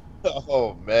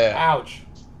 Oh man. Ouch.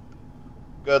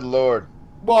 Good Lord.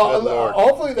 Well, Good Lord.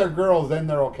 hopefully they're girls, then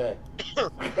they're okay.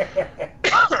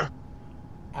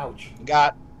 Ouch.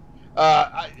 Got.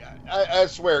 I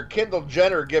swear, Kendall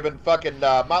Jenner giving fucking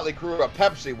Motley Crue a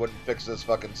Pepsi wouldn't fix this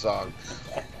fucking song.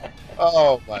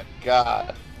 Oh my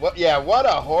God. What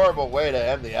a horrible way to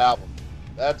end the album.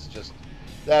 That's just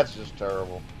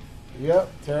terrible. Yep,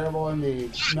 terrible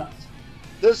indeed. No,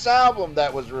 This album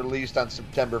that was released on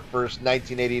September 1st,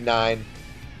 1989,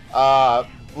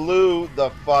 blew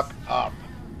the fuck up.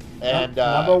 And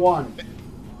number one.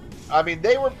 I mean,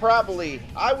 they were probably,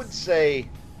 I would say,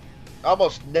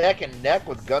 almost neck and neck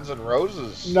with Guns N'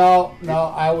 Roses. No,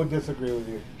 I would disagree with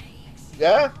you.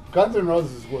 Yeah? Guns N'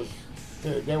 Roses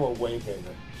dude, they were way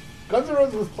bigger. Guns N'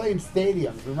 Roses was playing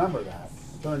stadiums, remember that,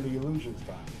 during the Illusions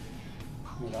time.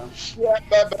 Yeah,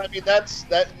 but I mean,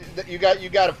 that you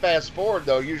got to fast forward,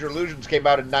 though. Use Your Illusions came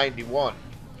out in 91.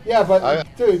 Yeah, but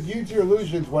dude, Use Your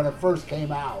Illusions, when it first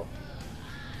came out,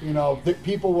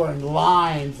 people were in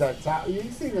lines at town.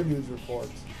 You've seen the news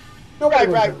reports. Nobody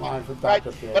was in line for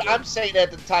Dr. Phil. But I'm saying at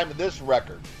the time of this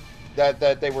record that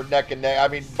they were neck and neck. I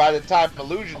mean, by the time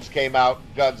Illusions came out,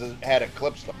 Guns had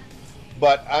eclipsed them.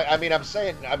 But I'm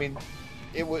saying,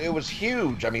 it was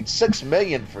huge. I mean, 6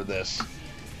 million for this.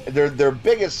 Their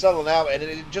biggest selling album, and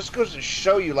it just goes to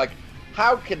show you, like,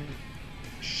 how can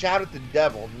Shout at the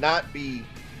Devil not be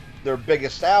their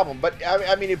biggest album? But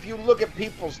I mean, if you look at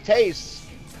people's tastes,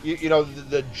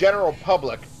 the general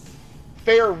public,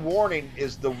 Fair Warning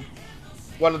is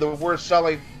one of the worst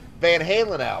selling Van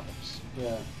Halen albums.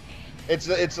 Yeah. It's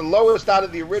the lowest out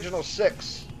of the original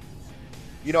 6.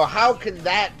 How can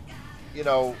that?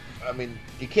 I mean,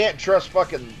 you can't trust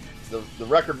fucking the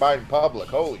record buying public.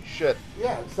 Holy shit.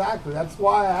 Yeah, exactly. That's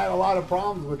why I had a lot of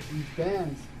problems with these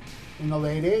bands in the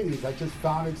late 80s. I just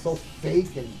found it so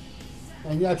fake,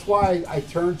 and that's why I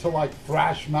turned to like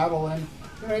thrash metal and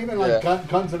even like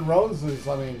Guns N' Roses.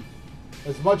 I mean,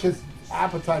 as much as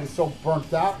Appetite is so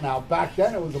burnt out now, back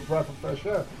then it was a breath of fresh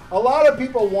air. A lot of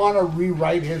people want to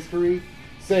rewrite history,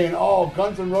 saying, "Oh,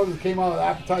 Guns N' Roses came out with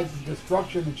Appetite to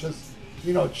Destruction and just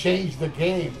changed the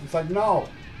game." It's like, no.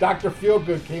 Dr.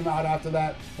 Feelgood came out after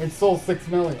that and sold 6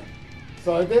 million.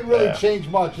 So it didn't really change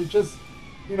much. It just,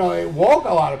 it woke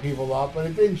a lot of people up, but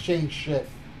it didn't change shit.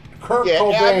 Kurt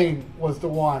Cobain was the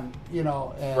one, and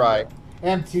right.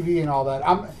 MTV and all that.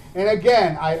 And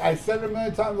again, I said it a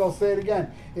million times, I'll say it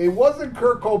again. It wasn't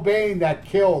Kurt Cobain that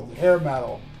killed hair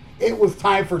metal. It was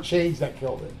Time for Change that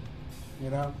killed it,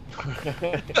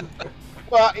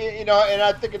 Well, and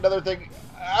I think another thing,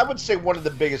 I would say one of the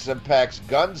biggest impacts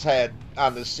Guns had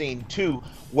on the scene too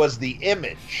was the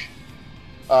image.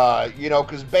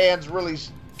 Because bands really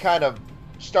kind of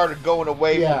started going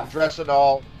away Yeah. from dressing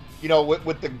all,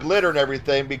 with the glitter and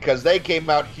everything, because they came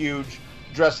out huge,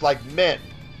 dressed like men.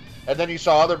 And then you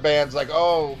saw other bands like,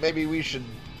 oh, maybe we should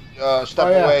step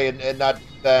away and not do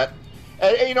that.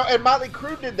 And Motley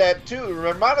Crue did that too.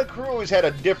 Remember, Motley Crue always had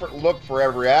a different look for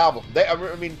every album.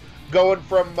 Going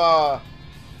from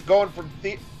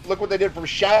look what they did from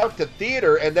Shout to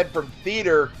Theater, and then from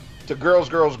Theater to Girls,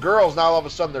 Girls, Girls. Now all of a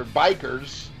sudden they're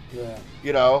bikers.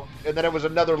 Yeah. And then it was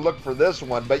another look for this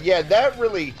one. But yeah, that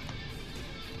really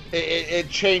it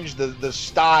changed the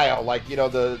style. Like,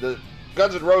 the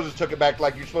Guns N' Roses took it back.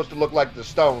 Like, you're supposed to look like the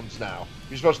Stones now.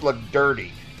 You're supposed to look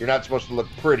dirty. You're not supposed to look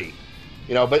pretty.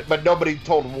 But nobody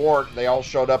told Warrant. They all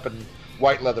showed up in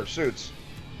white leather suits.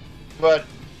 But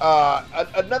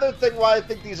another thing why I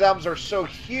think these albums are so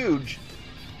huge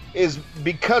is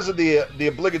because of the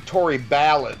obligatory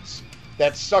ballads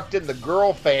that sucked in the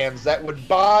girl fans that would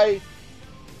buy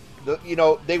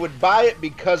they would buy it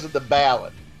because of the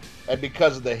ballad and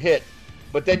because of the hit,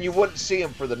 but then you wouldn't see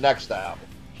them for the next album,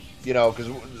 because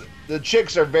the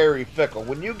chicks are very fickle.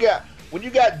 When you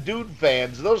got dude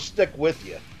fans, they'll stick with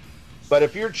you, but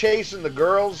if you're chasing the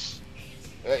girls,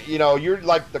 you're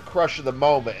like the crush of the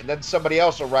moment, and then somebody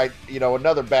else will write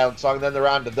another ballad song, and then they're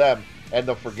on to them and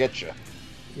they'll forget you.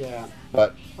 Yeah.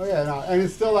 But and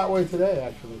it's still that way today.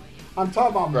 Actually, I'm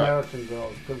talking about Right. American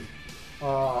girls, because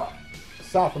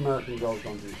South American girls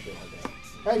don't do shit like that,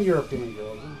 and European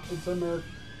girls. It's America.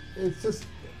 It's just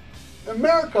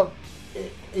America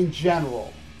in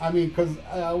general. I mean, because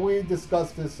we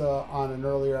discussed this on an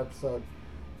earlier episode.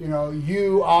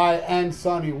 You, I, and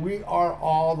Sonny, we are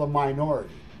all the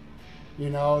minority.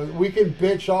 We can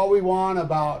bitch all we want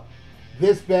about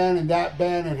this band and that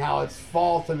band and how it's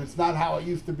false and it's not how it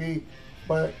used to be,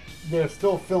 but they're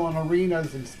still filling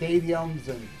arenas and stadiums,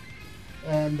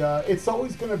 and it's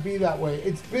always going to be that way.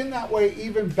 It's been that way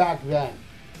even back then,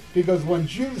 because when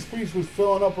Judas Priest was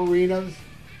filling up arenas,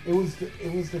 it was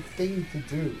the thing to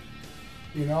do.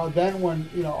 Then when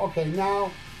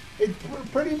now it's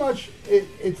pretty much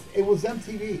it was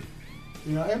MTV.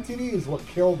 MTV is what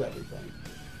killed everything.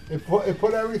 It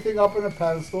put everything up in a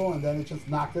pedestal, and then it just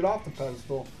knocked it off the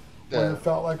pedestal when Yeah. it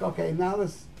felt like, okay, now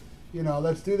let's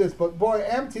do this. But boy,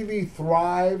 MTV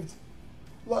thrived.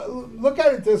 Look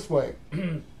at it this way: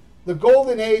 the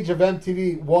golden age of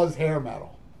MTV was hair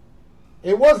metal.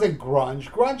 It wasn't grunge.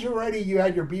 Grunge already, you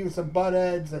had your Beavis and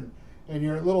Buttheads and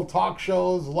your little talk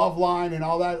shows, Loveline, and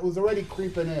all that. It was already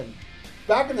creeping in.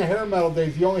 Back in the hair metal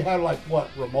days, you only had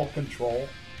remote control.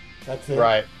 That's it.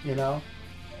 Right.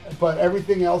 But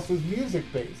everything else was music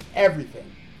based. Everything.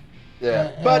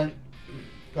 Yeah. Go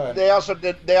ahead. They also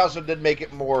did make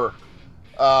it more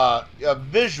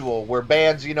visual, where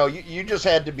bands, you just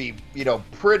had to be,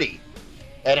 pretty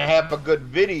and have a good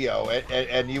video,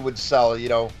 and you would sell,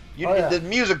 the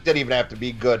music didn't even have to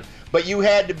be good, but you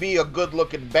had to be a good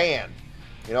looking band.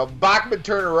 Bachman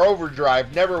Turner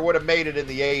Overdrive never would have made it in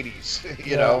the 80s,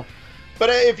 you know. But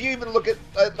if you even look at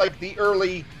like the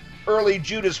early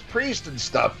Judas Priest and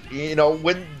stuff,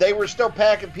 when they were still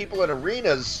packing people in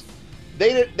arenas,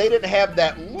 they didn't have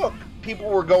that look. People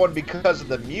were going because of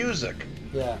the music.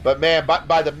 Yeah. But man,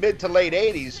 by the mid to late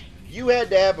 80s, you had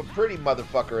to have a pretty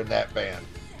motherfucker in that band.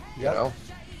 Yep. You know?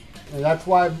 And that's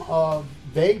why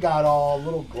they got all a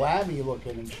little glammy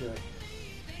looking and shit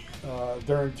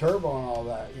during Turbo and all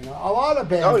that. A lot of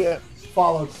bands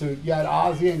followed suit. You had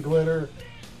Ozzy and Glitter.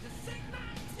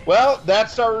 Well,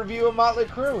 that's our review of Motley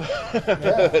Crue.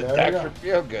 There Dr.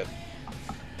 Feelgood.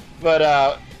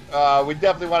 But we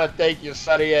definitely want to thank you,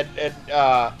 Sonny, and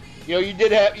you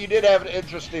did have an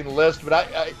interesting list, but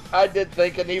I did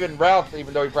think, and even Ralph,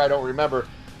 even though he probably don't remember,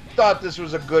 thought this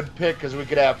was a good pick because we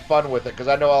could have fun with it. Because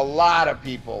I know a lot of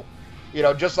people,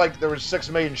 just like there was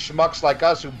 6 million schmucks like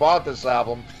us who bought this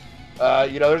album.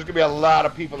 There's gonna be a lot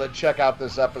of people that check out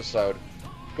this episode.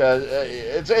 Because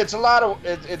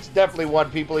it's definitely one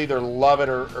people either love it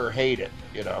or hate it,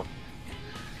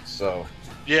 So.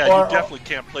 Yeah, you definitely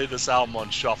can't play this album on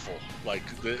shuffle. Like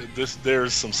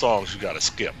there's some songs you got to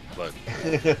skip, but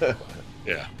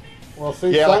yeah. Well,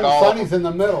 see, Yeah, like Sonny's in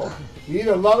the middle. You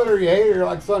either love it or you hate it. You're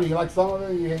like Sonny. You like some of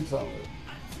it or you hate some of it.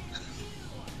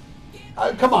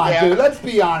 Come on, dude. Let's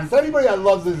be honest. Anybody that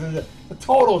loves this is a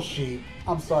total sheep.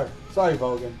 I'm sorry,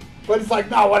 Vogan, but it's like,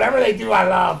 no, whatever they do, I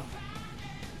love.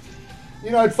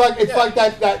 It's like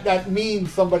that meme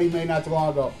somebody made not too long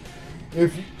ago.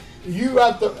 If you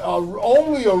have to,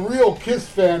 only a real Kiss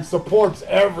fan supports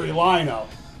every lineup.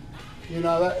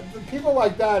 People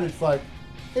like that. It's like,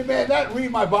 hey man, that "Read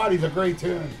My Body's" a great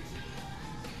tune.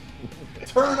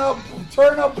 Turn up,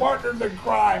 Partners in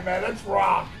Crime, man. That's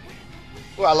rock.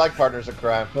 Well, I like Partners in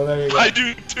Crime. So there you go. I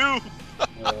do too.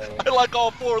 I like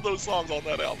all 4 of those songs on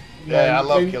that album. Yeah, I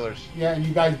love and- Killers. Yeah, and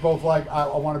you guys both like I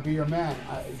Want to Be Your Man.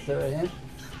 Is there a hint?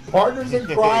 Partners in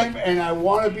Crime and I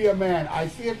Want to Be a Man. I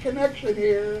see a connection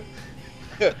here.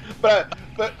 but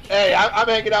hey, I'm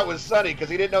hanging out with Sonny because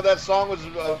he didn't know that song was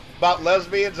about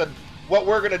lesbians, and what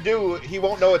we're gonna do, he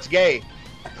won't know it's gay.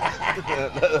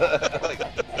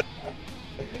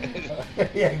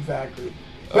 Yeah, exactly.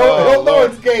 Oh, He'll know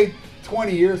Lord. it's gay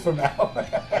 20 years from now.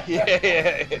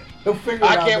 Yeah. He'll figure it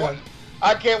out then.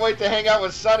 I can't wait to hang out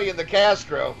with Sonny and the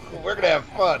Castro. We're gonna have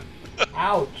fun.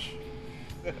 Ouch.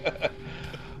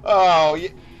 Oh,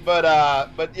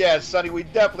 but yeah, Sonny, we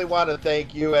definitely want to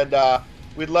thank you, and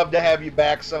we'd love to have you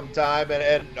back sometime,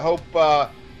 and hope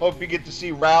you get to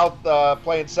see Ralph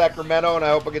play in Sacramento, and I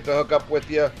hope I get to hook up with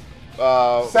you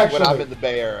when Sexually. I'm in the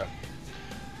Bay Area.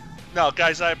 No,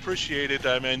 guys, I appreciate it.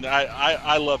 I mean,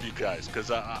 I love you guys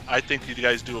because I think you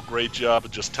guys do a great job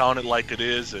of just telling it like it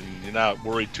is, and you're not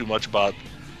worried too much about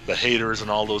the haters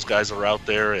and all those guys that are out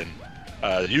there. And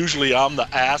usually I'm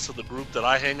the ass of the group that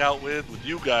I hang out with. With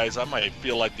you guys, I might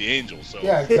feel like the angel. So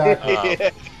Yeah, exactly.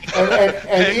 and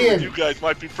hanging with you Ian, guys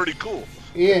might be pretty cool.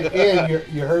 Ian,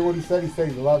 you heard what he said? He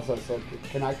said he loves us. So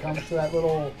can I come to that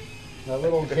little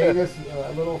gayness,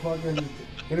 little fucking?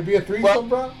 Can it be a threesome, Well-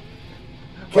 bro?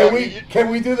 well, Can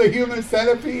we do the human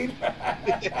centipede?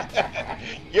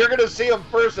 You're gonna see him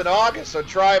first in August, so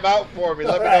try him out for me.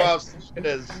 Let me know how sweet it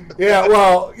is. Yeah,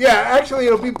 well, yeah. Actually,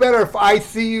 it'll be better if I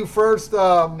see you first,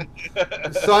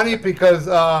 Sonny, because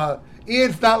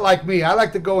Ian's not like me. I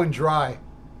like to go in dry.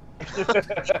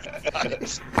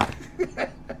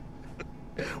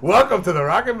 Welcome to the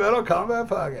Rock and Metal Combat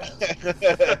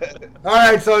Podcast. All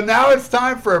right, so now it's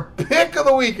time for a pick of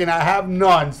the week, and I have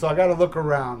none, so I got to look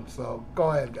around. So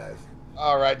go ahead, guys.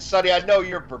 All right, Sonny, I know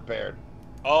you're prepared.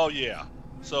 Oh yeah.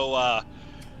 So I'm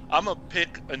gonna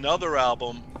pick another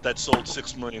album that sold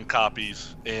 6 million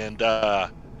copies, and I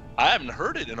haven't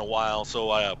heard it in a while, so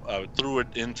I threw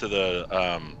it into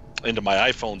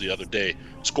my iPhone the other day.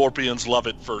 Scorpions' "Love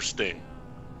It First Sting."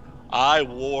 I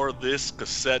wore this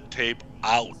cassette tape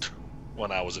out when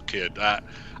I was a kid.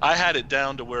 I had it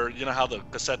down to where, you know how the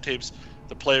cassette tapes,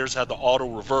 the players had the auto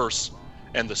reverse,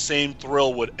 and the same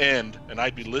thrill would end, and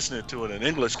I'd be listening to it in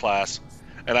English class,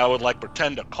 and I would like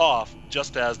pretend to cough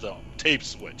just as the tape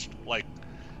switched. Like,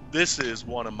 this is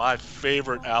one of my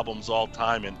favorite albums all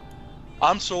time, and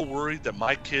I'm so worried that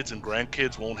my kids and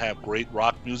grandkids won't have great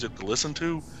rock music to listen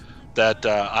to that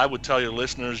I would tell your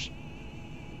listeners,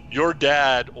 your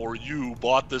dad or you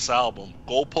bought this album,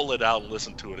 go pull it out and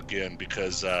listen to it again,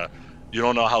 because you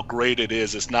don't know how great it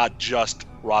is. It's not just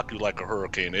Rock You Like a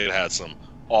Hurricane. It has some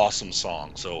awesome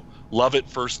songs. So Love It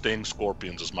First Sting,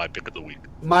 Scorpions is my pick of the week.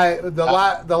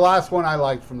 The last one I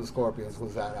liked from the Scorpions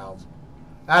was that album.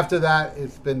 After that,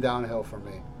 it's been downhill for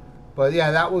me. But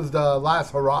yeah, that was the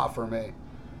last hurrah for me.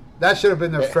 That should have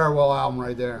been their farewell album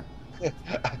right there.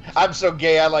 I'm so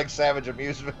gay, I like Savage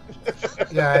Amusement.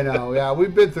 Yeah, I know. Yeah,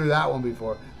 we've been through that one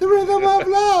before. The Rhythm of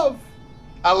Love.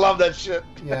 I love that shit.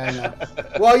 Yeah, I know.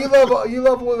 Well, you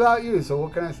love Without You, so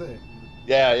what can I say?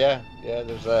 Yeah,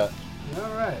 there's that.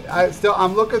 All right.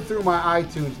 I'm looking through my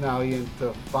iTunes now, Ian,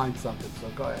 to find something. So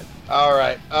go ahead. All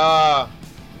right.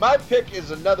 My pick is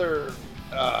another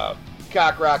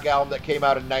cock rock album that came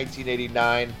out in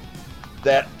 1989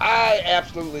 that I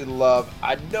absolutely love.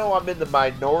 I know I'm in the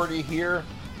minority here,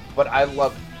 but I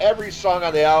love every song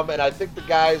on the album, and I think the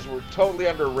guys were totally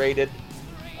underrated.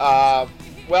 Well,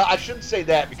 I shouldn't say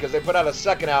that, because they put out a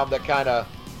second album that kind of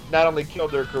not only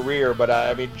killed their career, but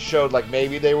showed like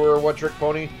maybe they were a one-trick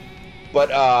pony.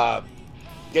 But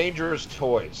Dangerous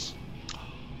Toys.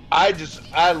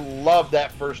 I love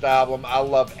that first album. I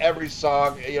love every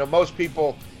song. You know, most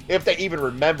people, if they even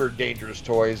remember Dangerous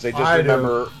Toys, they just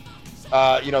remember,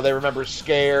 they remember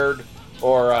Scared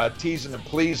or Teasing and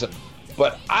Pleasing.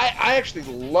 But I actually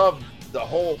loved the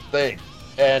whole thing.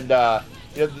 And,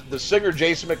 the singer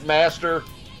Jason McMaster,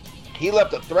 he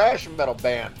left a thrash metal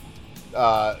band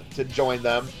to join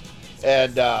them.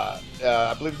 And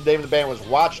I believe the name of the band was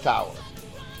Watchtower.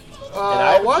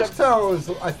 Watchtower was,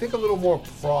 I think, a little more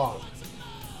prog.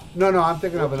 No, I'm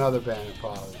thinking of another band,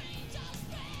 probably.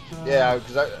 Yeah,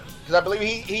 because I believe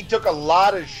he took a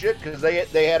lot of shit because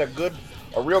they had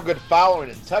a real good following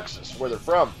in Texas, where they're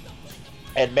from.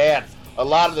 And man, a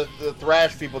lot of the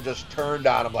thrash people just turned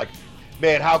on him, like,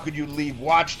 man, how could you leave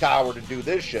Watchtower to do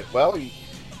this shit? Well, he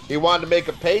wanted to make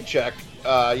a paycheck,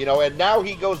 and now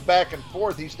he goes back and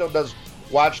forth. He still does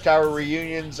Watchtower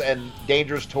reunions, and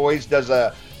Dangerous Toys does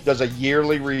a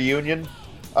yearly reunion.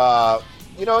 And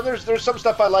there's some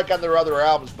stuff I like on their other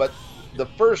albums, but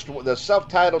the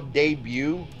self-titled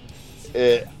debut,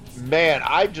 man,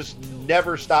 I just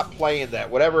never stopped playing that.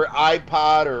 Whatever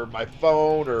iPod or my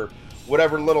phone or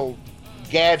whatever little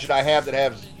gadget I have that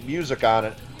has music on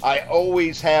it, I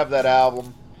always have that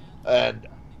album, and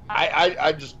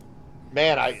I just,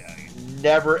 man, I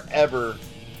never ever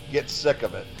get sick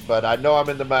of it. But I know I'm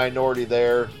in the minority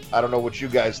there. I don't know what you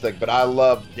guys think, but I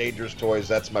love Dangerous Toys.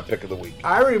 That's my pick of the week.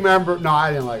 I remember, no,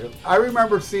 I didn't like it. I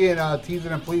remember seeing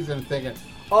Teasing and Pleasing and thinking,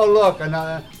 oh, look,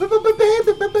 another,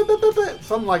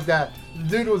 something like that. The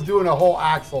dude was doing a whole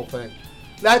Axl thing.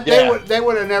 They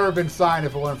would have never been signed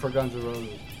if it wasn't for Guns N'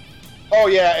 Roses. Oh,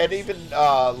 yeah, and even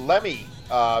Lemmy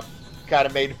kind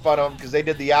of made fun of him because they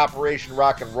did the Operation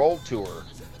Rock and Roll tour.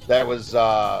 That was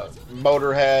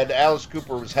Motorhead. Alice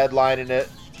Cooper was headlining it.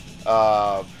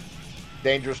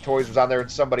 Dangerous Toys was on there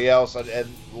and somebody else.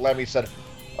 And Lemmy said,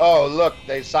 oh, look,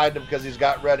 they signed him because he's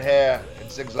got red hair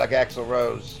and sings like Axl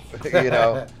Rose. You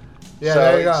know? Yeah,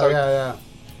 there you go. Yeah.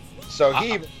 So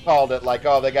he even called it like,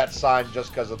 oh, they got signed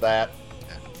just because of that.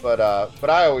 But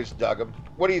I always dug him.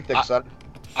 What do you think, son?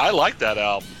 I like that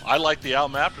album. I like the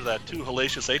album after that too,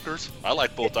 Hellacious Acres. I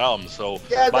like both albums. So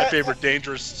my favorite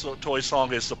Dangerous Toy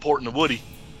song is Supporting the Woody.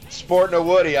 Sporting a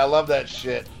Woody. I love that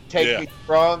shit. Take Me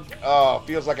Drunk. Oh,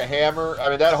 Feels Like a Hammer. I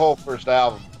mean, that whole first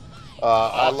album.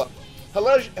 I love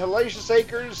Hellacious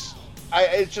Acres.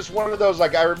 It's just one of those,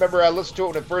 like, I remember I listened to it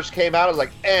when it first came out. I was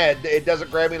like, it doesn't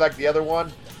grab me like the other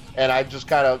one. And I just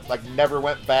kind of, like, never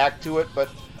went back to it. But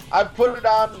I've put it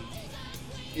on,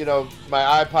 you know,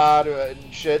 my iPod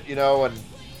and shit, you know, and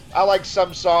I like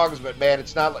some songs, but, man,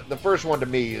 it's not, like, the first one to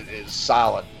me is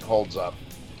solid, holds up.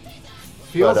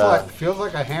 Feels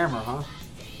like a hammer, huh?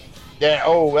 Yeah,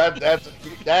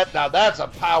 that's a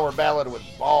power ballad with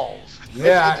balls.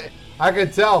 Yeah, I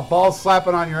can tell. Balls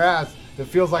slapping on your ass. It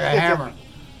feels like a hammer.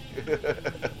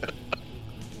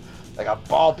 Like a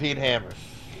ball-peen hammer.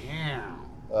 Yeah.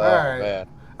 Oh, all right, man.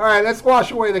 All right. Let's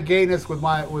wash away the gayness with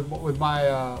my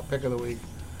pick of the week.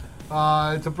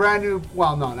 It's a brand new.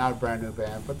 Well, no, not a brand new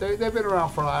band, but they've been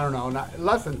around for, I don't know,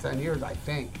 less than 10 years, I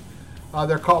think.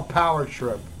 They're called Power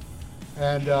Trip,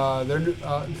 and they're new,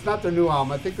 it's not their new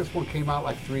album. I think this one came out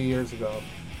like 3 years ago.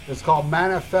 It's called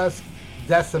Manifest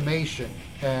Decimation,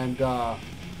 and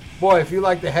boy, if you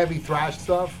like the heavy thrash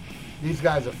stuff, these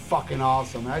guys are fucking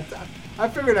awesome. I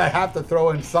figured I'd have to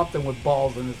throw in something with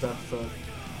balls in this episode.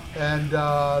 And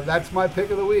that's my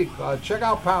pick of the week. Check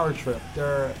out Power Trip.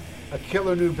 They're a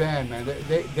killer new band, man.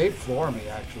 They floor me,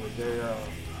 actually. They're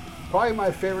probably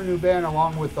my favorite new band,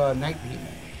 along with Night Demon.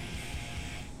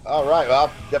 All right, well,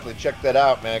 I'll definitely check that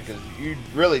out, man, because you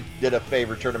really did a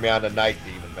favor turning me on to Night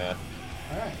Demon, man.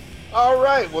 All right. All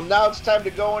right, well, now it's time to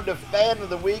go into Fan of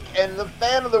the Week, and the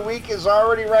Fan of the Week is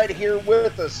already right here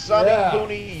with us. Sonny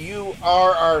Pooney, you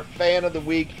are our Fan of the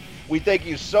Week. We thank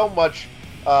you so much,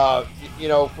 you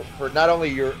know, for not only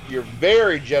your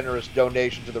very generous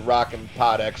donation to the Rockin'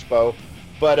 Pod Expo,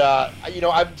 but, you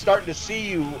know, I'm starting to see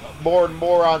you more and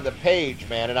more on the page,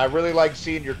 man, and I really like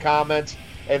seeing your comments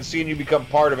and seeing you become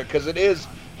part of it, because it is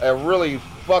a really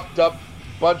fucked up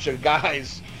bunch of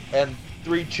guys and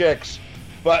 3 chicks.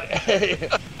 But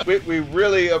we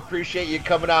really appreciate you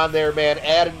coming on there, man,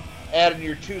 adding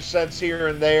your 2 cents here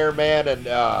and there, man, and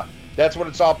that's what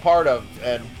it's all part of.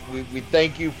 And we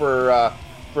thank you for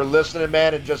listening,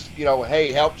 man, and just, you know,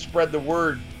 hey, help spread the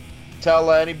word.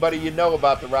 Tell anybody you know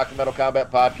about the Rock and Metal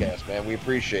Combat Podcast, man. We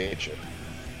appreciate you.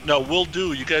 No, we'll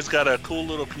do. You guys got a cool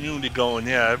little community going.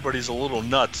 Yeah, everybody's a little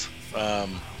nuts.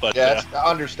 But yeah, that's an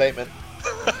understatement.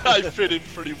 I fit in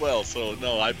pretty well, so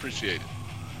no, I appreciate it.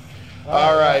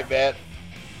 All right, man.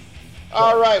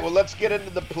 All right, well, let's get into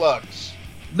the plugs.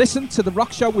 Listen to The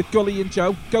Rock Show with Gully and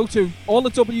Joe. Go to all the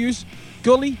W's,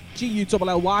 Gully,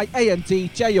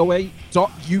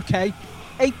 GULLYANDJOA.UK,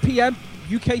 8 p.m.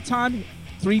 UK time,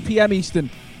 3 p.m. Eastern.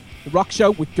 The Rock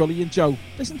Show with Gully and Joe.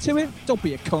 Listen to it. Don't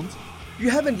be a cunt. You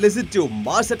haven't listened to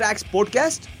Mars Attacks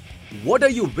podcast? What are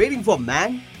you waiting for,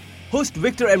 man? Host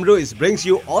Victor M. Ruiz brings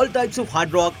you all types of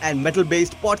hard rock and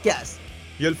metal-based podcasts.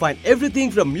 You'll find everything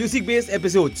from music-based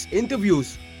episodes,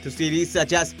 interviews, to series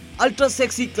such as Ultra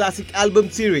Sexy Classic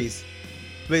Album Series,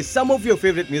 where some of your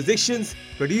favorite musicians,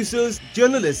 producers,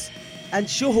 journalists, and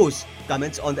show hosts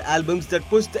comments on the albums that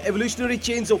push the evolutionary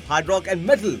chains of hard rock and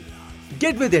metal.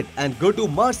 Get with it and go to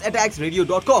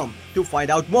MarsAttacksRadio.com to find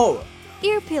out more.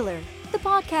 Earpillar, the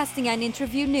podcasting and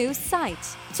interview news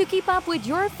site. To keep up with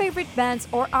your favorite bands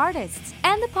or artists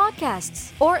and the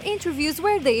podcasts or interviews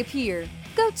where they appear,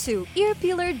 go to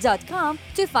earpillar.com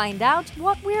to find out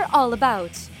what we're all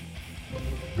about.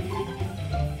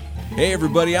 Hey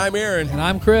everybody, I'm Aaron. And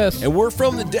I'm Chris. And we're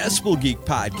from the Decibel Geek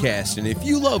Podcast. And if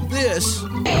you love this...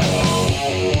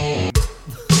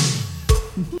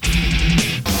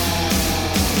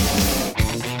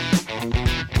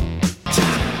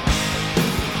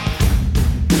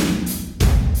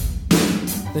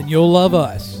 then you'll love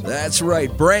us. That's right.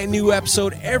 Brand new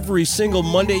episode every single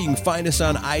Monday. You can find us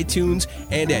on iTunes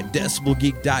and at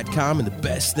decibelgeek.com. And the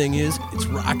best thing is, it's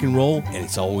rock and roll and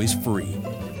it's always free.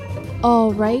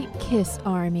 All right, Kiss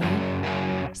Army.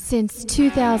 Since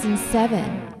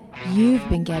 2007, you've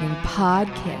been getting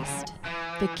Podkissed,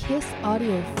 the Kiss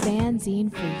audio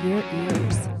fanzine for your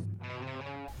ears.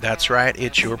 That's right,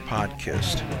 it's your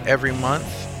Podkissed. Every month,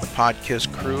 the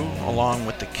Podkiss crew, along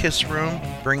with the Kiss Room,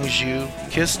 brings you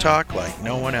Kiss talk like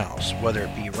no one else, whether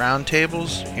it be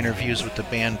roundtables, interviews with the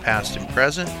band past and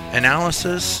present,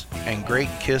 analysis, and great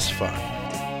Kiss fun.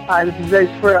 Hi, this is Ace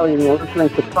Frehley, and you're listening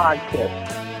to Podkiss.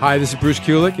 Hi, this is Bruce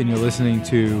Kulick, and you're listening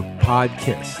to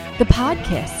Podkissed. The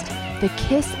Podkissed, the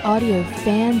Kiss audio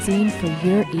fanzine for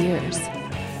your ears.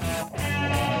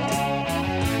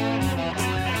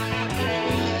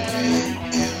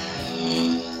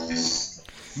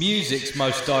 Music's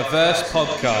most diverse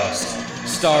podcast,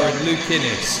 starring Luke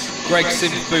Innes, Greg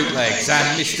Simp Bootlegs,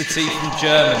 and Mr. T from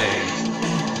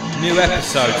Germany. New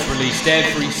episodes released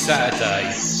every Saturday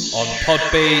on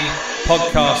Podbean,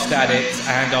 Podcast Addict,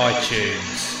 and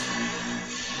iTunes.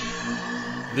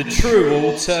 The True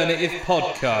Alternative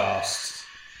Podcast.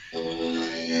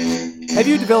 Have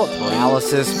you developed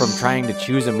paralysis from trying to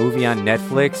choose a movie on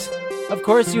Netflix? Of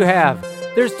course you have.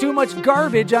 There's too much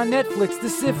garbage on Netflix to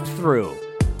sift through.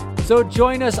 So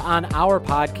join us on our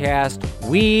podcast,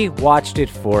 We Watched It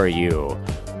For You.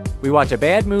 We watch a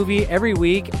bad movie every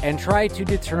week and try to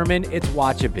determine its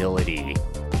watchability.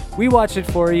 We Watched It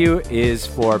For You is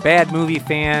for bad movie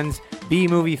fans,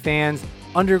 B-movie fans,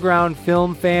 underground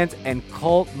film fans, and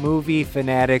cult movie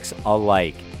fanatics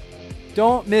alike.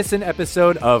 Don't miss an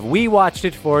episode of We Watched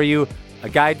It For You, a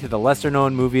guide to the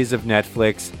lesser-known movies of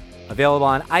Netflix, available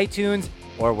on iTunes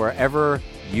or wherever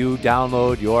you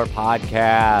download your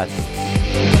podcasts.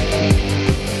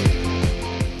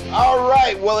 All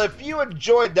right. Well, if you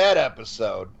enjoyed that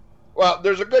episode, well,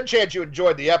 there's a good chance you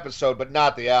enjoyed the episode, but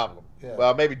not the album. Yeah.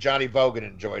 Well, maybe Johnny Vogan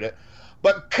enjoyed it.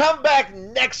 But come back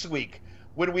next week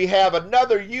when we have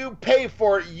another You Pay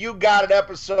For It, You Got It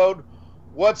episode.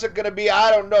 What's it going to be? I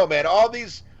don't know, man. All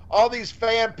these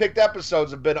fan-picked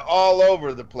episodes have been all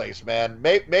over the place, man.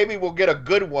 Maybe we'll get a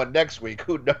good one next week.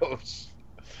 Who knows?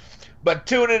 But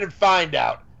tune in and find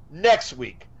out next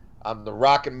week on the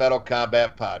Rock and Metal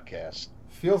Combat Podcast.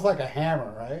 Feels like a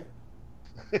hammer, right?